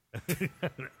get it.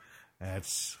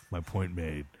 That's my point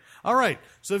made. All right.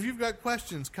 So if you've got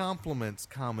questions, compliments,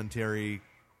 commentary,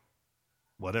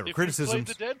 whatever, If criticisms,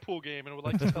 you played the Deadpool game and would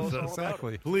like to tell us all about it.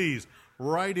 Exactly. please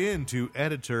write in to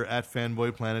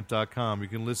editor@fanboyplanet.com. You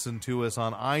can listen to us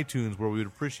on iTunes, where we would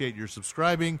appreciate your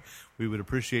subscribing, we would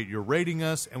appreciate your rating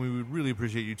us, and we would really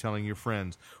appreciate you telling your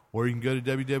friends. Or you can go to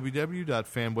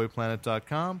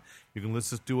www.fanboyplanet.com. You can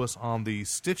listen to us on the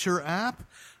Stitcher app.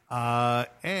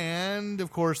 And,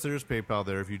 of course, there's PayPal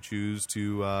there if you choose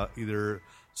to either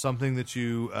something that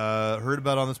you heard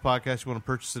about on this podcast, you want to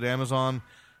purchase at Amazon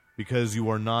because you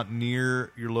are not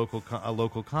near your local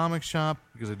comic shop,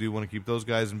 because I do want to keep those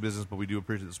guys in business, but we do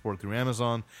appreciate the support through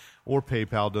Amazon, or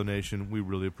PayPal donation. We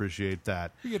really appreciate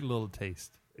that. You get a little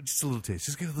taste. Just a little taste.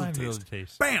 Just get a little Find a taste. little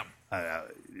taste. Bam!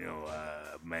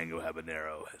 Mango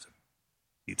habanero has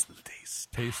eats the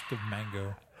taste. Taste of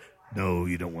mango. No,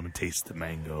 you don't want to taste the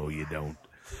mango. You don't.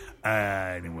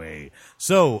 Anyway,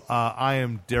 so I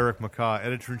am Derek McCaw,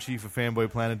 editor-in-chief of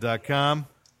FanboyPlanet.com.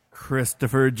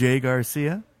 Christopher J.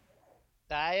 Garcia.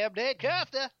 I am Dave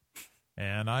Kafta.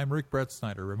 And I'm Rick Brett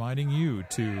Snyder, reminding you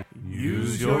to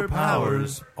Use your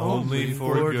powers only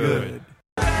for good.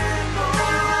 I'll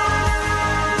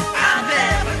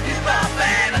never give up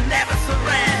and I never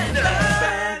surrender.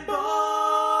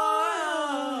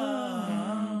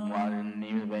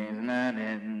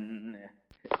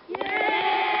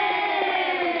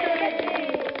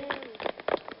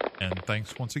 And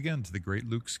thanks once again to the great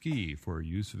Luke Ski for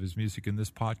use of his music in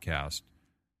this podcast.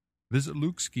 Visit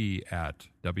Luke Ski at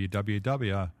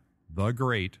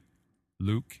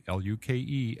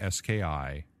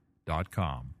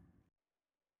www.thegreatlukeski.com.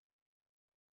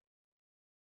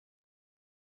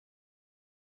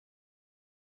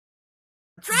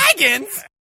 Dragons?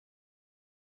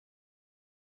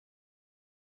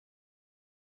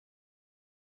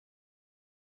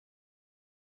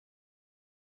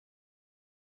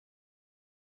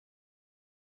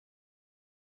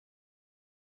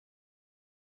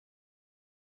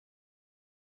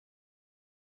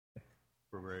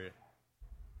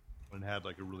 When it had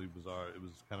like a really bizarre, it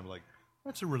was kind of like,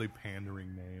 that's a really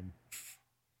pandering name.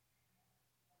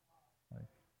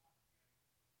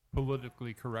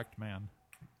 Politically correct man.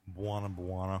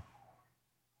 Buana.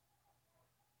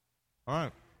 All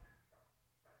right.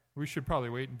 We should probably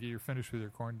wait until you're finished with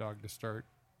your corn dog to start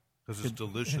Because it's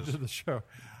delicious. into the show.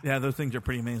 Yeah, those things are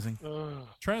pretty amazing.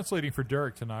 Translating for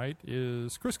Derek tonight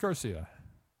is Chris Garcia.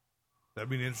 That'd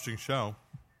be an interesting show.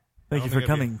 Thank I you don't for think I'd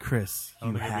coming, Chris. I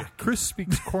don't You think I'd be- hack. Chris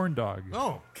speaks corn dog.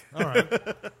 Oh, all right.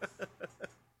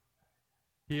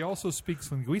 He also speaks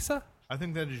linguiça I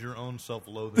think that is your own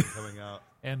self-loathing coming out.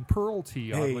 and pearl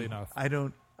tea, oddly Hey, enough. I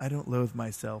don't loathe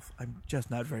myself. I'm just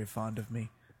not very fond of me.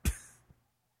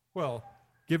 Well,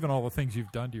 given all the things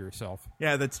you've done to yourself,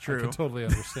 Yeah, that's I true. can totally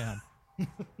understand.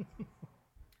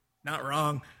 Not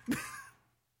wrong.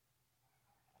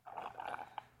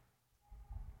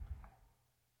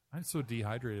 I'm so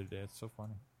dehydrated today. It's so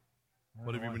funny.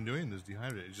 What have you been doing this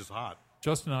dehydrated? It's just hot.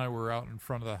 Justin and I were out in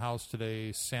front of the house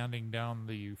today sanding down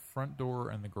the front door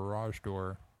and the garage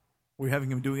door. We're having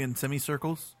him do it in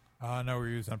semicircles? No, we're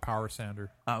using a power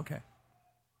sander. Oh, okay.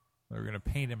 We're going to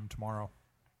paint him tomorrow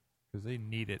because they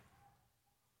need it.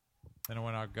 Then I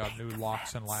went out and got new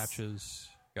locks and latches,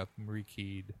 got them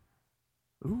rekeyed.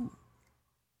 Ooh.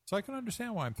 So I can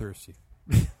understand why I'm thirsty.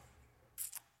 Because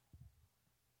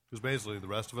basically, the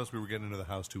rest of us, we were getting into the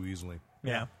house too easily.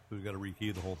 Yeah. So we've got to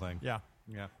rekey the whole thing. Yeah,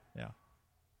 Yeah. yeah.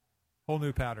 Whole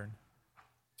new pattern.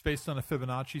 It's based on a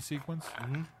Fibonacci sequence.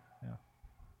 Mm-hmm. Yeah.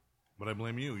 But I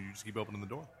blame you. You just keep opening the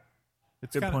door.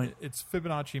 It's Good point. It's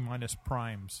Fibonacci minus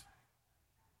primes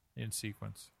in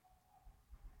sequence.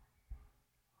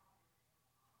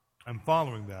 I'm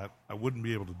following that. I wouldn't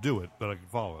be able to do it, but I can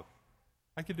follow it.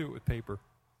 I could do it with paper.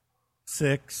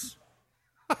 6.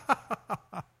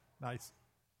 Nice.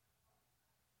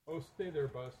 Oh, stay there,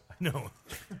 Buzz. No.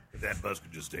 If that bus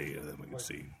could just stay here, then we can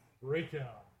see. Breakdown.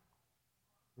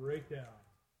 Breakdown.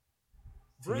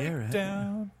 Sierra.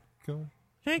 Breakdown. Go.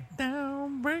 Shake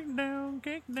down, break down,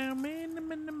 kick down, Isn't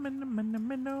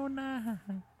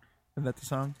that the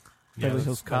song? Yeah, Beverly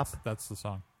Hills Cop. That's the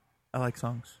song. I like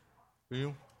songs. Do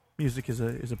you? Music is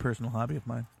a personal hobby of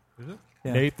mine. Is it?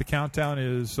 Yeah. Nate, the countdown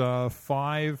is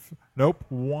 5. Nope.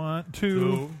 1,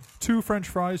 2. 2 French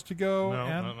fries to go.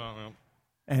 No.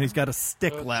 And he's got a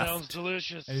stick That left. sounds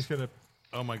delicious. And he's gonna.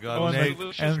 Oh my God, Oh, Nate!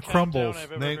 and crumbles.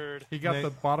 I've ever Nate. heard. He got Nate.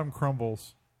 the bottom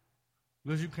crumbles.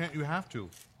 Because you can't, you have to.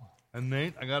 And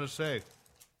Nate, I gotta say,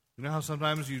 you know how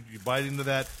sometimes you bite into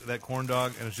that corn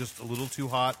dog and it's just a little too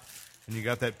hot, and you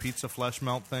got that pizza flesh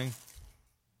melt thing.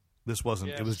 This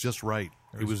wasn't. Yes. It was just right.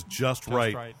 It was just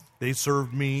right. right. They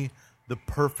served me the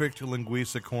perfect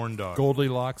linguiça corn dog.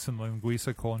 Goldilocks and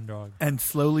linguiça corn dog. And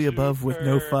slowly above, with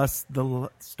no Super. fuss, the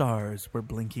stars were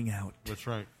blinking out. That's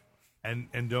right. And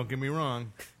don't get me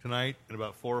wrong. Tonight, in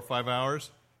about 4 or 5 hours,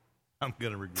 I'm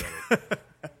gonna regret it.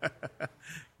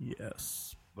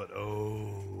 Yes. But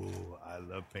I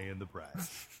love paying the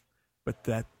price. But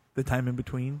the time in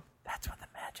between, that's when the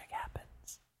magic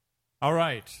happens. All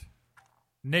right.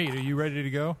 Nate, are you ready to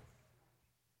go?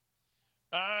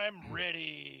 I'm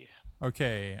ready.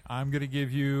 Okay, I'm going to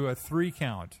give you a 3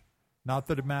 count. Not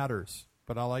that it matters,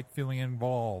 but I like feeling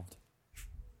involved.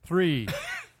 3.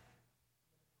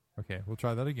 Okay, we'll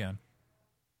try that again.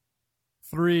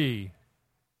 3,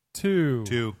 2,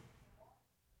 2.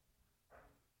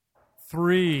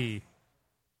 3,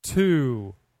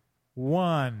 2,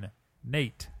 1.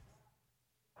 Nate.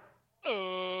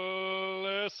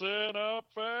 Listen up,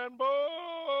 fanboys.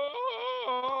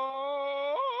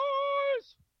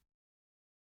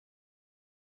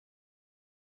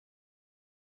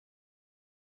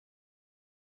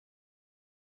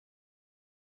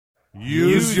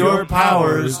 Use your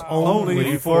powers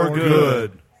only for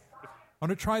good. I'm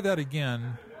going to try that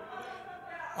again.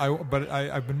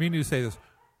 I've been meaning to say this.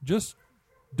 Just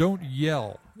don't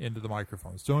yell into the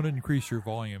microphones. Don't increase your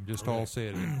volume. Just all say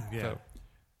it. Yeah. So,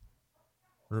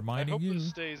 I reminding hope you. this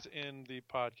stays in the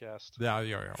podcast. Yeah,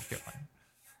 okay, fine.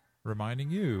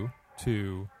 Reminding you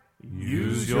to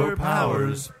Use your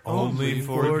powers only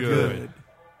for good.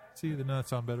 See, didn't that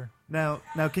sound better? Now,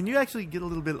 can you actually get a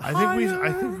little bit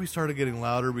I think we started getting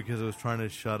louder because I was trying to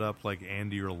shut up like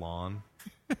Andy or Lon,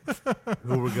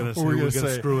 who were gonna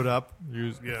say- screw it up.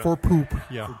 Yeah. For poop.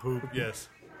 Yeah. Poop. Yes.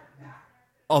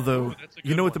 Although, that's a you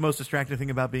good know what one. the most distracting thing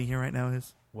about being here right now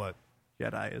is? What?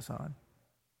 Jedi is on.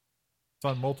 It's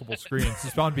on multiple screens.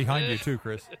 It's on behind you, too,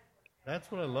 Chris.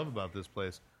 That's what I love about this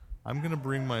place. I'm gonna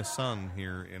bring my son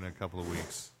here in a couple of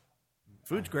weeks.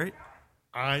 Food's great.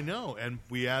 I know, and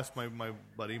we asked my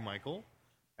buddy Michael,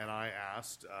 and I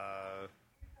asked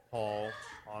Paul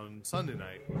on Sunday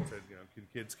night. I said, can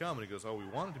kids come? And he goes, we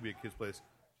want it to be a kids' place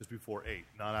just before 8,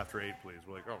 not after 8, please.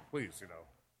 We're like, please,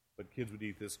 but kids would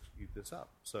eat this up.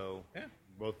 So yeah,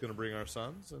 we're both going to bring our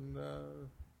sons and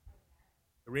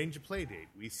arrange a play date.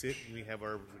 We sit and we have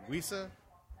our linguiça,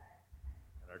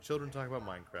 and our children talk about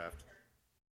Minecraft.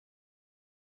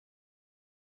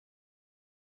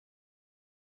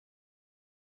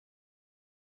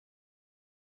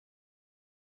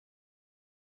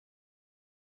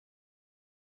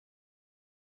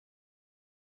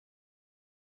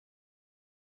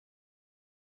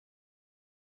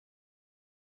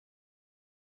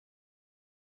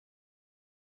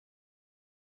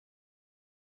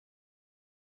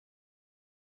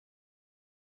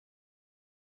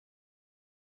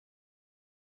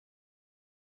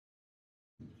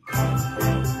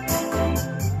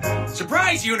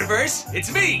 Surprise, universe!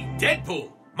 It's me,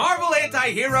 Deadpool, Marvel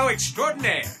anti-hero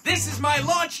extraordinaire. This is my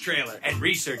launch trailer, and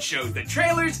research shows that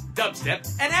trailers, dubstep,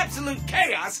 and absolute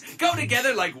chaos go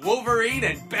together like Wolverine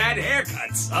and bad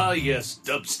haircuts. Ah, yes,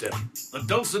 dubstep. The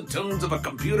dulcet tones of a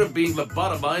computer being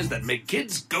lobotomized that make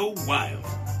kids go wild.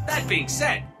 That being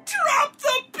said, drop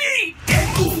the beat!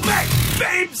 Deadpool, Mac,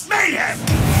 Babes, Mayhem!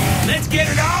 Let's get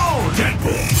it on,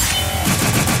 Deadpool!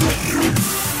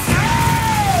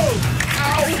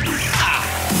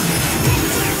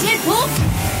 Deadpool?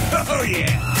 Oh,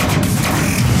 yeah!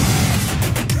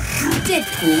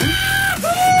 Deadpool?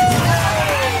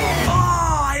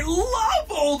 Oh, I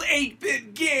love old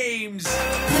 8-bit games!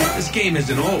 This game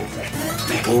isn't old.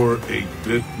 Or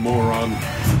 8-bit moron.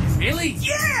 Really?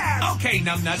 Yeah! Okay,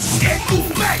 numbnuts. Deadpool,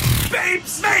 back!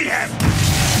 Babes, mayhem!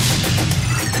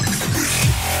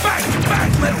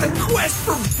 Back! Let the quest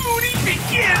for booty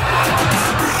begin!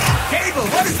 Cable,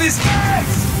 what is this?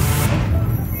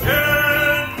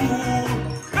 Deadpool!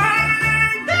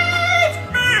 And Babes,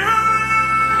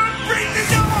 mayhem! Bring the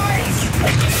noise!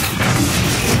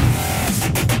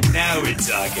 Now we're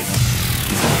talking.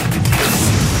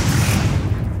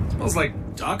 Smells like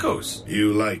tacos.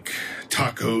 You like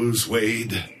tacos,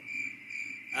 Wade?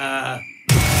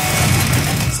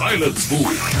 Silence, fool.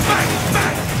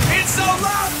 Back! It's so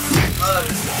loud!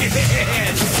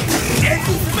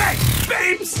 Deadpool, back!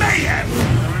 Babes, mayhem!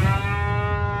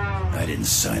 I didn't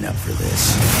sign up for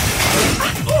this.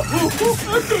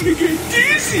 I'm gonna get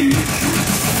dizzy!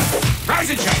 Rise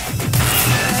and shine!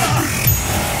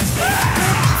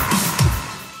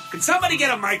 Could somebody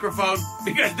get a microphone?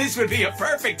 Because this would be a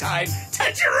perfect time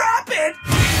to drop it!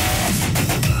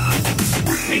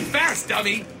 Think fast,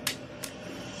 dummy!